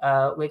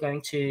 We're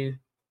going to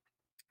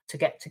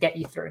get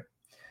you through.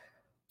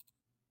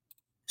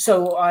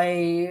 So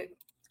I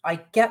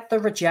get the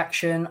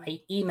rejection.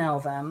 I email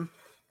them,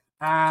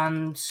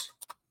 and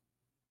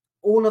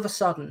all of a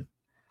sudden,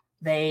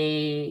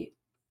 the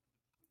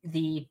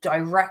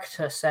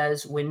director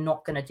says, we're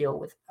not going to deal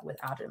with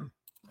Adam.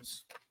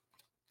 Let's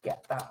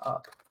get that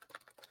up.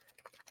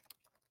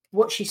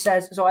 What she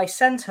says, so I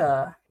sent,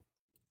 hey,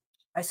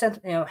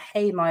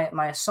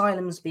 my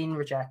asylum's been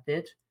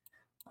rejected.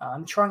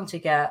 I'm trying to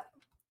get,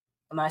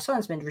 my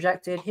asylum's been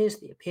rejected. Here's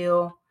the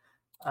appeal.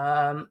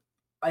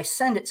 I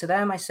send it to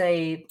them. I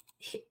say,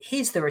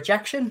 here's the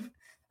rejection.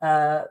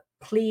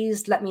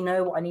 Please let me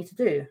know what I need to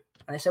do.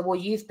 And they said, well,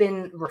 you've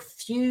been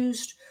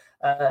refused.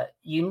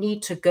 You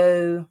need to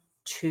go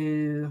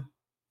to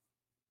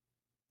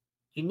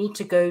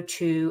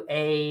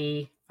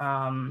a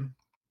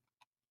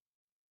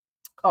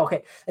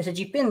okay. They said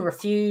you've been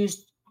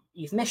refused.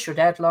 You've missed your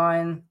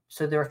deadline,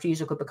 so the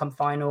refusal could become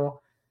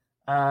final.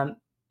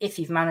 If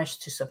you've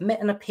managed to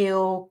submit an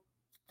appeal,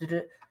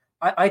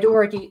 I'd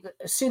already,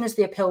 as soon as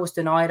the appeal was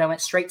denied, I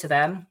went straight to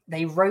them.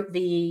 They wrote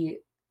the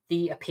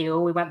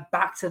appeal. We went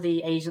back to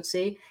the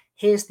agency.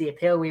 Here's the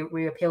appeal.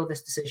 We appealed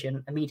this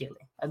decision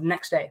immediately. The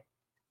next day,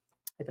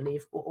 I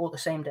believe, or the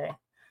same day.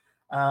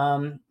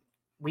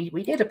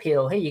 We did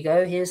appeal. Here you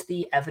go. Here's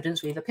the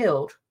evidence we've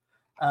appealed.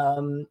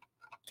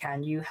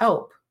 Can you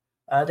help?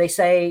 They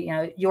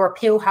say, your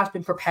appeal has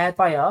been prepared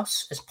by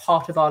us as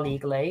part of our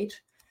legal aid.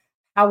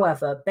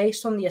 However,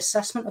 based on the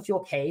assessment of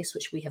your case,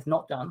 which we have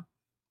done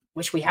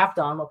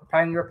while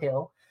preparing your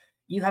appeal,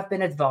 you have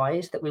been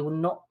advised that we will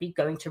not be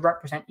going to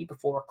represent you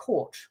before a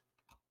court,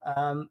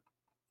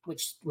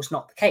 which was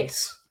not the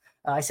case.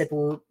 I said,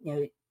 well,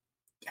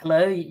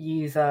 hello,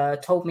 you've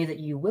told me that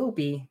you will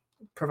be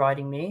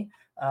providing me.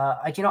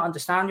 I do not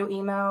understand your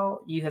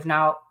email. You have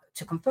now,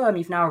 to confirm,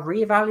 you've now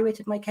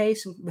reevaluated my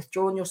case and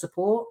withdrawn your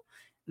support.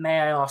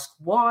 May I ask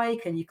why?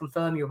 Can you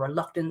confirm your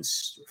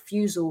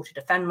refusal to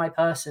defend my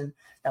person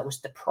that was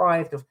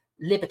deprived of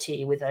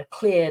liberty with a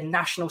clear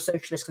National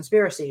Socialist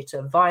conspiracy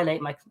to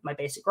violate my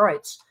basic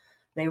rights?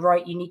 They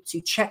write, you need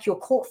to check your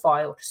court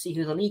file to see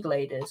who the legal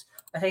aid is.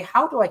 I say,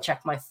 how do I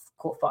check my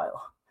court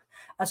file?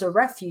 As a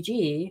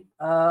refugee,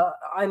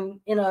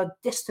 I'm in a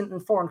distant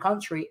and foreign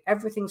country.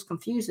 Everything's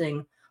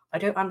confusing. I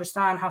don't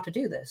understand how to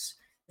do this.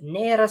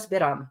 Neras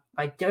biram.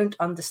 I don't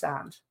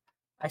understand.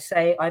 I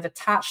say, I've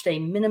attached a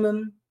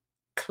minimum,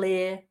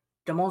 clear,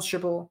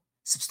 demonstrable,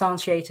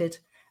 substantiated,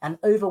 and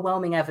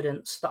overwhelming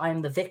evidence that I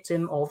am the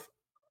victim of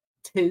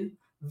 2,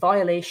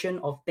 violation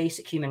of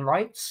basic human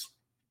rights.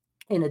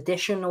 In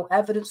additional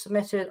evidence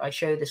submitted, I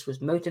show this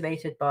was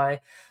motivated by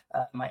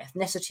my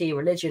ethnicity,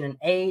 religion, and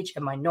age,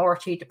 a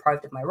minority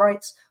deprived of my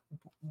rights.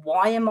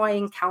 Why am I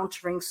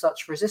encountering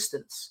such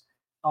resistance?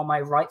 Are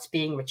my rights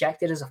being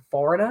rejected as a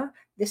foreigner?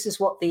 This is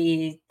what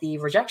the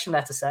rejection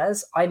letter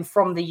says. I'm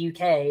from the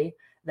UK,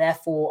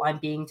 therefore I'm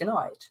being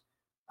denied.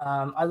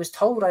 I was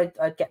told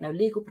I'd get no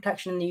legal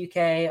protection in the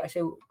UK. I say,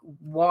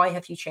 why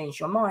have you changed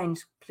your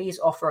mind? Please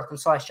offer a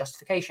concise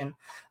justification,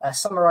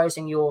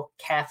 summarizing your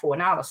careful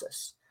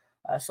analysis.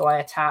 So I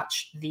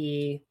attach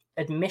the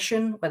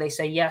admission where they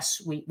say,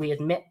 yes, we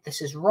admit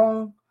this is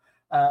wrong.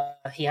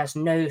 He has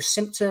no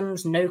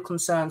symptoms, no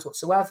concerns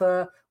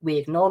whatsoever. We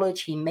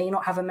acknowledge he may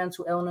not have a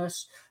mental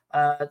illness.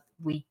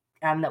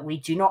 And that we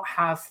do not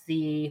have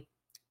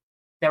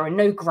there are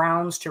no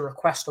grounds to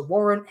request a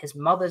warrant. His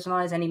mother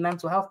denies any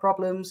mental health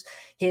problems.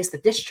 Here's the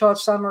discharge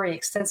summary,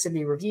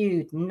 extensively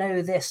reviewed.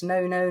 No this,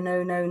 no,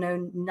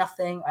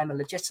 nothing. I'm a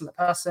legitimate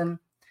person.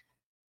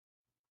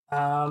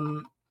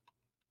 And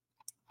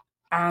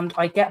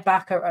I get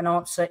back an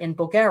answer in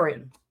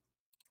Bulgarian,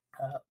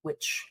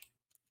 which,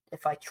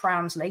 if I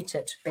translate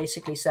it,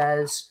 basically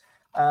says,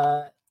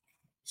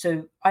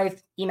 so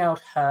I've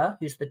emailed her,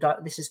 this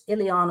is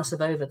Ileana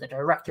Savova, the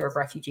director of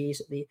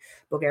refugees at the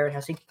Bulgarian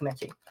Helsinki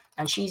Committee,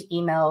 and she's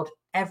emailed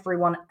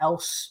everyone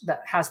else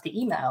that has the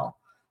email.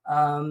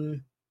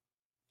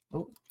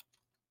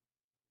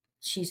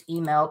 She's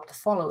emailed the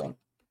following.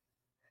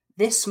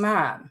 This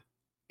man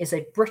is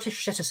a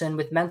British citizen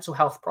with mental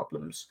health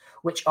problems,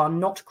 which are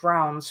not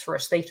grounds for a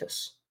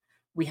status.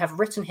 We have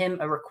written him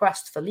a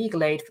request for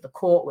legal aid for the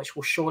court, which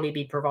will surely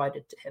be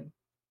provided to him.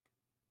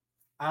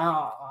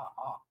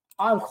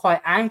 I'm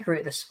quite angry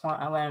at this point.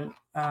 I went,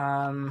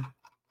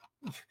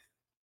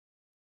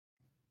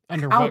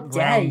 under what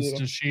grounds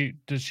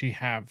does she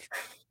have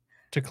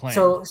to claim?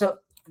 So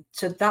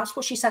that's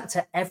what she sent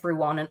to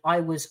everyone, and I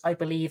was, I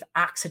believe,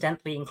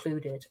 accidentally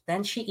included.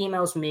 Then she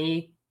emails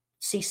me,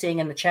 CCing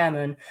in the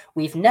chairman,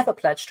 we've never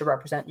pledged to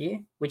represent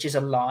you, which is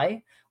a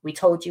lie. We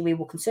told you we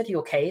will consider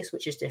your case,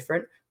 which is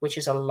different, which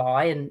is a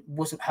lie, and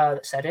wasn't her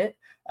that said it.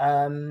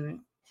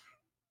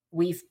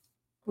 We're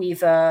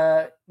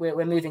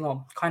moving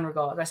on. Kind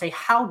regards. I say,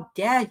 how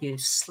dare you,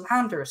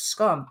 slanderous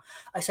scum?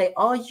 I say,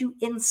 are you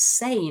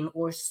insane,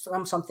 or is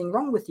something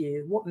wrong with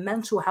you? What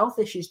mental health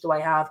issues do I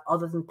have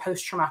other than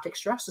post-traumatic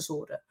stress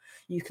disorder?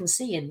 You can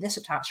see in this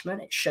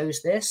attachment, it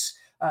shows this.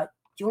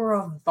 You're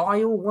a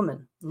vile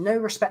woman. No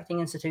respecting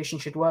institution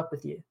should work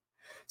with you.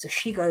 So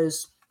she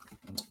goes,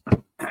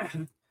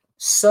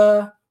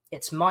 sir,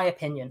 it's my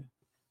opinion.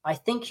 I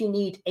think you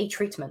need a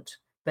treatment,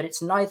 but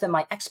it's neither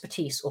my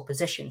expertise or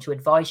position to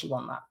advise you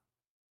on that.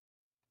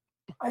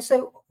 I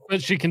say,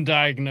 but she can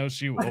diagnose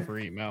you over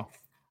email.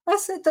 I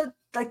said that,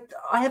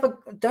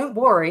 don't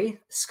worry,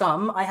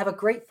 scum. I have a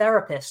great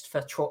therapist for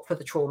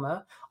the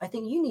trauma. I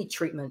think you need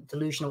treatment,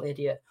 delusional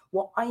idiot.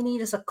 What I need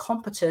is a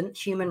competent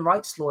human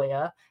rights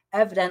lawyer.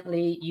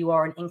 Evidently, you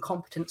are an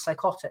incompetent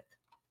psychotic.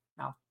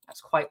 Now,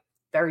 that's quite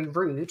very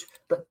rude,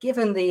 but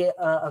given the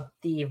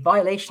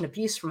violation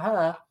abuse from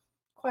her,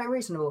 quite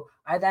reasonable.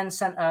 I then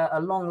sent a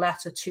long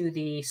letter to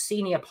the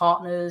senior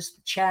partners,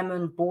 the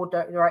chairman, board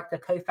director,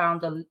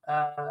 co-founder,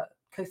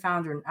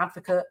 and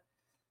advocate,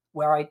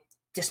 where I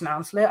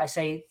dismantle it. I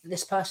say,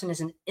 this person is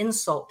an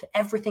insult to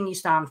everything you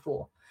stand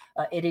for.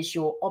 It is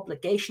your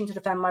obligation to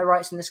defend my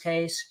rights in this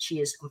case. She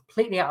is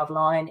completely out of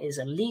line. It is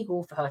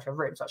illegal for her to have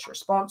written such a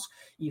response.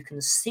 You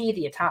can see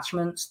the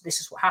attachments. This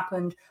is what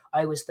happened.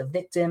 I was the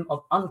victim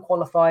of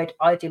unqualified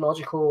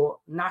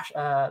ideological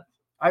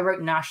I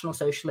wrote National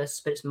Socialists,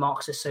 but it's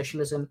Marxist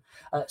socialism,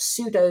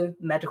 pseudo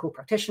medical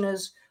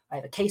practitioners. I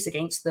have a case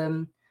against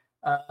them.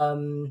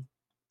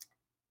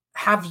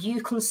 Have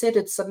you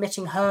considered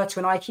submitting her to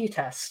an IQ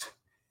test?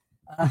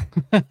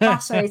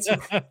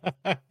 Fascinating.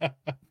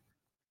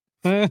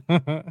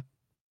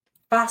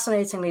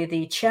 Fascinatingly,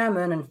 the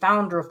chairman and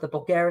founder of the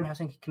Bulgarian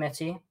Helsinki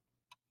Committee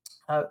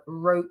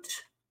wrote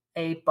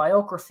a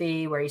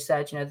biography where he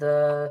said,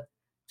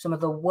 some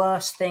of the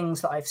worst things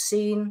that I've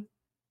seen.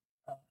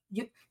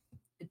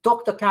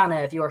 Dr.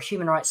 Kanev, you're a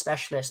human rights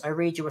specialist. I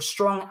read you're a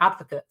strong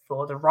advocate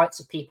for the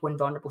rights of people in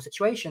vulnerable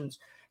situations.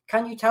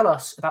 Can you tell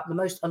us about the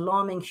most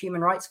alarming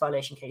human rights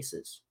violation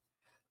cases?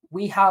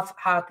 We have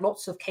had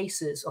lots of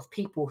cases of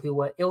people who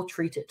were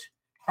ill-treated,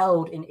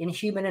 held in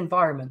inhuman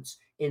environments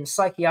in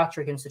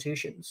psychiatric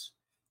institutions.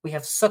 We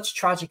have such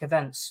tragic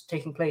events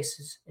taking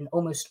place in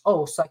almost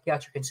all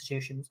psychiatric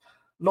institutions.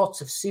 Lots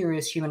of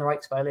serious human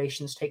rights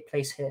violations take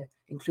place here,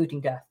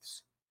 including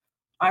deaths.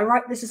 I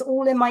write, this is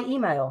all in my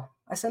email.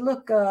 I said,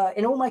 look,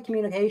 in all my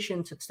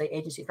communication to the State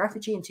Agency of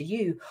Refugee and to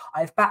you,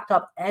 I've backed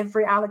up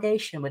every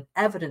allegation with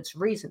evidence,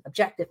 reason,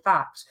 objective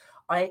facts.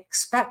 I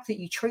expect that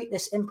you treat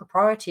this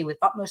impropriety with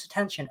utmost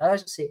attention,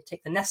 urgency,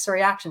 take the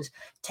necessary actions,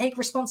 take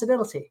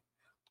responsibility.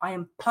 I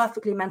am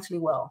perfectly mentally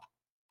well.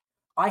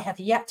 I have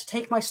yet to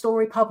take my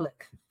story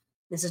public.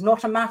 This is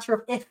not a matter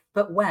of if,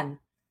 but when.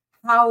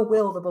 How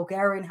will the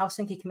Bulgarian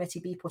Helsinki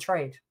Committee be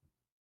portrayed?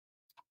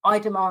 I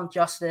demand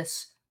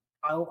justice.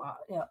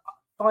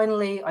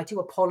 Finally, I do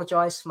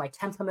apologize for my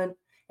temperament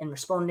in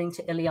responding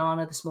to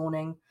Ileana this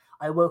morning.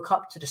 I woke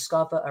up to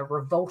discover a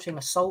revolting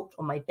assault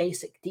on my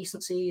basic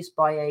decencies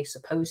by a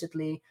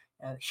supposedly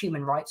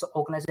human rights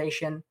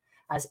organization.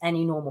 As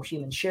any normal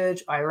human should,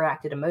 I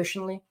reacted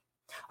emotionally.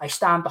 I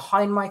stand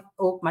behind my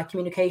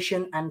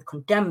communication and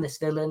condemn this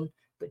villain,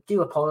 but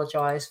do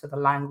apologize for the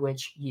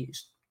language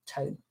used,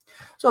 tone.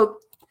 So,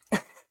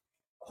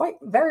 quite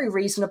very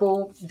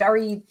reasonable,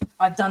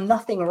 I've done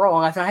nothing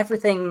wrong. I've done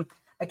everything.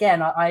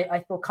 Again,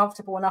 I feel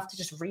comfortable enough to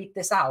just read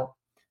this out.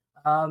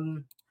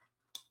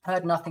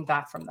 Heard nothing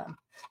back from them.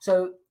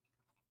 So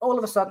all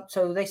of a sudden,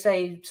 so they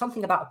say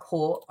something about a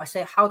court. I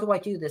say, how do I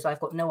do this? I've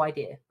got no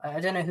idea. I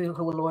don't know who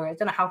a lawyer. I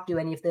don't know how to do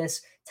any of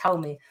this. Tell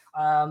me.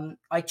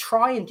 I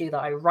try and do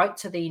that. I write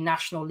to the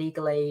National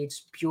Legal Aid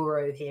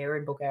Bureau here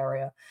in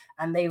Bulgaria,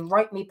 and they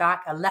write me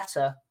back a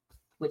letter,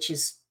 which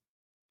is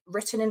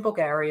written in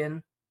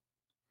Bulgarian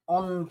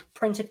on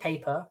printed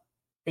paper.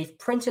 They've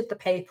printed the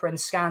paper and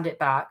scanned it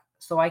back,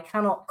 so I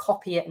cannot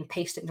copy it and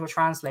paste it into a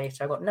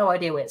translator. I've got no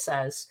idea what it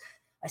says.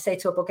 I say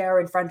to a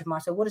Bulgarian friend of mine, I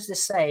say, what does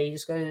this say?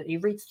 He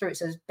reads through it. It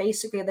says,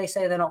 basically, they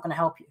say they're not going to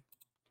help you.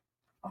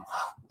 Oh,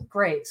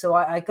 great. So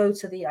I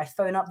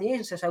phone up the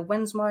agency. I say,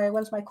 when's my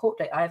court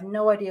date? I have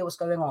no idea what's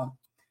going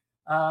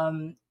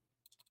on.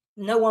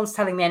 No one's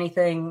telling me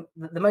anything.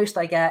 The most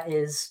I get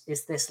is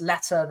this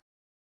letter.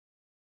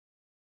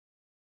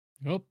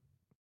 Nope.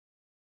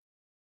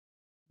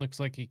 Looks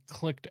like he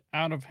clicked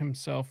out of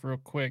himself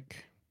real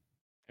quick.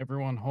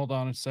 Everyone, hold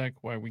on a sec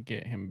while we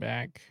get him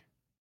back.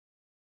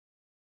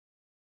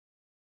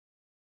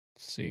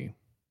 Let's see.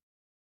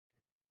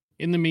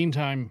 In the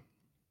meantime,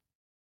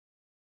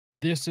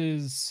 this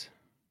is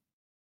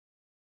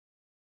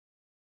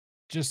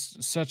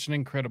just such an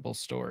incredible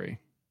story.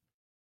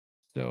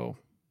 So,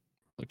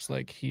 looks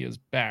like he is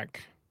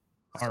back.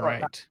 All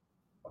right.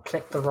 I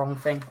clicked the wrong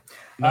thing.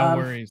 No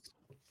worries.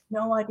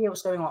 No idea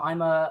what's going on.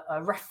 I'm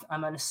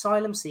I'm an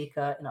asylum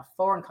seeker in a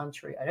foreign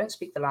country. I don't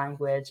speak the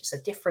language. It's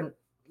a different,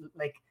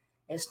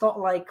 it's not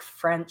like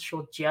French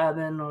or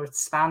German or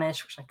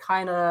Spanish, which I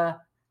kind of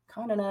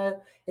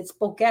know. It's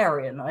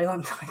Bulgarian. I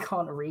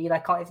can't read. I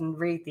can't even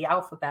read the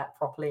alphabet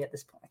properly at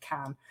this point. I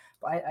can,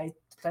 but I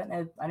don't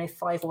know. I know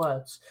 5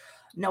 words.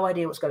 No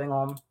idea what's going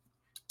on.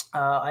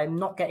 I'm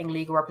not getting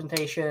legal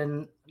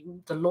representation.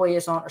 The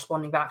lawyers aren't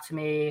responding back to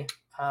me.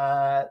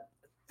 I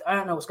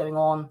don't know what's going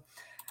on.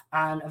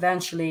 And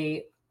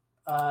eventually,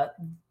 I'm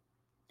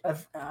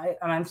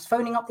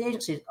phoning up the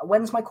agency.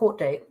 When's my court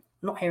date?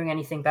 Not hearing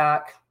anything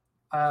back.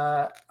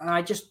 And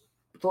I just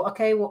thought,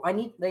 okay, well,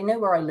 they know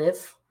where I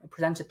live. I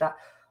presented that.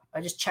 I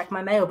just check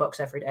my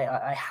mailbox every day.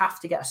 I have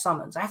to get a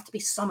summons. I have to be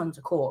summoned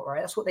to court, right?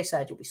 That's what they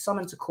said. You'll be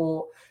summoned to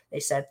court. They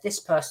said, this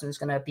person is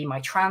going to be my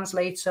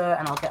translator,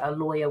 and I'll get a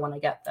lawyer when I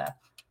get there.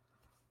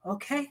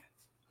 Okay.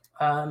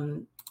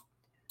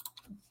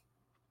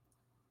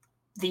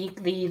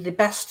 The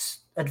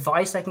best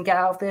advice I can get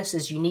out of this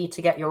is you need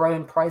to get your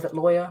own private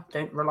lawyer.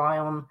 Don't rely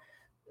on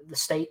the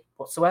state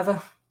whatsoever.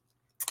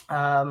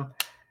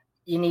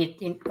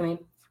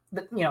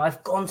 but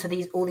I've gone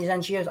to all these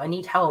NGOs. I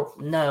need help.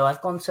 No,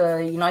 I've gone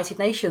to United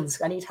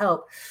Nations. I need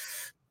help.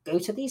 Go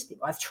to these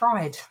people. I've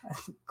tried.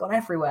 I've gone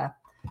everywhere.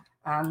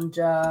 And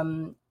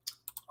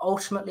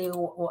ultimately,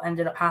 what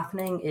ended up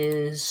happening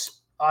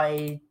is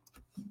I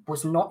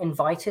was not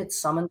invited,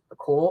 summoned to the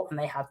court, and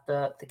they had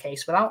the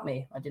case without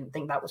me. I didn't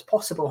think that was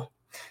possible.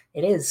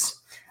 It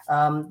is.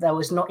 There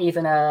was not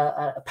even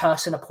a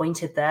person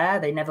appointed there.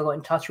 They never got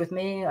in touch with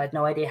me. I had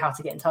no idea how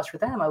to get in touch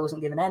with them. I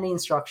wasn't given any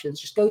instructions.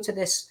 Just go to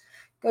the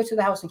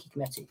Helsinki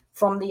Committee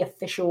from the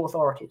official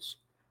authorities.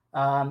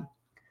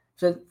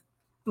 So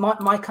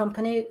my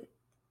company,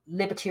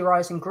 Liberty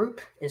Rising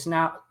Group, is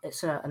now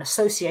an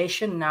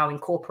association now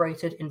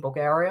incorporated in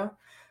Bulgaria.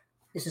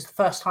 This is the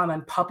first time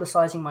I'm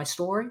publicizing my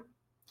story.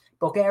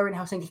 Bulgarian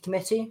Helsinki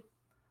Committee,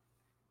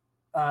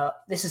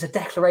 this is a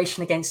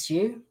declaration against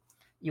you.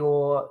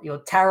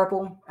 You're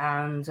terrible,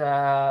 and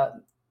I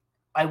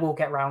will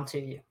get round to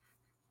you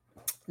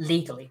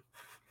legally.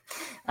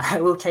 I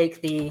will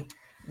take the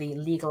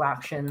legal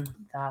action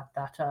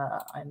that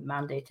I'm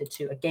mandated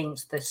to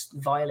against this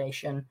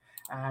violation,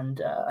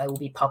 and I will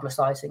be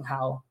publicizing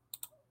how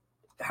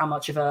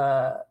much of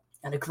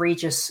an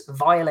egregious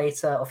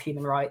violator of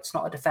human rights,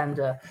 not a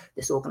defender,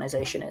 this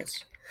organization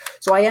is.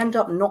 So I end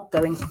up not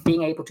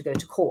being able to go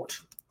to court.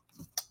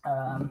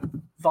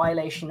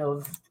 Violation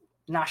of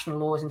national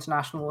laws,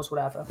 international laws,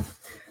 whatever.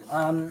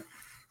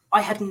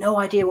 I had no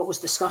idea what was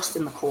discussed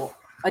in the court.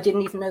 I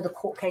didn't even know the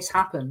court case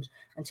happened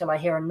until I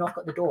hear a knock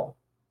at the door.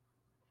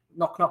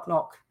 Knock, knock,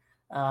 knock.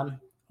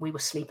 We were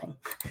sleeping.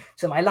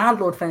 So my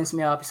landlord phones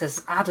me up. He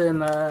says, Adam,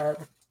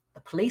 the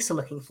police are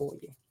looking for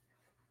you.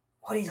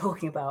 What are you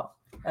talking about?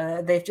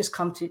 They've just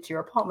come to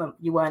your apartment.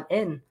 You weren't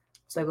in.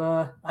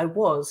 So I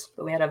was,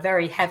 but we had a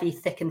very heavy,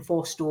 thick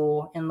enforced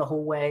door in the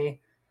hallway.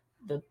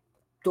 The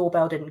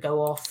doorbell didn't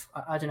go off.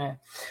 I don't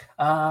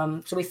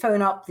know. So we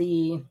phone up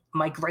the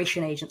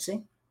migration agency,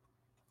 and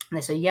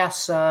they say,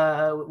 yes,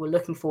 we're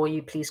looking for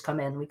you. Please come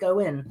in. We go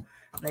in,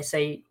 and they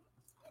say,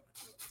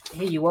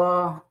 here you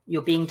are.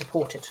 You're being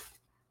deported.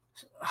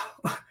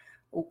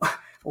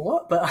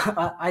 What?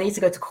 But I need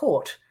to go to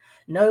court.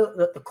 No,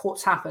 the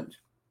court's happened.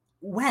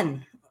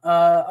 When?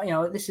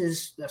 That's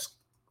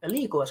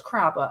illegal. It's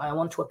crap. I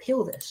want to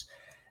appeal this.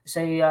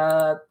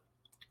 So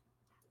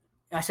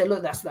I said,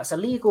 look, that's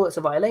illegal. It's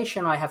a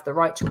violation. I have the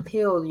right to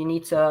appeal. You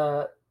need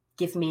to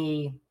give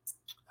me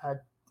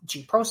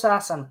due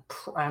process, and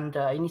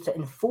you need to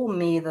inform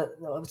me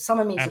that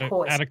summon me to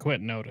court.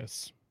 Adequate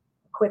notice.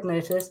 Quick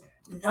notice.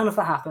 None of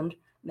that happened.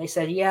 And they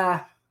said,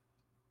 yeah.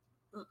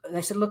 And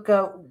they said, look,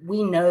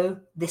 we know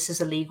this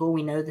is illegal.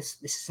 We know this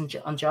is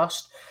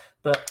unjust,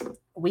 but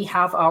we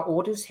have our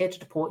orders here to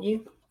deport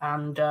you,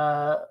 and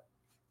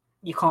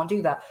you can't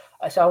do that.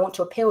 So I want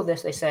to appeal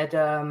this. They said,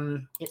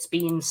 it's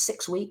been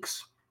 6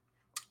 weeks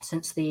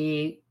since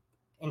the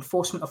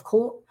enforcement of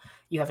court.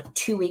 You have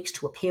 2 weeks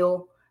to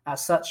appeal.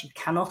 As such, you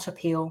cannot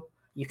appeal.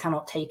 You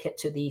cannot take it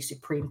to the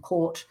Supreme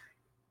Court.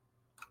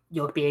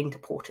 You're being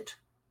deported.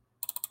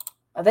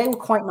 They were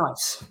quite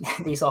nice,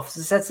 these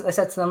officers. I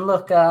said to them,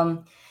 look,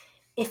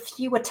 if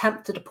you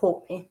attempt to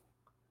deport me,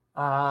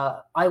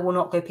 I will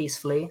not go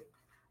peacefully,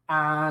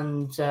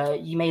 and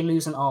you may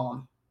lose an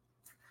arm.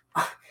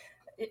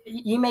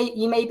 You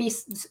may be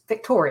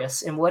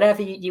victorious in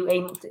whatever you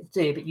aim to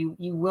do, but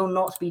you will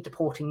not be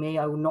deporting me.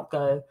 I will not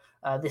go.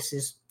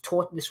 This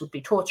would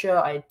be torture.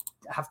 I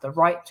have the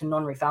right to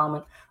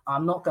non-refoulement.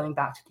 I'm not going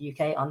back to the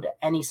UK under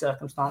any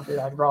circumstances.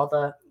 I'd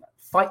rather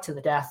fight to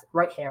the death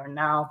right here and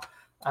now,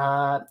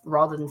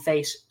 rather than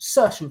face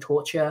certain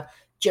torture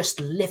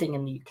just living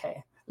in the UK,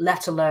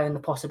 let alone the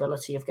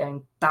possibility of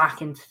going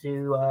back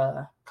into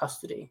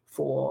custody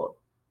for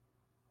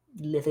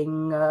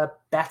living a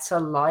better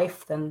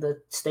life than the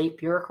state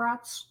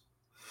bureaucrats.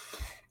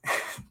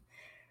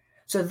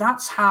 So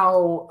that's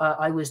how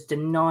I was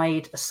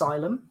denied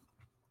asylum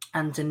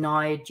and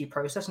denied due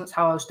process, and that's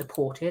how I was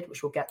deported,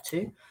 which we'll get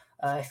to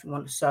if you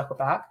want to circle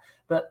back.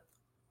 But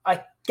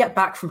I get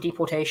back from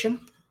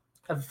deportation.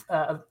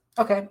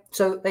 Okay,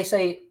 so they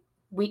say,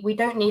 we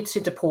don't need to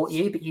deport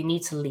you, but you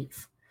need to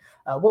leave.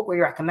 What we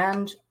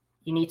recommend,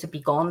 you need to be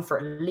gone for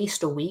at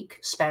least a week,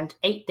 spend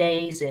 8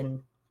 days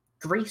in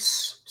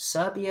Greece,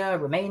 Serbia,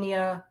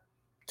 Romania,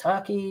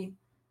 Turkey,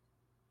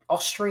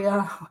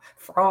 Austria,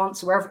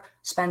 France, wherever.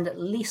 Spend at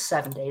least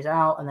 7 days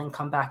out and then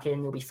come back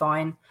in. You'll be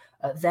fine.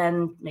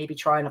 Then maybe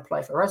try and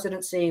apply for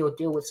residency or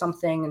deal with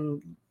something.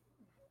 And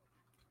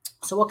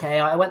so,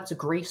 okay, I went to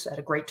Greece. I had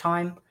a great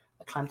time.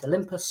 I climbed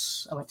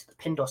Olympus. I went to the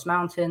Pindos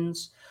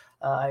Mountains.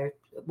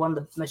 One of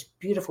the most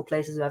beautiful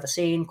places I've ever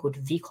seen, called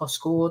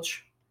Vikos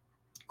Gorge.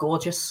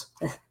 Gorgeous,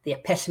 the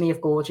epitome of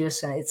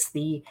gorgeous, and it's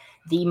the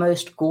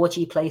most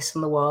gorgy place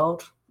in the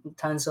world in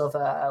terms of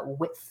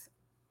width,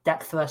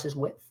 depth versus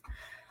width.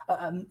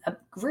 A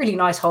really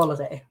nice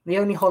holiday. The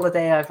only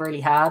holiday I've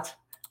really had.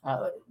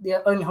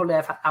 The only holiday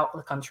I've had out of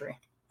the country,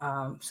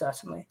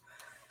 certainly.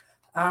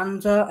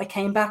 And I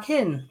came back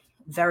in,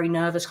 very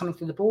nervous coming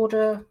through the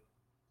border.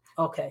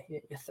 Okay,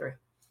 you're through.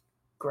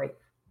 Great.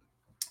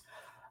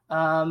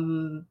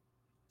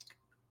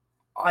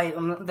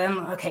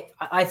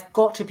 I've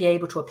got to be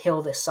able to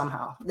appeal this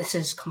somehow. This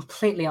is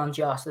completely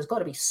unjust. There's got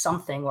to be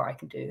something where I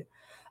can do.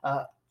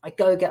 I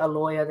go get a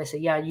lawyer. They say,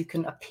 yeah, you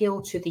can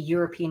appeal to the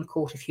European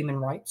Court of Human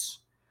Rights.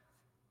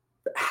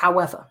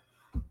 However,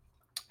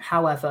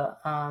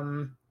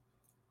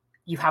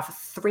 you have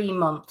 3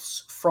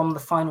 months from the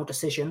final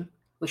decision,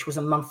 which was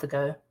a month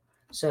ago.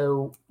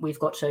 So we've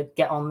got to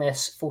get on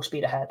this full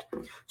speed ahead.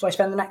 So I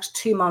spent the next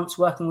 2 months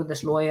working with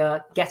this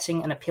lawyer,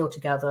 getting an appeal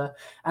together.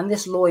 And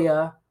this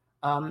lawyer,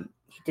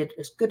 he did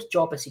as good a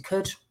job as he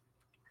could.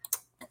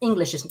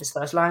 English isn't his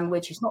first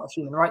language. He's not a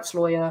human rights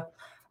lawyer.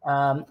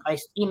 I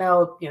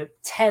emailed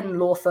 10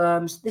 law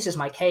firms. This is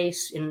my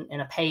case in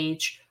a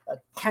page.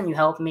 Can you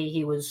help me?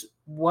 He was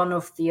one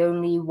of the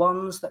only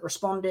ones that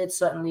responded,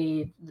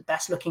 certainly the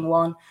best looking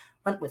one.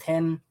 Went with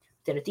him,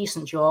 did a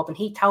decent job. And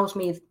he tells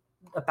me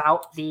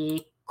about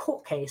the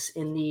court case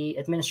in the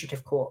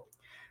administrative court.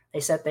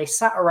 They said they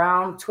sat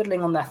around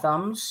twiddling on their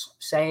thumbs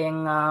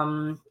saying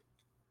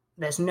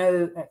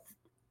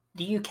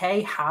the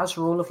UK has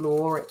rule of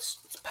law. It's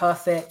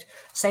perfect.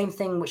 Same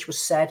thing which was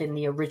said in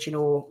the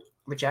original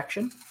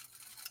rejection.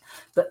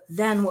 But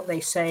then what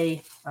they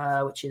say,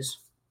 which is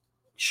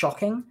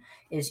shocking,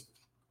 is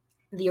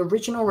the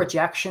original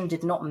rejection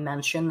did not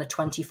mention the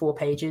 24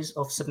 pages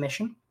of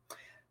submission.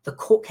 The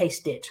court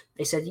case did.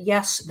 They said,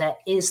 yes, there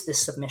is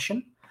this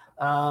submission.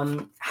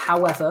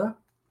 However,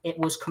 it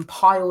was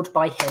compiled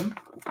by him,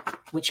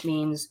 which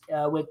means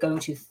we're going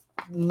to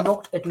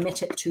not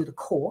admit it to the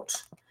court.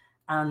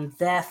 And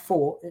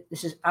therefore,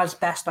 this is as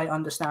best I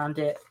understand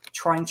it,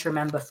 trying to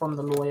remember from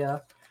the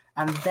lawyer.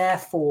 And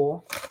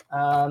therefore,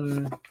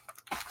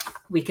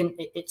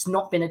 it's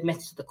not been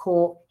admitted to the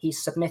court.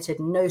 He's submitted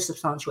no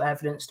substantial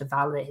evidence to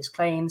validate his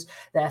claims.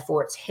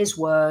 Therefore, it's his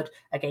word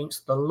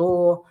against the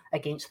law,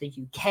 against the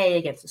UK,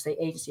 against the State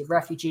Agency of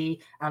Refugee.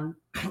 And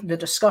the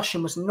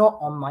discussion was not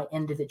on my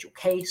individual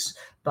case,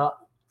 but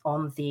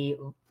on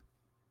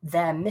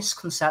their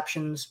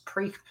misconceptions,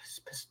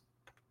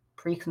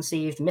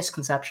 preconceived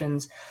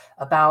misconceptions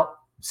about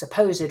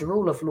supposed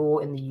rule of law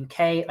in the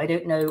UK. I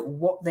don't know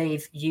what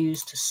they've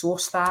used to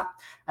source that.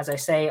 As I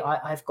say,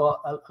 I've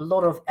got a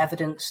lot of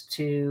evidence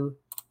to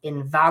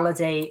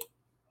invalidate.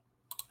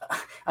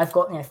 I've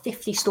got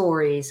 50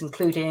 stories,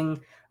 including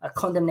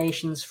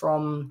condemnations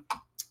from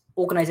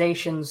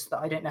organizations that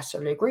I don't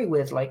necessarily agree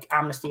with, like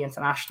Amnesty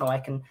International. I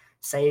can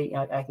say,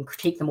 I can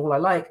critique them all I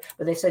like,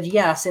 but they said,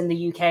 yes, in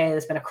the UK,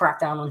 there's been a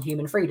crackdown on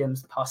human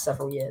freedoms the past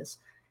several years.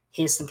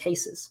 Here's some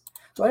cases.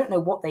 So I don't know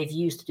what they've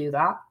used to do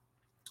that.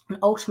 And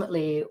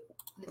ultimately,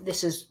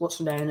 this is what's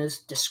known as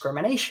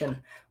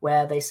discrimination,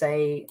 where they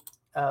say,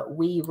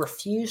 we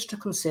refuse to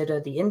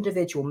consider the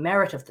individual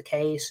merit of the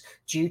case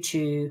due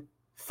to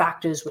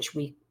factors which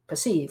we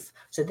perceive.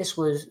 So this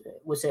was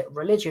it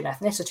religion,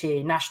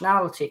 ethnicity,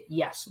 nationality?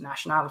 Yes,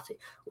 nationality.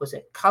 Was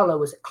it color?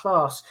 Was it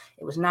class?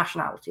 It was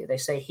nationality. They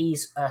say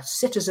he's a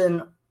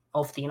citizen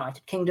of the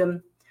United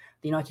Kingdom.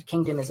 The United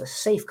Kingdom is a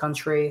safe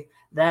country.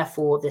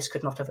 Therefore, this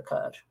could not have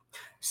occurred.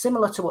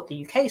 Similar to what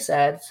the UK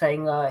said,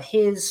 saying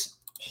this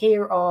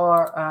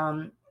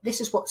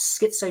is what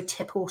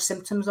schizotypal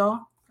symptoms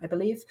are, I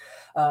believe.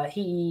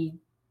 He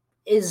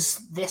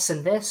is this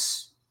and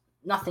this,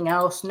 nothing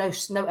else, no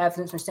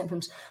evidence, no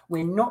symptoms.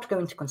 We're not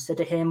going to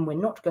consider him. We're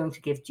not going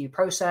to give due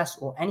process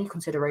or any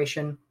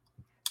consideration.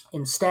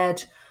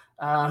 Instead,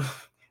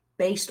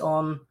 based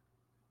on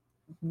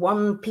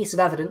one piece of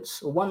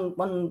evidence or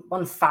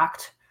one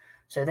fact.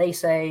 So they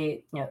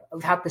say,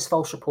 we've had this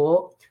false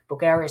report.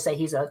 Bulgaria say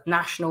he's a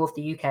national of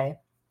the UK.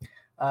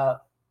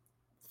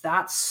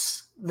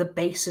 That's the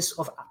basis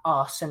of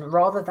us. And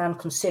rather than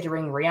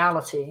considering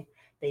reality,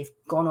 they've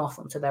gone off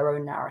onto their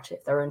own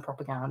narrative, their own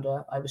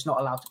propaganda. I was not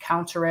allowed to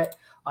counter it.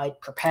 I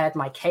prepared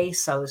my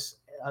case. I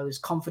was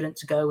confident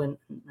to go and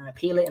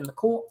appeal it in the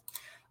court.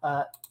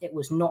 That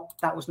was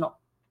not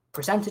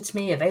presented to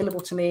me,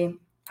 available to me.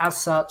 As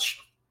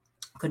such,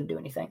 couldn't do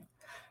anything.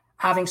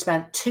 Having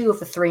spent 2 of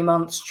the 3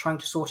 months trying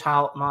to sort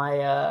out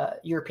my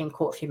European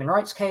Court of Human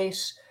Rights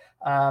case,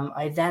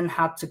 I then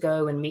had to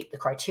go and meet the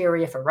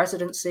criteria for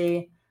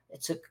residency.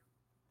 It took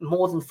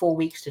more than 4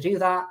 weeks to do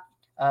that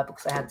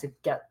because I had to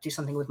do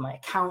something with my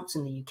accounts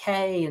in the UK,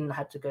 and I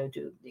had to go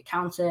do the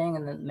accounting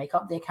and then make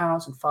up the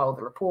accounts and file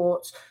the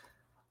reports.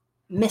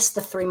 Missed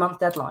the 3-month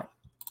deadline.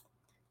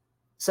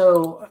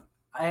 So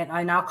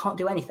I now can't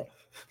do anything.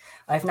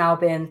 I've now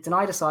been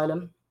denied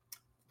asylum,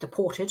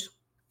 deported,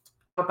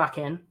 back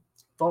in,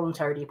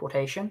 voluntary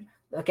deportation.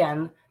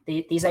 Again,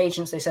 these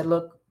agents, they said,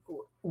 look,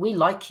 we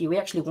like you. We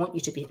actually want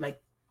you to be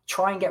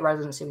try and get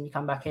residency when you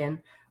come back in.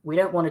 We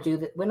don't want to do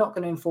that. We're not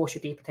going to enforce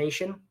your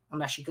deportation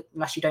unless you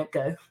don't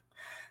go.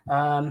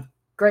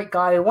 Great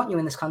guy. I want you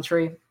in this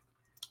country.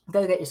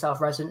 Go get yourself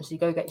residency.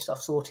 Go get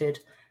yourself sorted.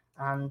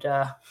 And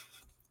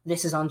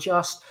this is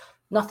unjust.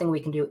 Nothing we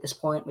can do at this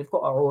point. We've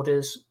got our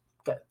orders.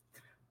 Go.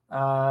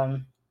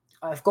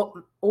 I've got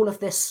all of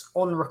this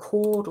on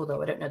record,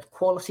 although I don't know the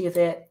quality of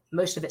it.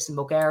 Most of it's in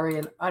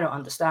Bulgarian. I don't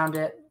understand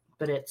it,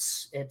 but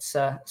it's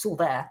all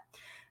there.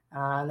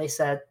 And they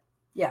said,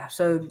 yeah,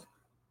 so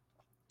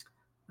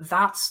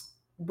that's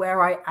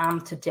where I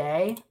am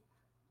today,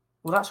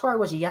 well, that's where I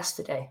was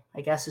yesterday,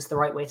 I guess is the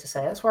right way to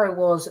say it. That's where I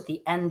was at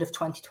the end of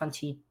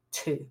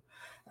 2022.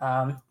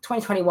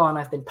 2021,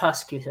 I've been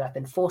persecuted. I've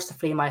been forced to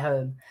flee my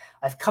home.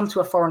 I've come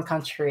to a foreign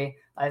country.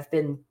 I've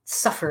been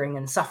suffering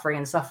and suffering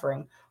and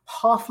suffering.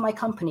 Half my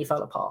company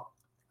fell apart.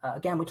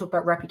 Again, we talk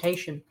about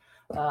reputation.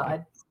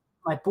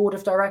 My board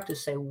of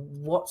directors say,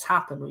 "What's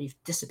happened? Well,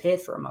 you've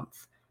disappeared for a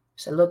month."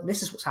 So look,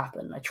 this is what's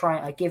happened. I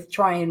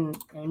try and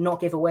not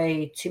give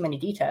away too many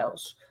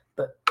details,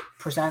 but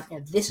present,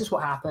 this is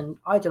what happened,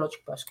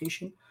 ideological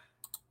persecution.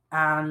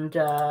 And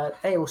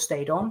they all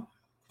stayed on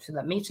to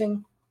that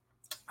meeting.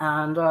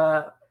 And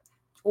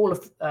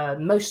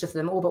most of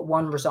them, all but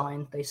one,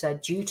 resigned. They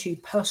said, due to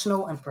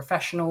personal and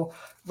professional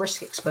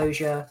risk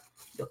exposure,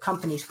 your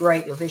company's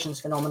great, your vision's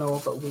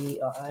phenomenal, but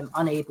I'm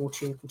unable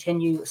to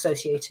continue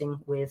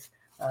associating with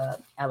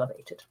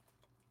Elevated.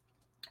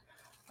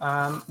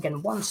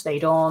 Again, one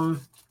stayed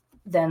on.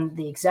 Then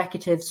the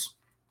executives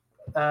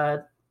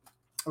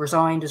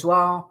resigned as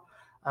well.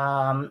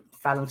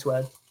 Fell into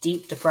a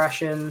deep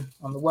depression,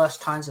 on the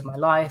worst times of my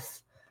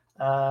life.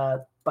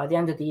 By the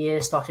end of the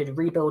year, started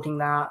rebuilding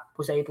that.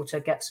 Was able to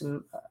get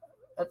some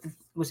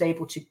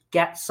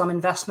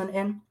investment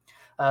in,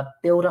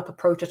 build up a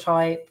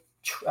prototype.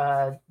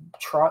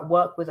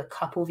 Work with a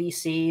couple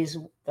VCs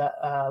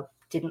that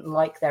didn't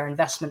like their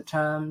investment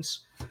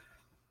terms.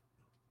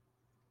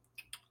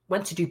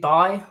 Went to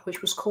Dubai,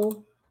 which was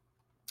cool.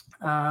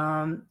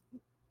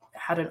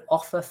 Had an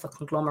offer for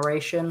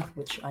conglomeration,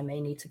 which I may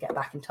need to get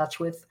back in touch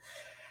with.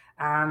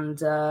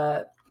 And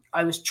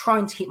I was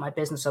trying to keep my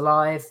business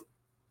alive.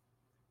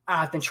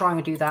 I've been trying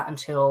to do that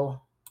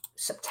until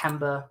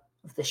September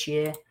of this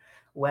year,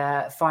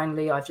 where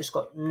finally I've just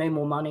got no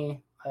more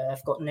money.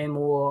 I've got no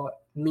more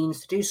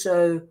means to do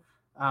so.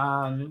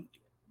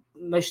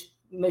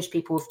 Most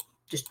people have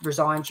just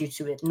resigned due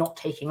to it not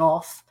taking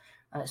off.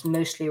 It's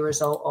mostly a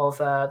result of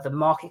the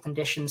market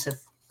conditions have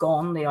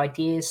gone. The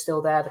idea is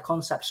still there. The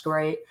concept's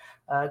great.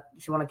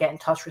 If you want to get in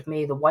touch with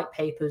me, the white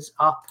paper's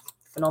up.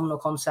 Phenomenal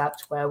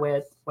concept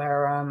where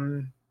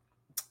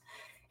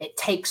it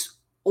takes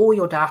all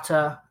your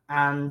data,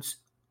 and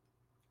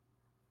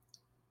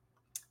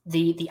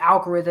the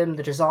algorithm,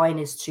 the design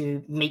is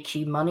to make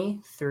you money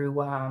through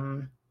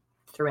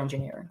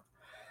engineering,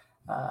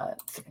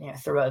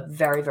 through a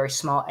very, very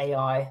smart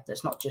AI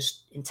that's not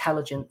just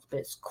intelligent, but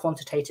it's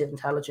quantitative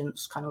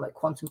intelligence, kind of like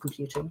quantum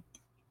computing.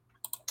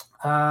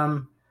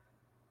 So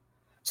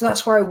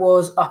that's where I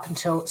was up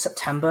until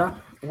September,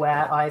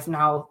 where I've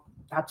now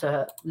had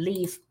to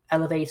leave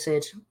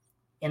Elevated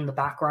in the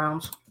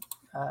background,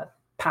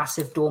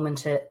 passive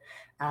dormant it,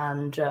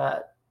 and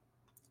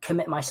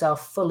commit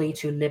myself fully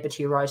to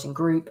Liberty Rising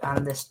Group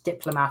and this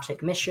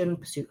diplomatic mission,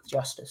 pursuit of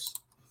justice.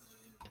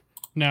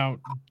 Now,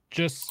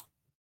 just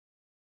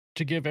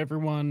to give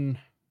everyone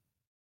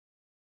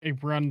a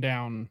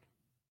rundown,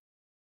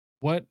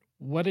 what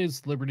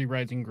is Liberty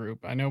Rising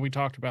Group? I know we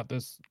talked about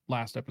this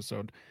last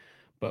episode,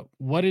 but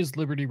what is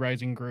Liberty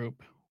Rising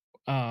Group?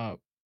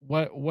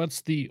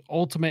 What's the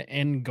ultimate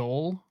end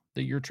goal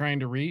that you're trying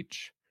to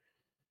reach,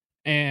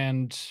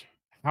 and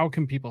how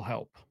can people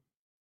help?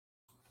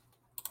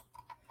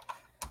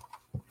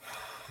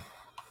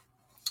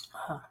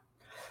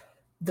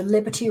 The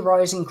Liberty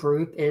Rising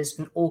Group is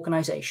an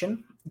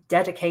organization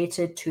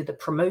dedicated to the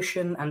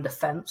promotion and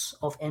defense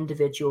of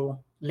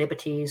individual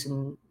liberties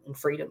and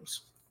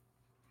freedoms.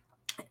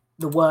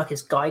 The work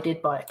is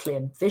guided by a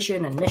clear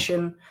vision and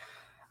mission.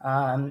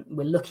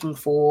 We're looking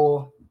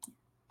for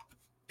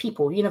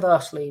people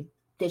universally,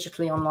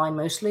 digitally, online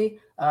mostly,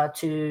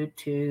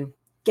 to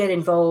get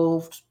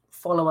involved,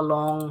 follow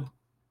along,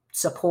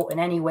 support in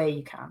any way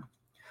you can.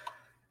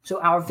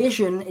 So our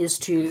vision is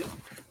to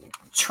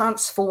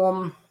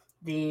transform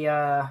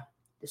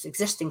this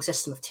existing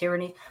system of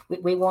tyranny.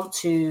 We want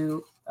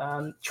to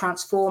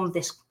transform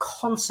this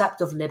concept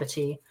of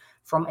liberty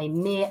from a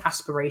mere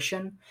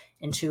aspiration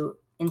into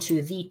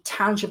the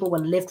tangible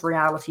and lived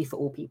reality for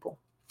all people.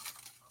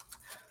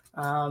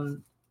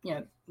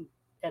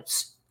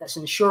 That's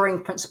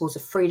ensuring principles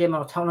of freedom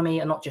and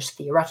autonomy are not just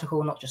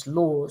theoretical, not just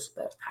laws,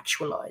 but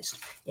actualized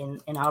in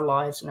our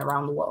lives and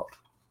around the world.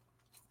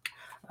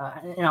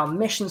 In our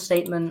mission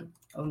statement,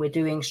 we're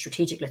doing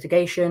strategic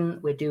litigation,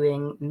 we're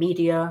doing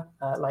media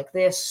like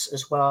this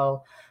as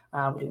well.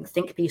 We're doing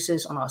think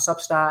pieces on our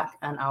Substack,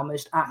 and our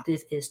most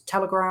active is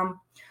Telegram,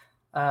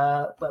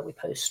 where we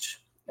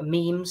post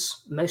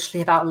memes, mostly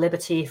about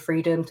liberty,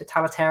 freedom,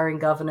 totalitarian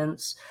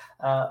governance,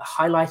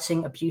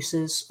 highlighting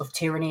abuses of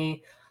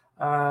tyranny,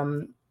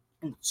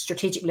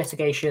 strategic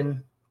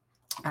litigation,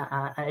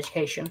 and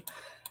education.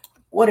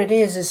 What it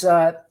is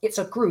it's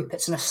a group,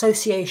 it's an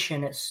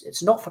association,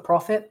 it's not for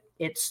profit.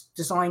 It's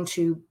designed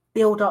to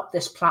build up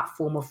this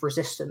platform of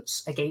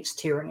resistance against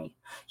tyranny,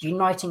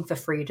 uniting for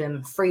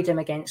freedom, freedom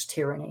against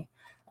tyranny.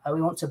 We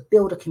want to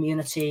build a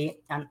community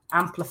and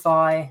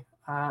amplify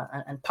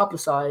and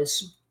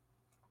publicize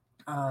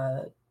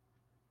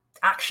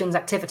actions,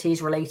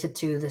 activities related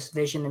to this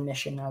vision and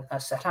mission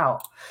as set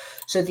out.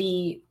 So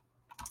you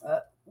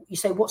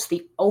say, what's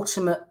the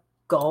ultimate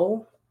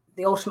goal?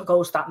 the ultimate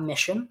goal is that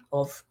mission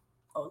of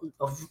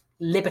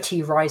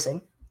liberty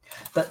rising,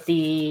 but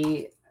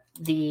the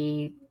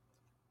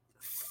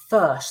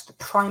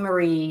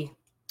primary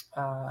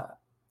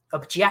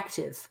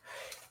objective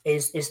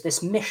is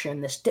this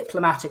mission, this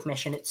diplomatic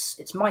mission.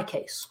 It's my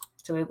case.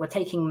 So we're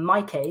taking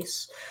my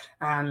case,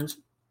 and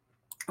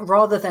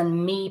rather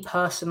than me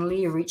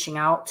personally reaching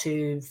out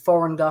to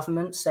foreign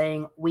governments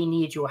saying, we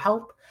need your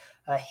help,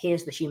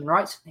 here's the human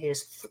rights,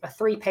 here's a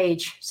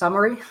 3-page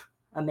summary,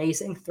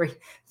 amazing,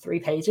 three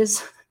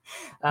pages.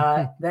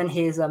 Then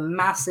here's a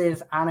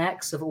massive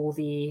annex of all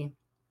the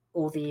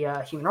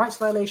human rights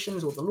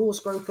violations, all the laws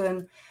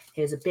broken.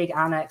 Here's a big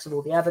annex of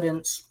all the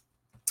evidence.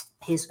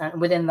 And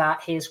within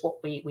that, here's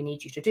what we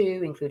need you to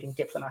do, including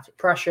diplomatic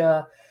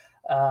pressure,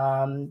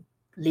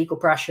 legal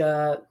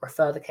pressure,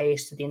 refer the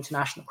case to the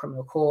International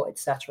Criminal Court,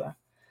 etc.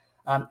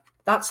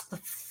 That's the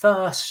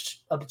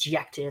first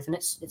objective, and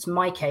it's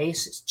my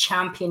case. It's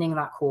championing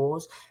that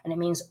cause, and it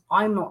means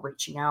I'm not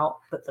reaching out,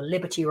 but the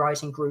Liberty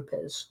Rising group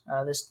is.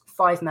 There's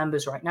 5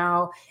 members right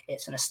now.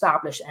 It's an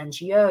established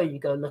NGO. You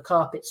go look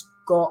up. It's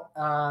got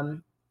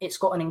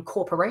an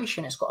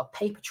incorporation. It's got a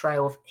paper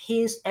trail of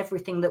here's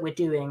everything that we're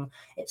doing.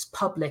 It's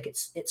public.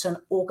 It's an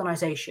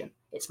organization.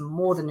 It's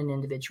more than an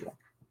individual.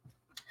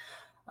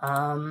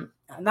 And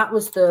that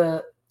was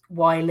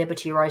why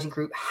Liberty Rising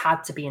Group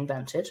had to be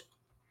invented.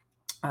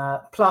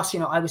 Plus,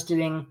 I was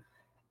doing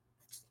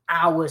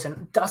hours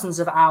and dozens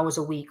of hours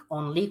a week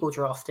on legal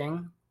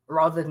drafting,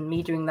 rather than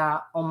me doing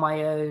that on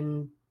my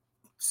own,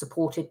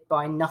 supported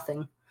by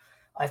nothing.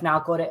 I've now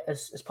got it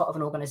as part of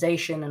an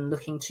organization and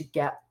looking to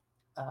get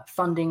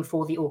funding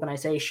for the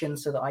organization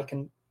so that I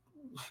can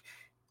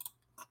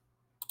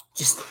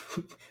just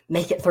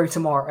make it through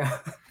tomorrow.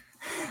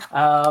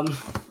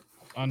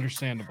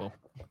 Understandable.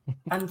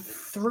 And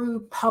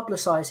through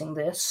publicizing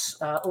this,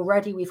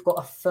 already we've got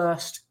a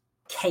first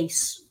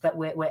case that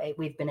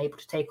we've been able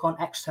to take on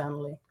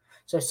externally.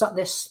 So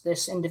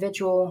this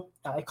individual,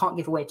 I can't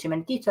give away too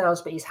many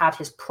details, but he's had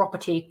his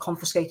property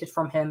confiscated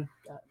from him,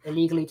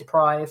 illegally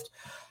deprived,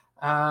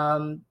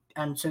 and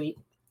so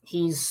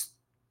he's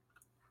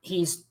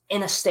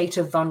in a state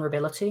of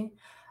vulnerability.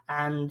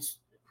 And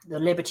the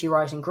Liberty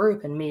Rising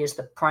Group and me as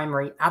the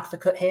primary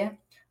advocate here,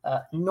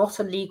 not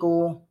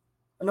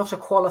a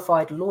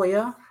qualified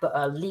lawyer, but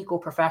a legal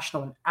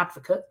professional and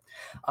advocate.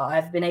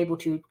 I've been able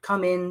to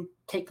come in,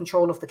 take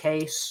control of the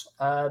case,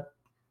 put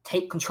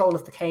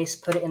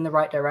it in the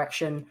right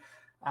direction,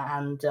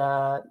 and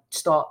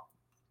start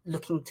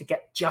looking to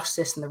get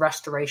justice and the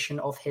restoration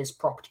of his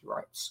property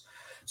rights.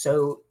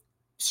 So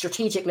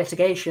strategic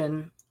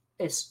litigation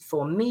is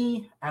for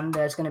me, and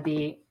there's going to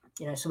be,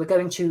 so we're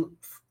going to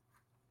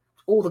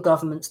all the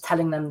governments,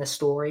 telling them this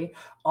story,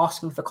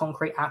 asking for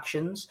concrete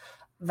actions.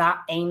 That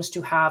aims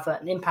to have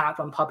an impact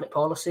on public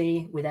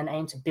policy. We then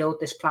aim to build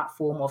this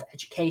platform of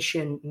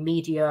education,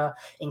 media,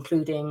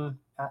 including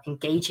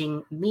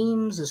engaging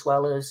memes, as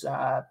well as,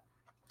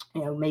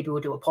 maybe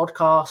we'll do a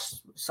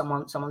podcast.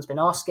 Someone's been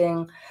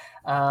asking,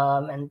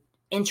 and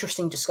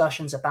interesting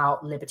discussions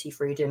about liberty,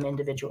 freedom,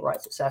 individual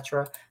rights,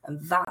 etc. And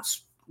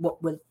that's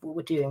what we're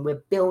doing.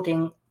 We're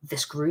building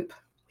this group,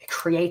 we're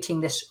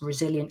creating this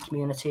resilient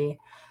community,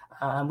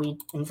 and we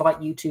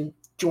invite you to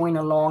join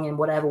along in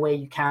whatever way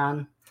you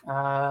can.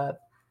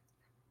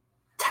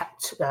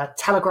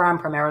 Telegram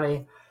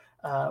primarily,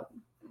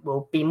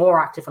 will be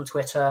more active on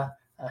Twitter,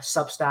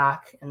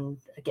 Substack, and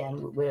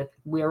again,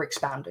 we're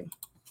expanding.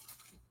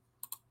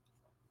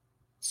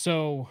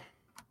 So,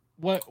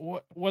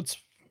 what's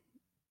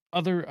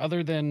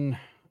other than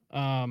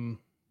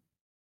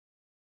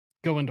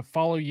going to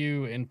follow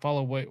you and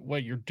follow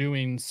what you're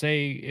doing?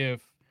 Say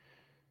if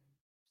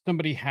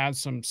somebody has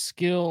some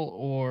skill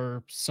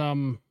or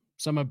some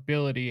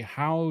ability,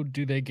 how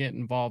do they get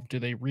involved? Do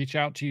they reach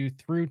out to you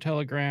through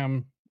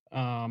Telegram?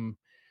 How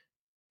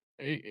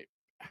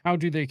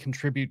do they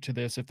contribute to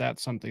this if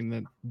that's something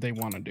that they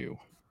want to do?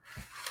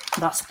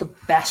 That's the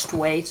best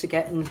way to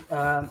get in.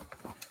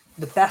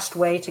 The best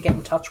way to get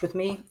in touch with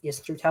me is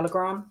through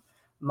Telegram.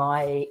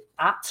 My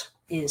 @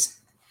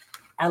 is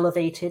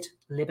Elevated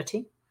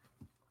Liberty.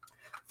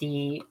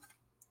 The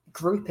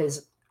group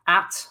is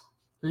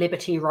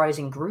 @Liberty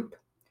Rising Group.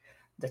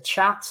 The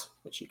chat,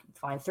 which you can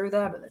find through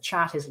there, but the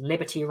chat is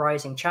Liberty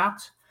Rising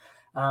Chat.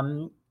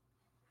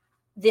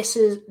 This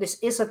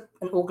is an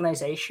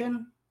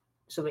organization,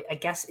 so I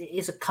guess it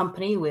is a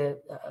company. We're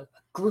a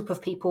group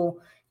of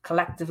people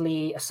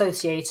collectively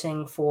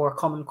associating for a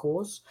common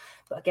cause.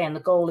 But again, the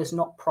goal is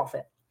not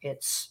profit.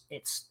 It's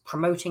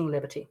promoting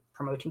liberty,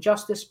 promoting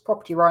justice,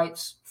 property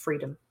rights,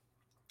 freedom.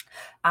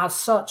 As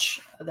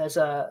such, there's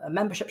a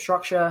membership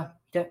structure.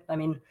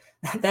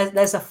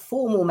 There's a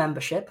formal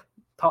membership,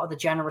 part of the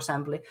General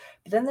Assembly,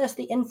 but then there's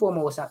the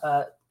informal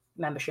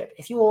membership.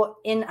 If you're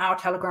in our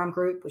Telegram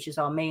group, which is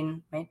our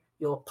main,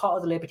 you're part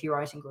of the Liberty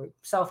Rising Group.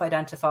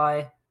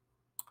 Self-identify,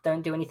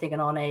 don't do anything in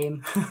our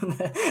name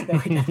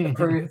that we don't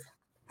approve.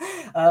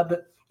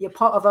 But you're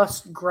part of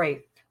us,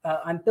 great.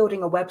 I'm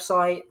building a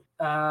website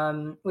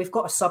we've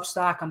got a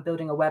Substack. I'm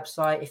building a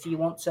website. If you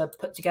want to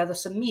put together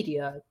some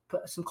media,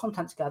 put some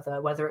content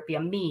together, whether it be a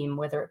meme,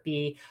 whether it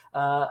be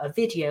a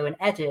video, an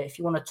edit, if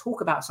you want to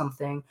talk about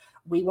something,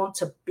 we want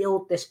to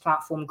build this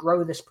platform,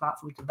 grow this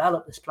platform,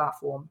 develop this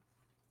platform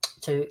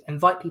to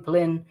invite people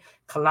in,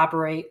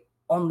 collaborate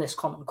on this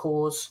common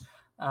cause.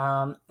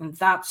 And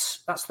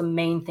that's the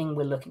main thing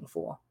we're looking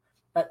for.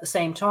 At the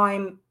same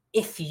time,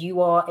 if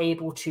you are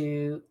able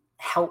to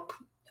help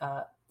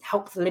the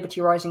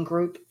Liberty Rising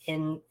group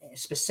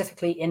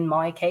specifically in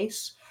my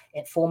case,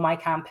 for my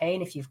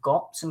campaign, if you've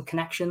got some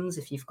connections,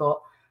 if you've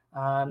got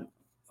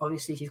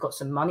obviously if you've got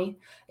some money,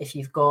 if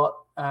you've got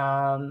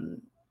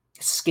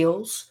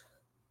skills,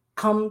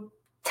 come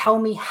tell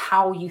me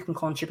how you can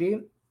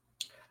contribute,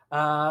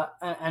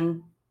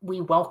 and we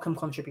welcome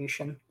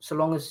contribution so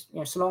long as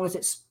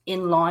it's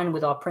in line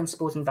with our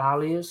principles and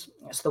values.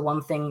 That's the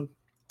one thing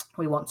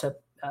we want to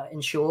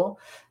ensure: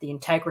 the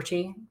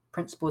integrity,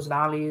 principles,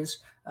 values.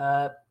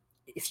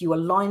 If you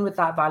align with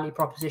that value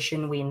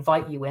proposition, we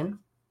invite you in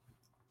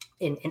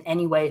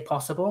any way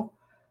possible.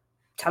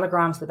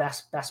 Telegram's the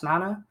best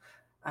manner,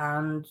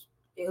 and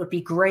it would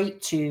be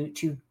great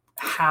to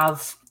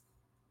have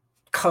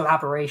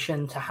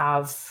collaboration, to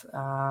have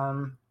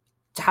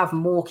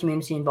more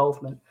community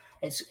involvement.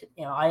 It's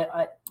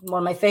I one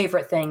of my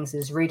favorite things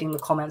is reading the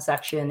comment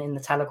section in the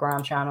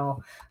Telegram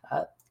channel,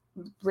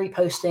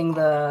 reposting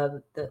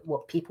the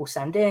what people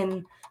send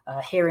in,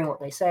 hearing what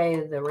they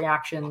say, the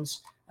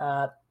reactions.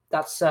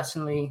 That's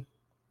certainly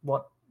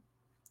what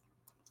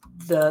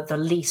the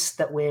least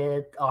that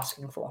we're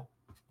asking for.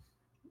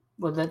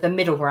 Well, the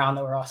middle ground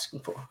that we're asking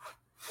for.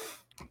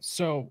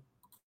 So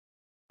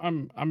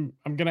I'm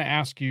going to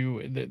ask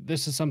you,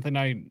 this is something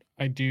I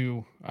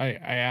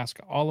ask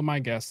all of my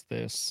guests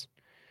this.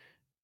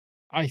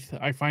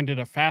 I find it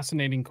a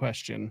fascinating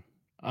question.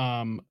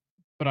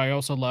 But I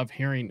also love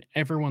hearing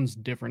everyone's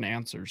different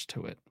answers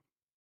to it.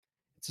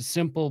 It's a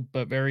simple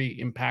but very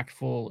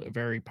impactful,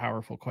 very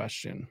powerful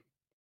question.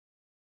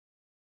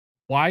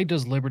 Why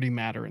does liberty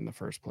matter in the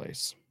first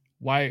place?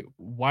 Why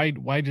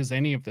does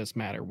any of this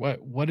matter?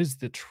 What is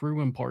the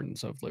true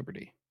importance of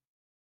liberty?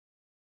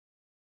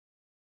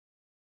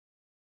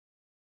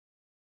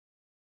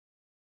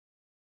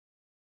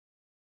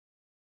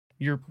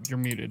 You're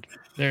muted.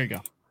 There you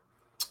go.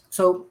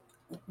 So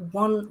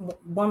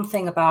one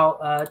thing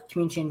about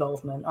community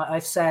involvement,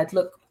 I've said,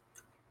 look,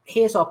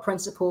 here's our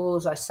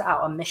principles. I set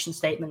out a mission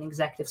statement,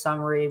 executive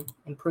summary,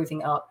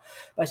 improving it up.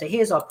 But I say,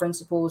 here's our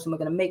principles, and we're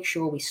going to make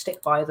sure we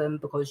stick by them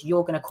because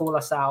you're going to call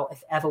us out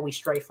if ever we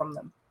stray from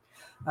them.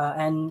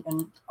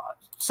 And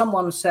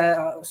someone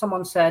said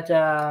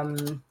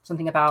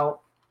something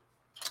about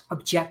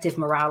objective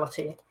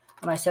morality.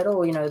 And I said,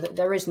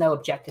 there is no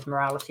objective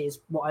morality, is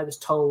what I was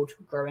told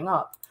growing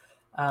up.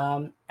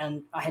 And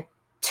I had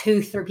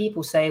 2-3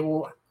 people say,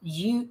 well,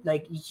 you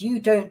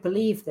don't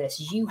believe this.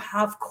 You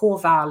have core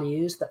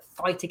values that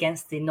fight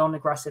against the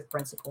non-aggressive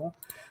principle.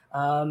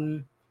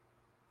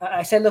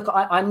 I said, look,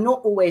 I'm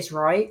not always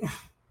right.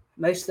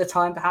 Most of the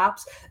time,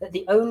 perhaps.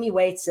 The only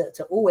way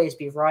to always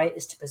be right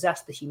is to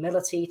possess the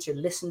humility to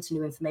listen to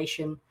new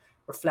information,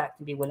 reflect,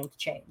 and be willing to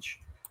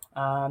change.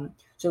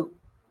 So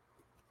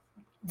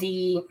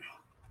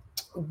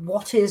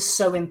what is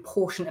so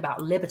important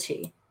about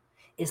liberty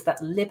is that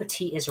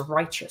liberty is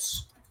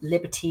righteous.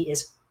 Liberty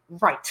is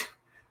right.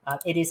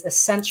 It is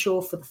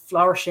essential for the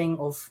flourishing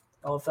of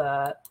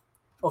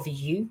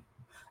you,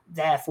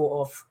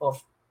 therefore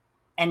of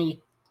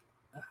any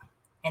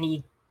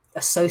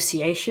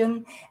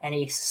association,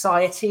 any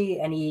society,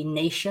 any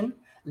nation.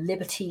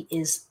 Liberty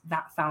is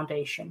that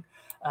foundation.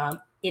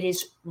 It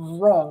is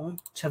wrong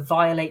to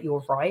violate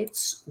your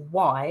rights.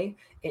 Why?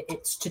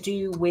 It's to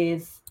do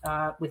with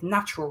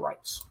natural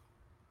rights.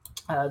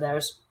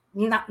 There's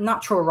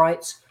natural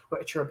rights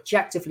which are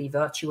objectively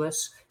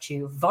virtuous.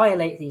 To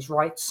violate these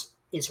rights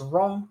is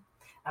wrong,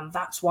 and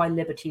that's why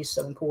liberty is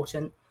so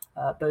important,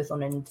 both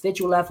on an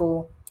individual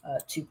level,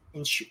 to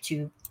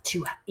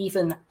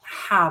even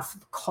have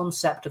the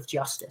concept of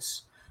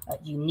justice.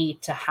 You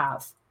need to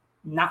have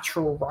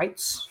natural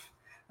rights.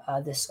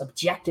 This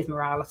objective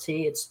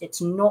morality,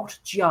 it's not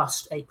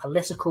just a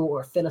political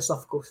or a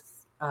philosophical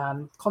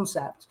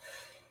concept.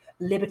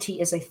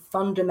 Liberty is a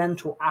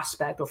fundamental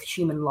aspect of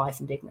human life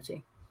and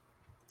dignity.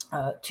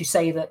 To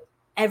say that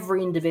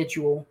every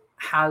individual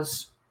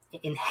has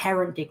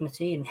inherent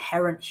dignity,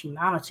 inherent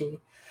humanity,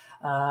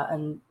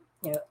 and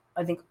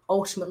I think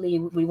ultimately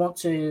we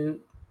want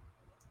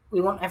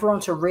everyone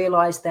to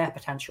realize their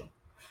potential.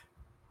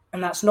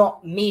 And that's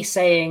not me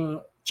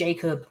saying,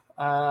 Jacob,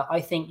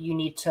 I think you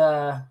need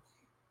to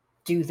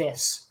do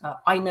this.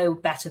 I know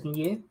better than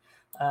you.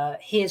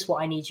 Here's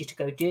what I need you to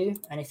go do.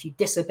 And if you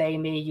disobey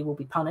me, you will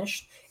be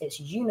punished. It's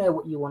you know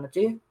what you want to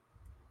do.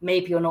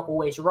 Maybe you're not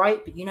always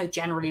right, but you know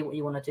generally what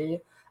you want to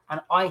do.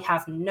 And I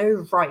have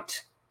no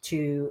right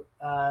to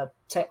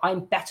say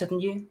I'm better than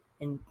you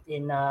in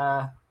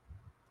not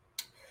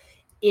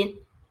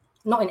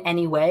in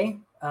any way,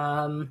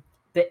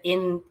 but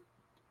in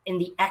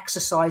the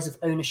exercise of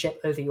ownership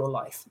over your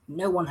life.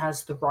 No one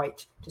has the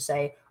right to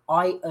say,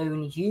 I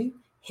own you.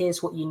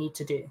 Here's what you need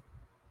to do.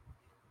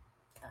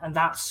 And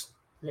that's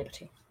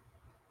liberty.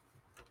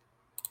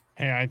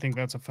 Hey, I think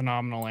that's a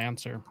phenomenal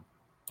answer.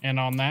 And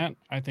on that,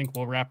 I think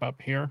we'll wrap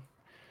up here.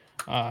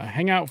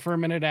 Hang out for a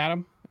minute,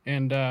 Adam,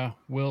 and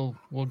we'll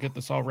get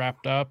this all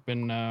wrapped up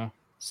and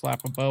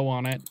slap a bow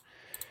on it.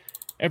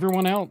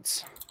 Everyone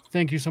else,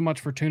 thank you so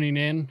much for tuning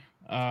in.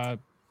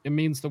 It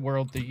means the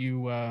world that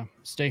you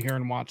stay here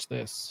and watch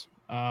this.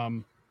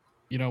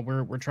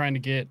 We're trying to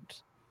get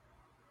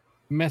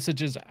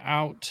messages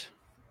out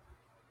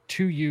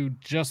to you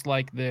just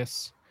like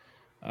this.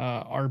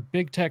 Our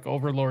big tech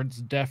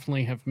overlords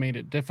definitely have made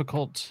it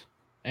difficult,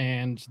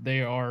 and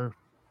they are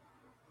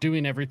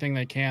doing everything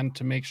they can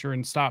to make sure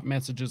and stop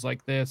messages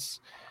like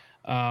this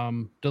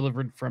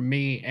delivered from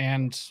me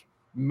and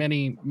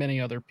many,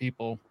 many other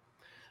people.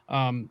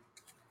 Um,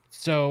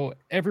 so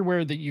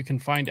everywhere that you can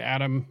find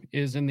Adam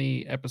is in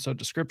the episode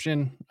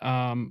description.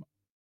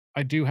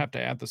 I do have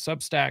to add the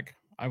Substack.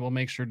 I will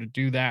make sure to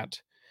do that.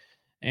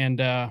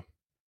 And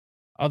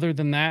other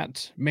than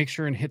that, make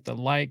sure and hit the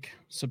like,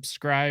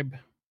 subscribe,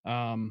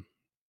 um,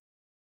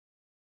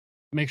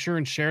 make sure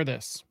and share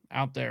this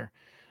out there.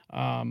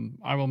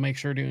 I will make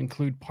sure to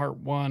include part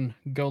one.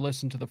 Go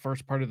listen to the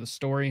first part of the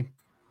story.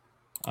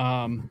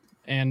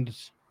 And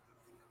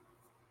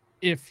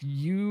if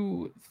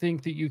you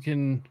think that you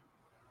can,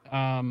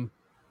 um,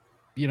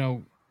 you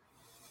know,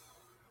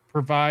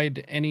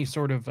 provide any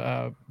sort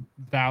of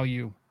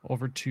value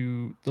over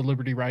to the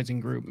Liberty Rising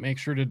group, make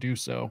sure to do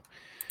so.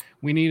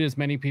 We need as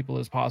many people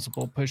as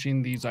possible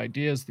pushing these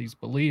ideas, these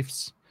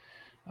beliefs,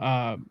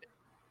 uh,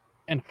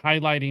 and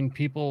highlighting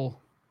people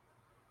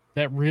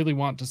that really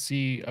want to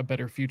see a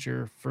better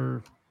future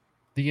for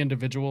the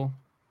individual,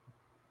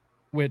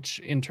 which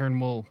in turn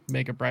will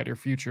make a brighter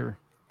future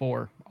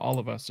for all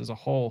of us as a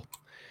whole.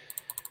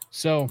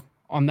 So,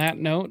 on that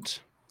note,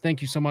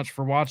 thank you so much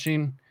for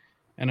watching.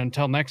 And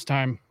until next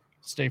time,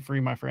 stay free,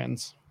 my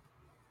friends.